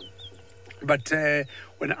say. But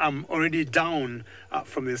when I'm already down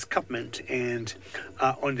from the escarpment and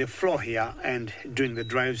on the floor here and doing the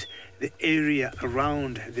drives, the area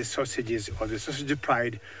around the sausages, or the Sausage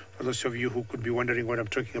Pride, for those of you who could be wondering what I'm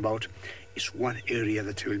talking about, is one area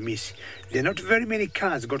that you will miss. There are not very many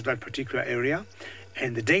cars go to that particular area,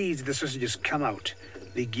 and the days the sausages come out,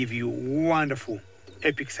 they give you wonderful,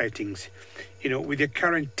 epic sightings. With the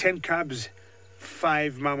current 10 cabs,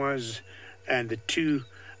 5 mamas, and the 2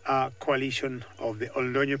 coalition of the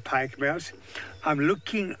Oldonyo pike males, I'm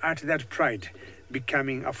looking at that pride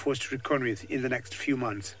becoming a force to reckon with in the next few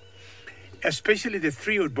months. Especially the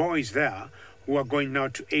 3 old boys there, who are going now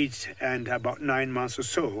to 8 and about 9 months or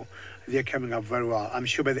so, they're coming up very well. I'm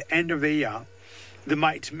sure by the end of the year,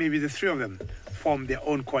 maybe the 3 of them, form their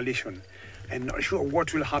own coalition. and not sure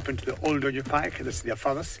what will happen to the old Ojo Pike, that's their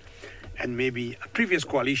fathers, and maybe a previous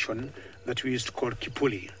coalition that we used to call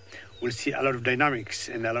Kipuli. We'll see a lot of dynamics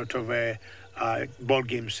and a lot of ball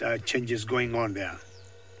games changes going on there.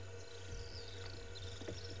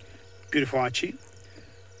 Beautiful, Archie.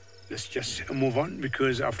 Let's just move on,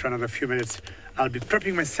 because after another few minutes, I'll be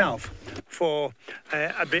prepping myself for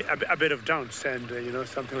a bit of dance and,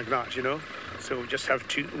 something like that, So just have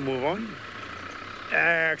to move on.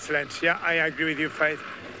 Excellent. Yeah, I agree with you, Faith.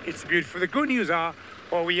 It's beautiful. The good news are,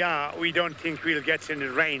 we don't think we'll get any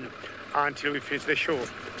rain until we finish the show.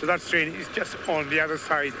 So that rain is just on the other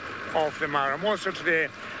side of the Mara. I'm also to the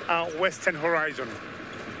western horizon.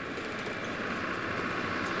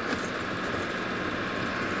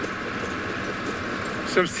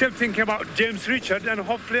 So I'm still thinking about James Richard, and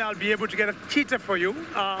hopefully I'll be able to get a cheetah for you.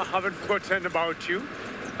 I haven't forgotten about you.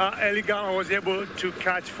 Eliga was able to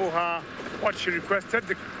catch for her what she requested,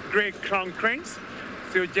 the great crown cranes.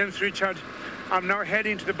 So James Richard, I'm now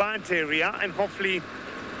heading to the Bant area, and hopefully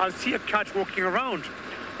I'll see a cat walking around.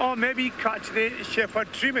 Or maybe catch the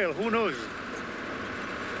shepherd tremel, who knows?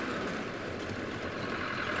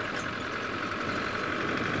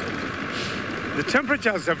 The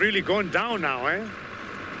temperatures have really gone down now, eh?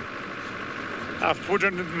 I've put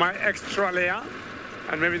on my extra layer,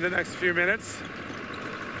 and maybe in the next few minutes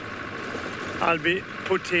I'll be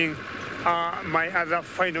putting my other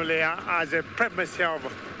final layer as I prep myself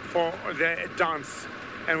for the dance.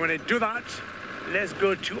 And when I do that, let's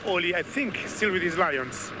go to Oli, I think, still with his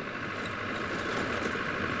lions.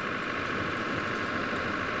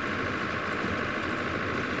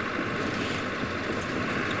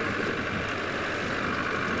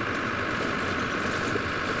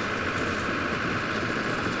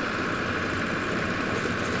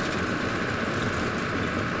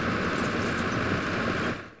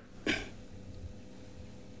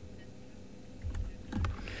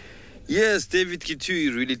 Yes, David Kitu,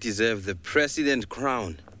 you really deserve the president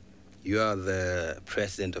crown. You are the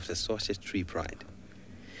president of the Sausage Tree Pride.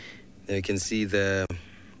 Now you can see the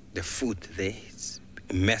food there. It's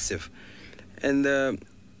massive. And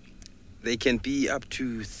they can be up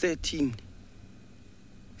to 13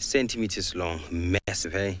 centimeters long.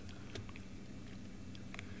 Massive, eh?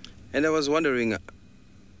 And I was wondering,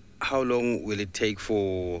 how long will it take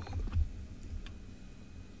for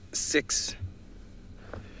 6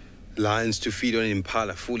 lions to feed on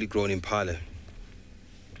impala, fully grown impala?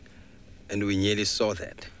 And we nearly saw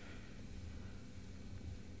that.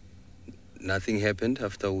 Nothing happened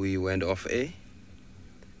after we went off air,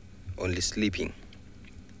 only sleeping.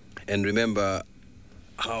 And remember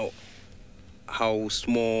how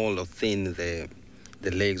small or thin the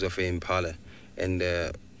legs of an impala, and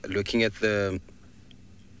looking at the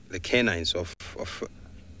canines of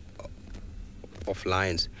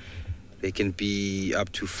lions, they can be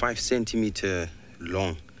up to 5 centimeters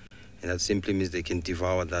long, and that simply means they can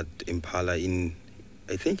devour that impala in,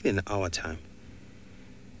 I think, in an hour time,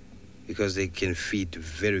 because they can feed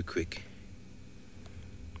very quick.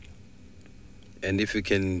 And if you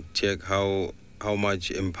can check how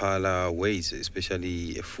much impala weighs,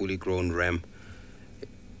 especially a fully grown ram,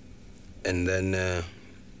 and then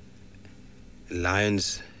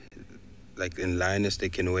lions, like in lioness, they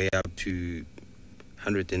can weigh up to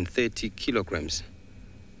 130 kilograms.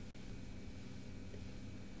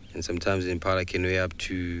 And sometimes the impala can weigh up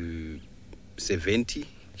to 70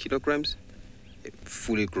 kilograms, a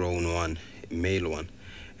fully grown one, a male one.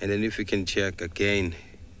 And then if you can check again,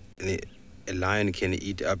 a lion can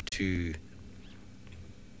eat up to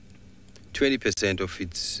 20% of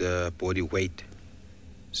its body weight.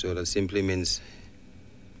 So that simply means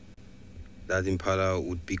that impala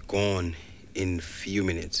would be gone in few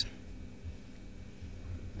minutes.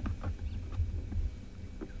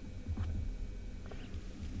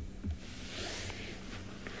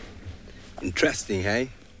 Interesting, hey?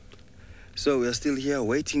 So we're still here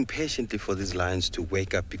waiting patiently for these lions to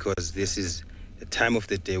wake up, because this is the time of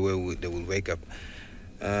the day where they will wake up.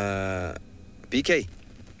 BK,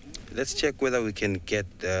 let's check whether we can get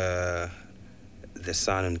the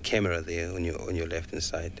sun on camera there on your left-hand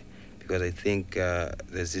side, because I think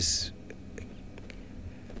there's this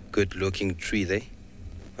good-looking tree there,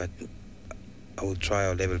 but I will try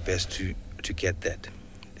our level best to get that.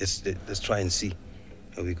 Let's try and see.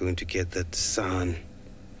 Are we going to get that sun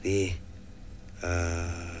there?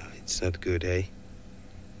 It's not good, eh?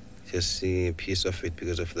 Just see a piece of it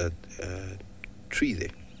because of that tree there.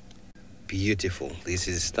 Beautiful. This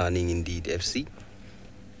is stunning indeed, FC.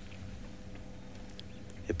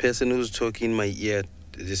 A person who's talking in my ear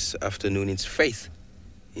this afternoon is Faith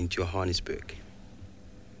in Johannesburg.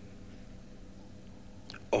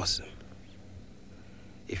 Awesome.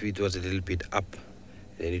 If it was a little bit up,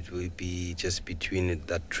 then it would be just between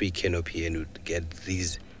that tree canopy and would get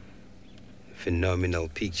these phenomenal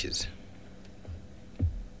pictures.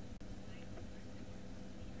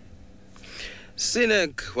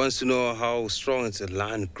 Cynic wants to know how strong is a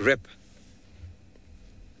lion grip.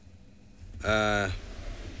 Let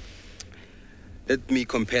me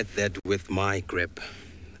compare that with my grip.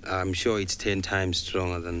 I'm sure it's 10 times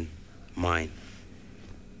stronger than mine.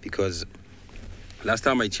 Because last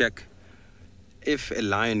time I checked, if a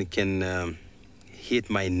lion can hit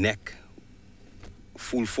my neck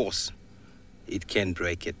full force, it can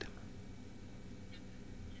break it.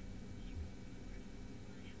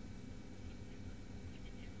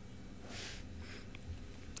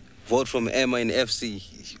 Vote from Emma in FC.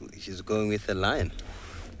 She's going with a lion.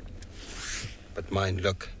 But mine,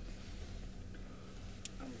 look.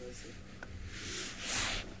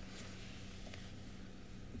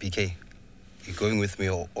 BK, you going with me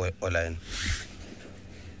or lion?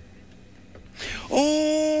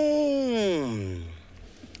 Oh,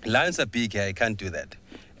 lions are big. I can't do that.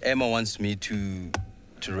 Emma wants me to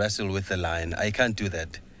wrestle with the lion. I can't do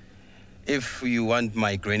that. If you want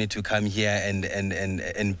my granny to come here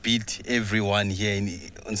and beat everyone here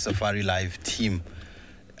on Safari Live team,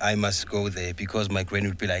 I must go there, because my granny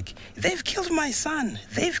would be like, they've killed my son.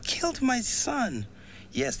 They've killed my son.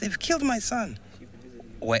 Yes, they've killed my son.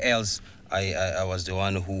 Where else I was the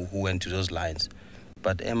one who went to those lions.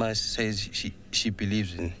 But Emma says she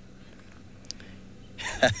believes in.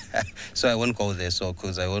 So I won't go there, so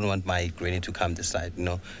because I won't want my granny to come this side, you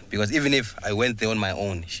know. Because even if I went there on my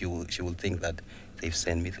own, she will think that they've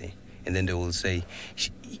sent me there. And then they will say,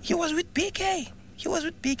 he was with BK. He was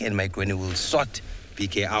with BK. And my granny will sort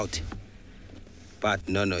BK out. But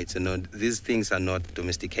no, it's a no. These things are not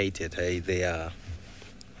domesticated. Hey, they are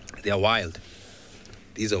wild.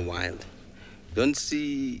 These are wild. Don't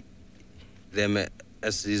see them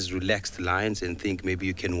as these relaxed lions and think maybe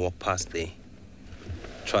you can walk past there.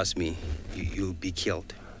 Trust me, you'll be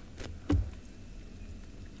killed.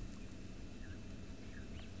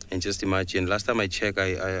 And just imagine, last time I checked,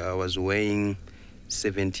 I was weighing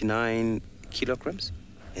 79 kilograms,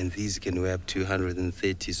 and these can weigh up to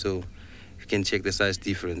 130, so you can check the size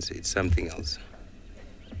difference. It's something else.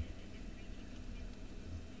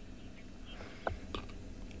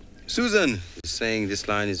 Susan is saying this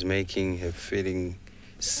lion is making her feeling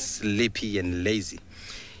sleepy and lazy.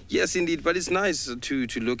 Yes, indeed, but it's nice to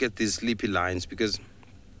look at these sleepy lions, because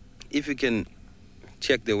if you can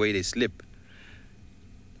check the way they sleep,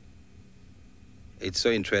 it's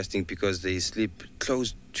so interesting, because they sleep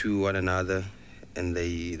close to one another, and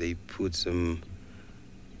they put some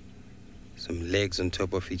legs on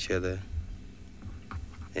top of each other.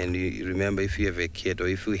 And you remember, if you have a kid, or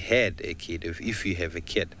if you had a kid, if you have a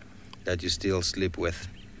kid that you still sleep with,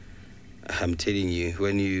 I'm telling you,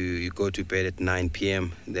 when you go to bed at 9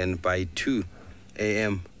 p.m., then by 2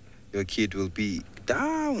 a.m., your kid will be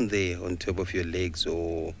down there on top of your legs,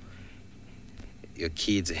 or your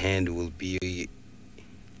kid's hand will be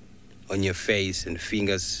on your face and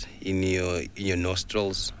fingers in your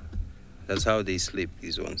nostrils. That's how they sleep,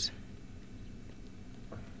 these ones.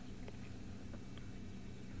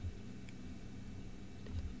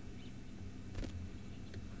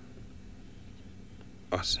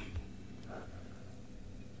 Awesome.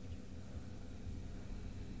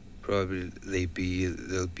 Probably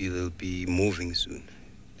they'll be moving soon.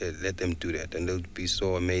 Let them do that, and it'll be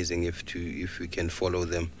so amazing if we can follow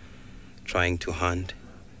them trying to hunt.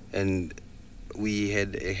 And we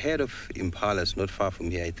had a herd of impalas not far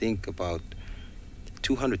from here. I think about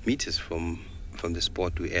 200 meters from the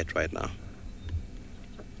spot we're at right now.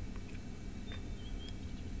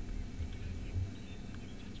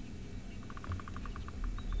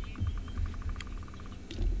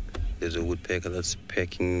 There's a woodpecker that's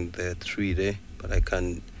pecking the tree there, but I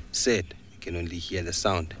can't see it. I can only hear the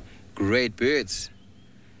sound. Great birds.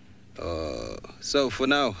 So for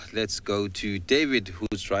now, let's go to David,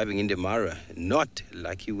 who's driving in the Mara, not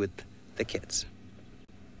lucky with the cats.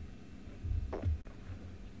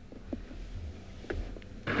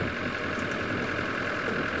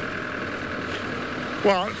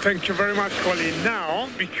 Well, thank you very much, Colin. Now,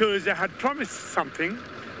 because I had promised something,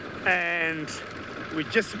 and we're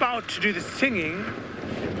just about to do the singing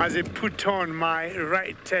as I put on my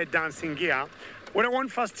right dancing gear. What I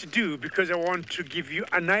want first to do, because I want to give you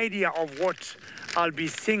an idea of what I'll be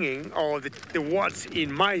singing, or the words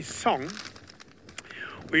in my song,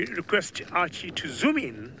 we request Archie to zoom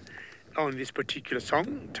in on this particular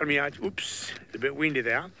song. Tell me, Archie, oops, it's a bit windy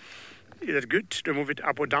there. Is that good to move it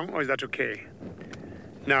up or down, or is that okay?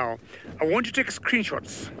 Now, I want you to take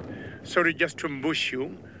screenshots sorry, just to ambush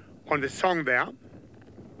you on the song there.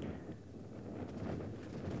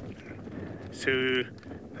 So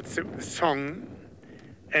that's the song,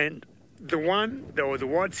 and the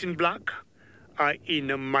words in black are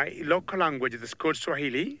in my local language, the called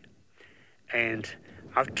Swahili, and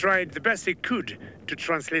I've tried the best I could to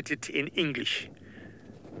translate it in English.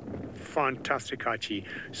 Fantastic, Archie.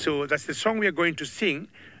 So that's the song we are going to sing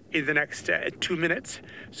in the next 2 minutes.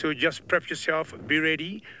 So just prep yourself, be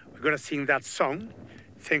ready. We're going to sing that song.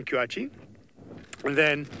 Thank you, Archie. And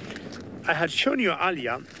then I had shown you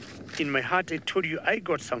earlier, in my heart, I told you I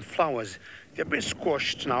got some flowers. They're a bit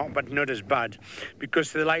squashed now, but not as bad.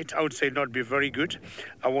 Because the light outside not be very good,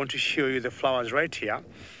 I want to show you the flowers right here.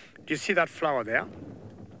 Do you see that flower there?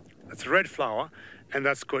 That's a red flower, and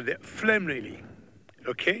that's called the flame lily.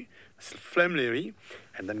 Okay? It's a flame lily,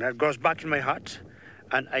 and then that goes back in my heart.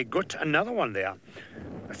 And I got another one there.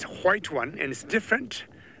 That's a white one, and it's different,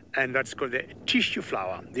 and that's called the tissue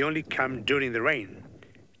flower. They only come during the rain.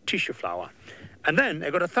 Tissue flower. And then I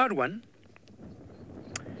got a third one.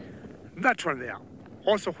 That one there.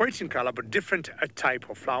 Also white in color, but different type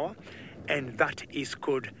of flower. And that is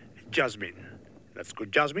called jasmine. That's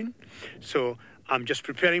called jasmine. So I'm just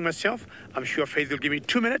preparing myself. I'm sure Faith will give me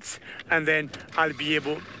 2 minutes, and then I'll be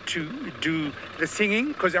able to do the singing,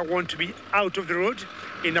 because I want to be out of the road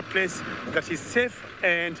in a place that is safe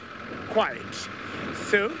and quiet.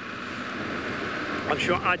 So I'm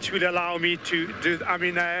sure Arch will allow me to do,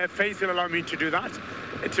 Faith will allow me to do that.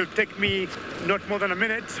 It will take me not more than a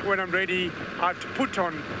minute when I'm ready to put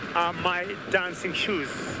on my dancing shoes.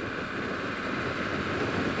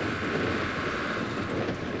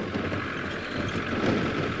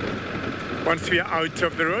 Once we are out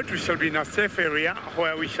of the road, we shall be in a safe area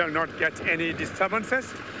where we shall not get any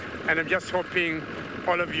disturbances. And I'm just hoping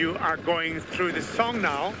all of you are going through the song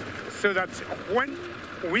now, so that when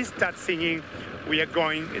we start singing, we are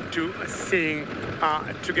going to sing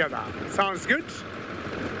together. Sounds good?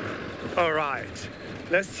 All right.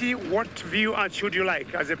 Let's see what view, Arch, would you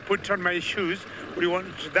like? As I put on my shoes, would you want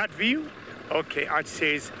that view? Okay, Arch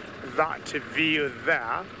says that view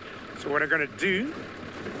there. So what I'm going to do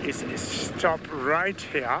is stop right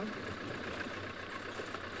here.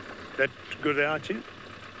 Let's go there, Archie.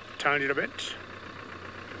 Turn it a bit.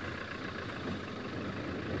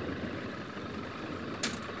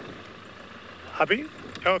 Happy?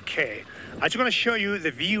 Okay. I'm just going to show you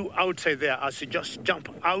the view outside there as you just jump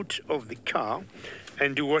out of the car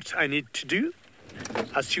and do what I need to do.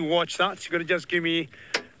 As you watch that, you're going to just give me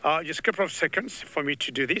just a couple of seconds for me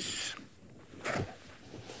to do this.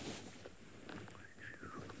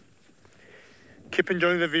 Keep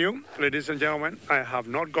enjoying the view, ladies and gentlemen. I have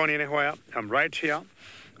not gone anywhere. I'm right here.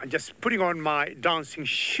 I'm just putting on my dancing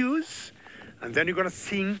shoes, and then you're going to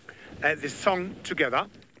sing the song together.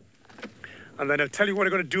 And then I'll tell you what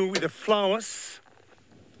I'm going to do with the flowers.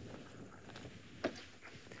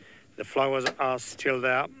 The flowers are still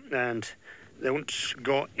there, and they won't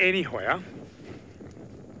go anywhere.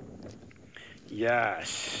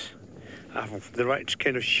 Yes. I have the right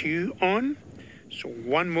kind of shoe on. So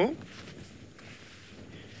one more.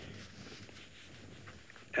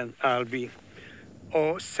 And I'll be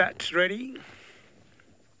all set, ready.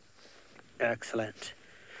 Excellent.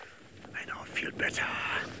 I now feel better.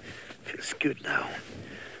 Feels good now.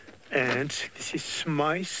 And this is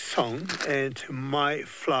my song and my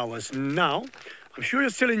flowers. Now, I'm sure you're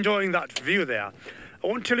still enjoying that view there. I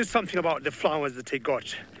want to tell you something about the flowers that I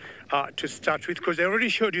got to start with, because I already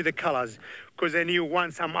showed you the colors, because I knew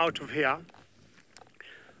once I'm out of here.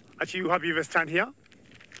 Actually, you happy to stand here?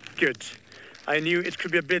 Good. I knew it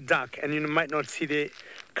could be a bit dark and you might not see the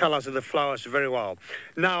colors of the flowers very well.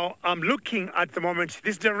 Now, I'm looking at the moment,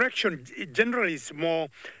 this direction generally is more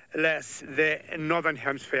or less the Northern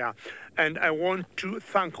Hemisphere. And I want to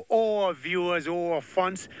thank all our viewers, all our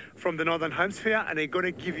fans from the Northern Hemisphere, and I'm going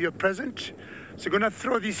to give you a present. So I'm going to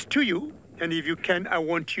throw this to you, and if you can, I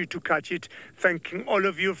want you to catch it. Thanking all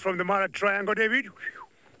of you from the Mara Triangle, David.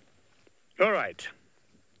 All right.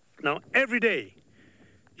 Now, every day,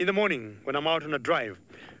 in the morning, when I'm out on a drive,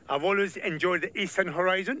 I've always enjoyed the eastern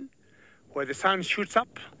horizon, where the sun shoots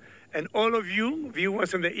up. And all of you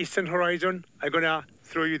viewers on the eastern horizon, I'm going to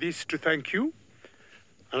throw you this to thank you.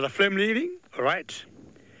 Another flame lily, all right.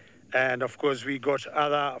 And of course, we got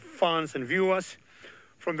other fans and viewers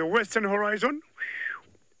from the western horizon.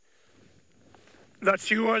 That's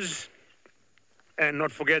yours. And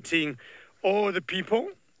not forgetting all the people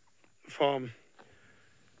from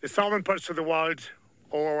the southern parts of the world,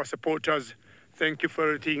 all our supporters. Thank you for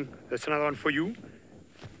everything. That's another one for you.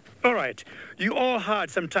 All right. You all heard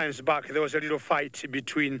sometimes back there was a little fight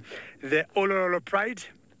between the Olorolo Pride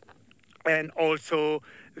and also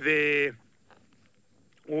the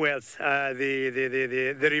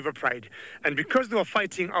the river pride. And because they were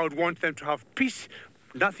fighting, I would want them to have peace,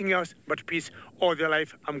 nothing else but peace all their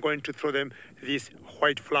life. I'm going to throw them these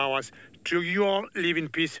white flowers. To you all, live in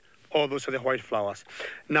peace. All those are the white flowers.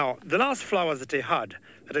 Now, the last flowers that I had,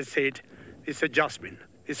 that I said, is a jasmine.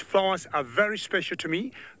 These flowers are very special to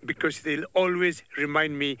me because they'll always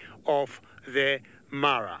remind me of the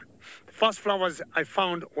Mara. The first flowers I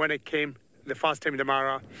found when I came the first time in the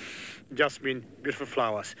Mara, jasmine, beautiful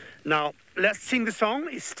flowers. Now, let's sing the song.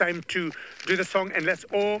 It's time to do the song, and let's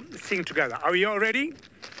all sing together. Are we all ready?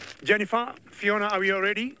 Jennifer, Fiona, are we all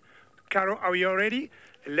ready? Carol, are we all ready?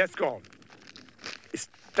 Let's go. It's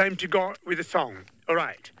time to go with the song. All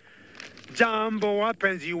right. Jambo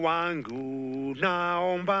wapenzi wangu,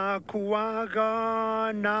 naomba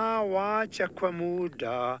kuaga, na wacha kwa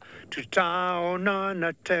muda,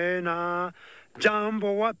 tutaonana tena.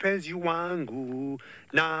 Jambo wapenzi wangu,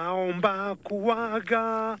 naomba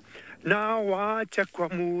kuaga, na wacha kwa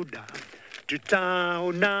muda,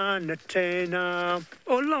 tutaonana tena.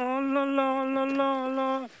 Oh la la la la la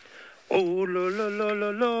la, oh la la la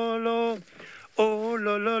la la la, oh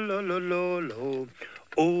la la la la la la.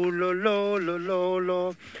 Oh la la la la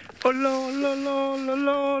la, oh la la la la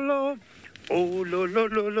la la, oh la la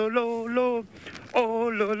la la la la, oh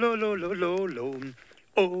la la la la la la,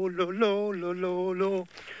 oh la la la la la.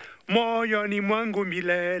 Moyoni mwangu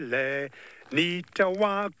milele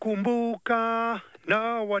nitawakumbuka, na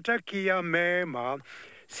watakia mema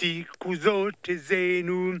siku zote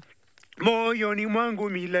zenu. Moyoni mwangu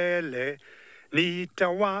milele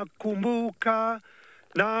nitawakumbuka,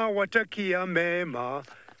 na watakia mema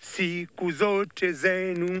siku zote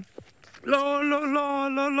zenu. La la la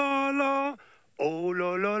la la la, oh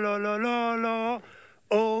la la la la la la,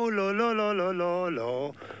 oh la la la la la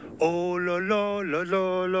la, oh la la la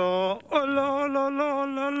la la, oh la la la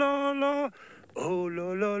la la la, oh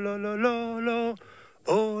la la la la la la,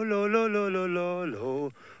 oh la la la la la la,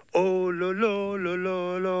 oh la la la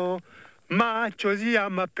la la. Machozi ya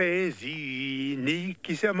mapenzi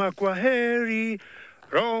nikisema kwa heri,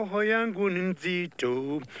 roho yangu ni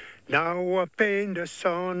nzito, na wapenda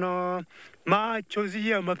sana. Machozi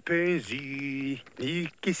ya mapenzi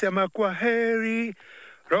nikisema kwa heri,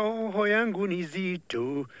 roho yangu ni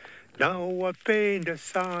nzito, na wapenda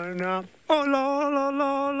sana. Oh la la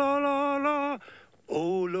la la la la,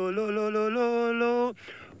 oh la la la la la la,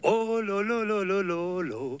 oh la la la la la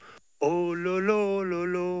la, oh la la la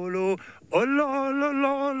la la, oh la la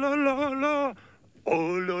la la la la,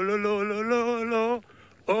 oh la la la la la la.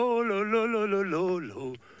 Oh la la la la la la,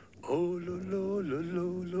 oh la la la la la,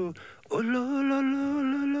 oh la la la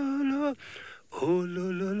la la la, oh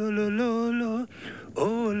la la la la la la,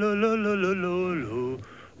 oh la la la la la la,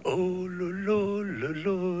 oh la la la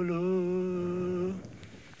la la.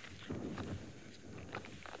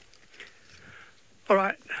 All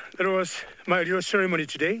right, that was my little ceremony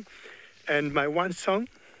today, and my one song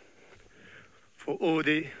for all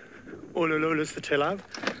the Olololos that I love.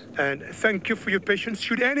 And thank you for your patience.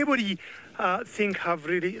 Should anybody think I've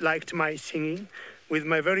really liked my singing with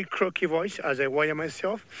my very croaky voice, as I wire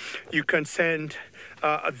myself, you can send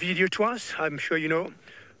a video to us. I'm sure you know,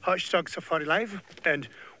 #Safari Live, and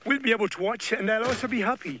we'll be able to watch. And I'll also be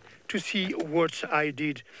happy to see what I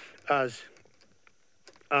did as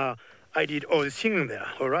I did all the singing there.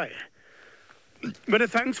 All right. But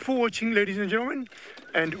thanks for watching, ladies and gentlemen.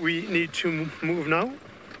 And we need to move now.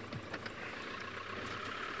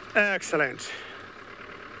 Excellent.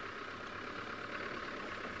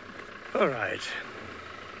 All right.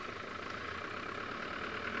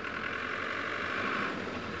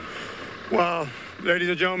 Well, ladies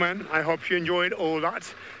and gentlemen, I hope you enjoyed all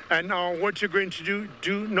that. And now what you're going to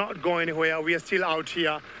do not go anywhere. We are still out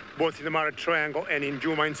here, both in the Mara Triangle and in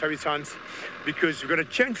Juma and Sabi Sand, because we're going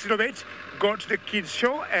to change a little bit, go to the kids'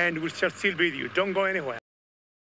 show, and we'll still be with you. Don't go anywhere.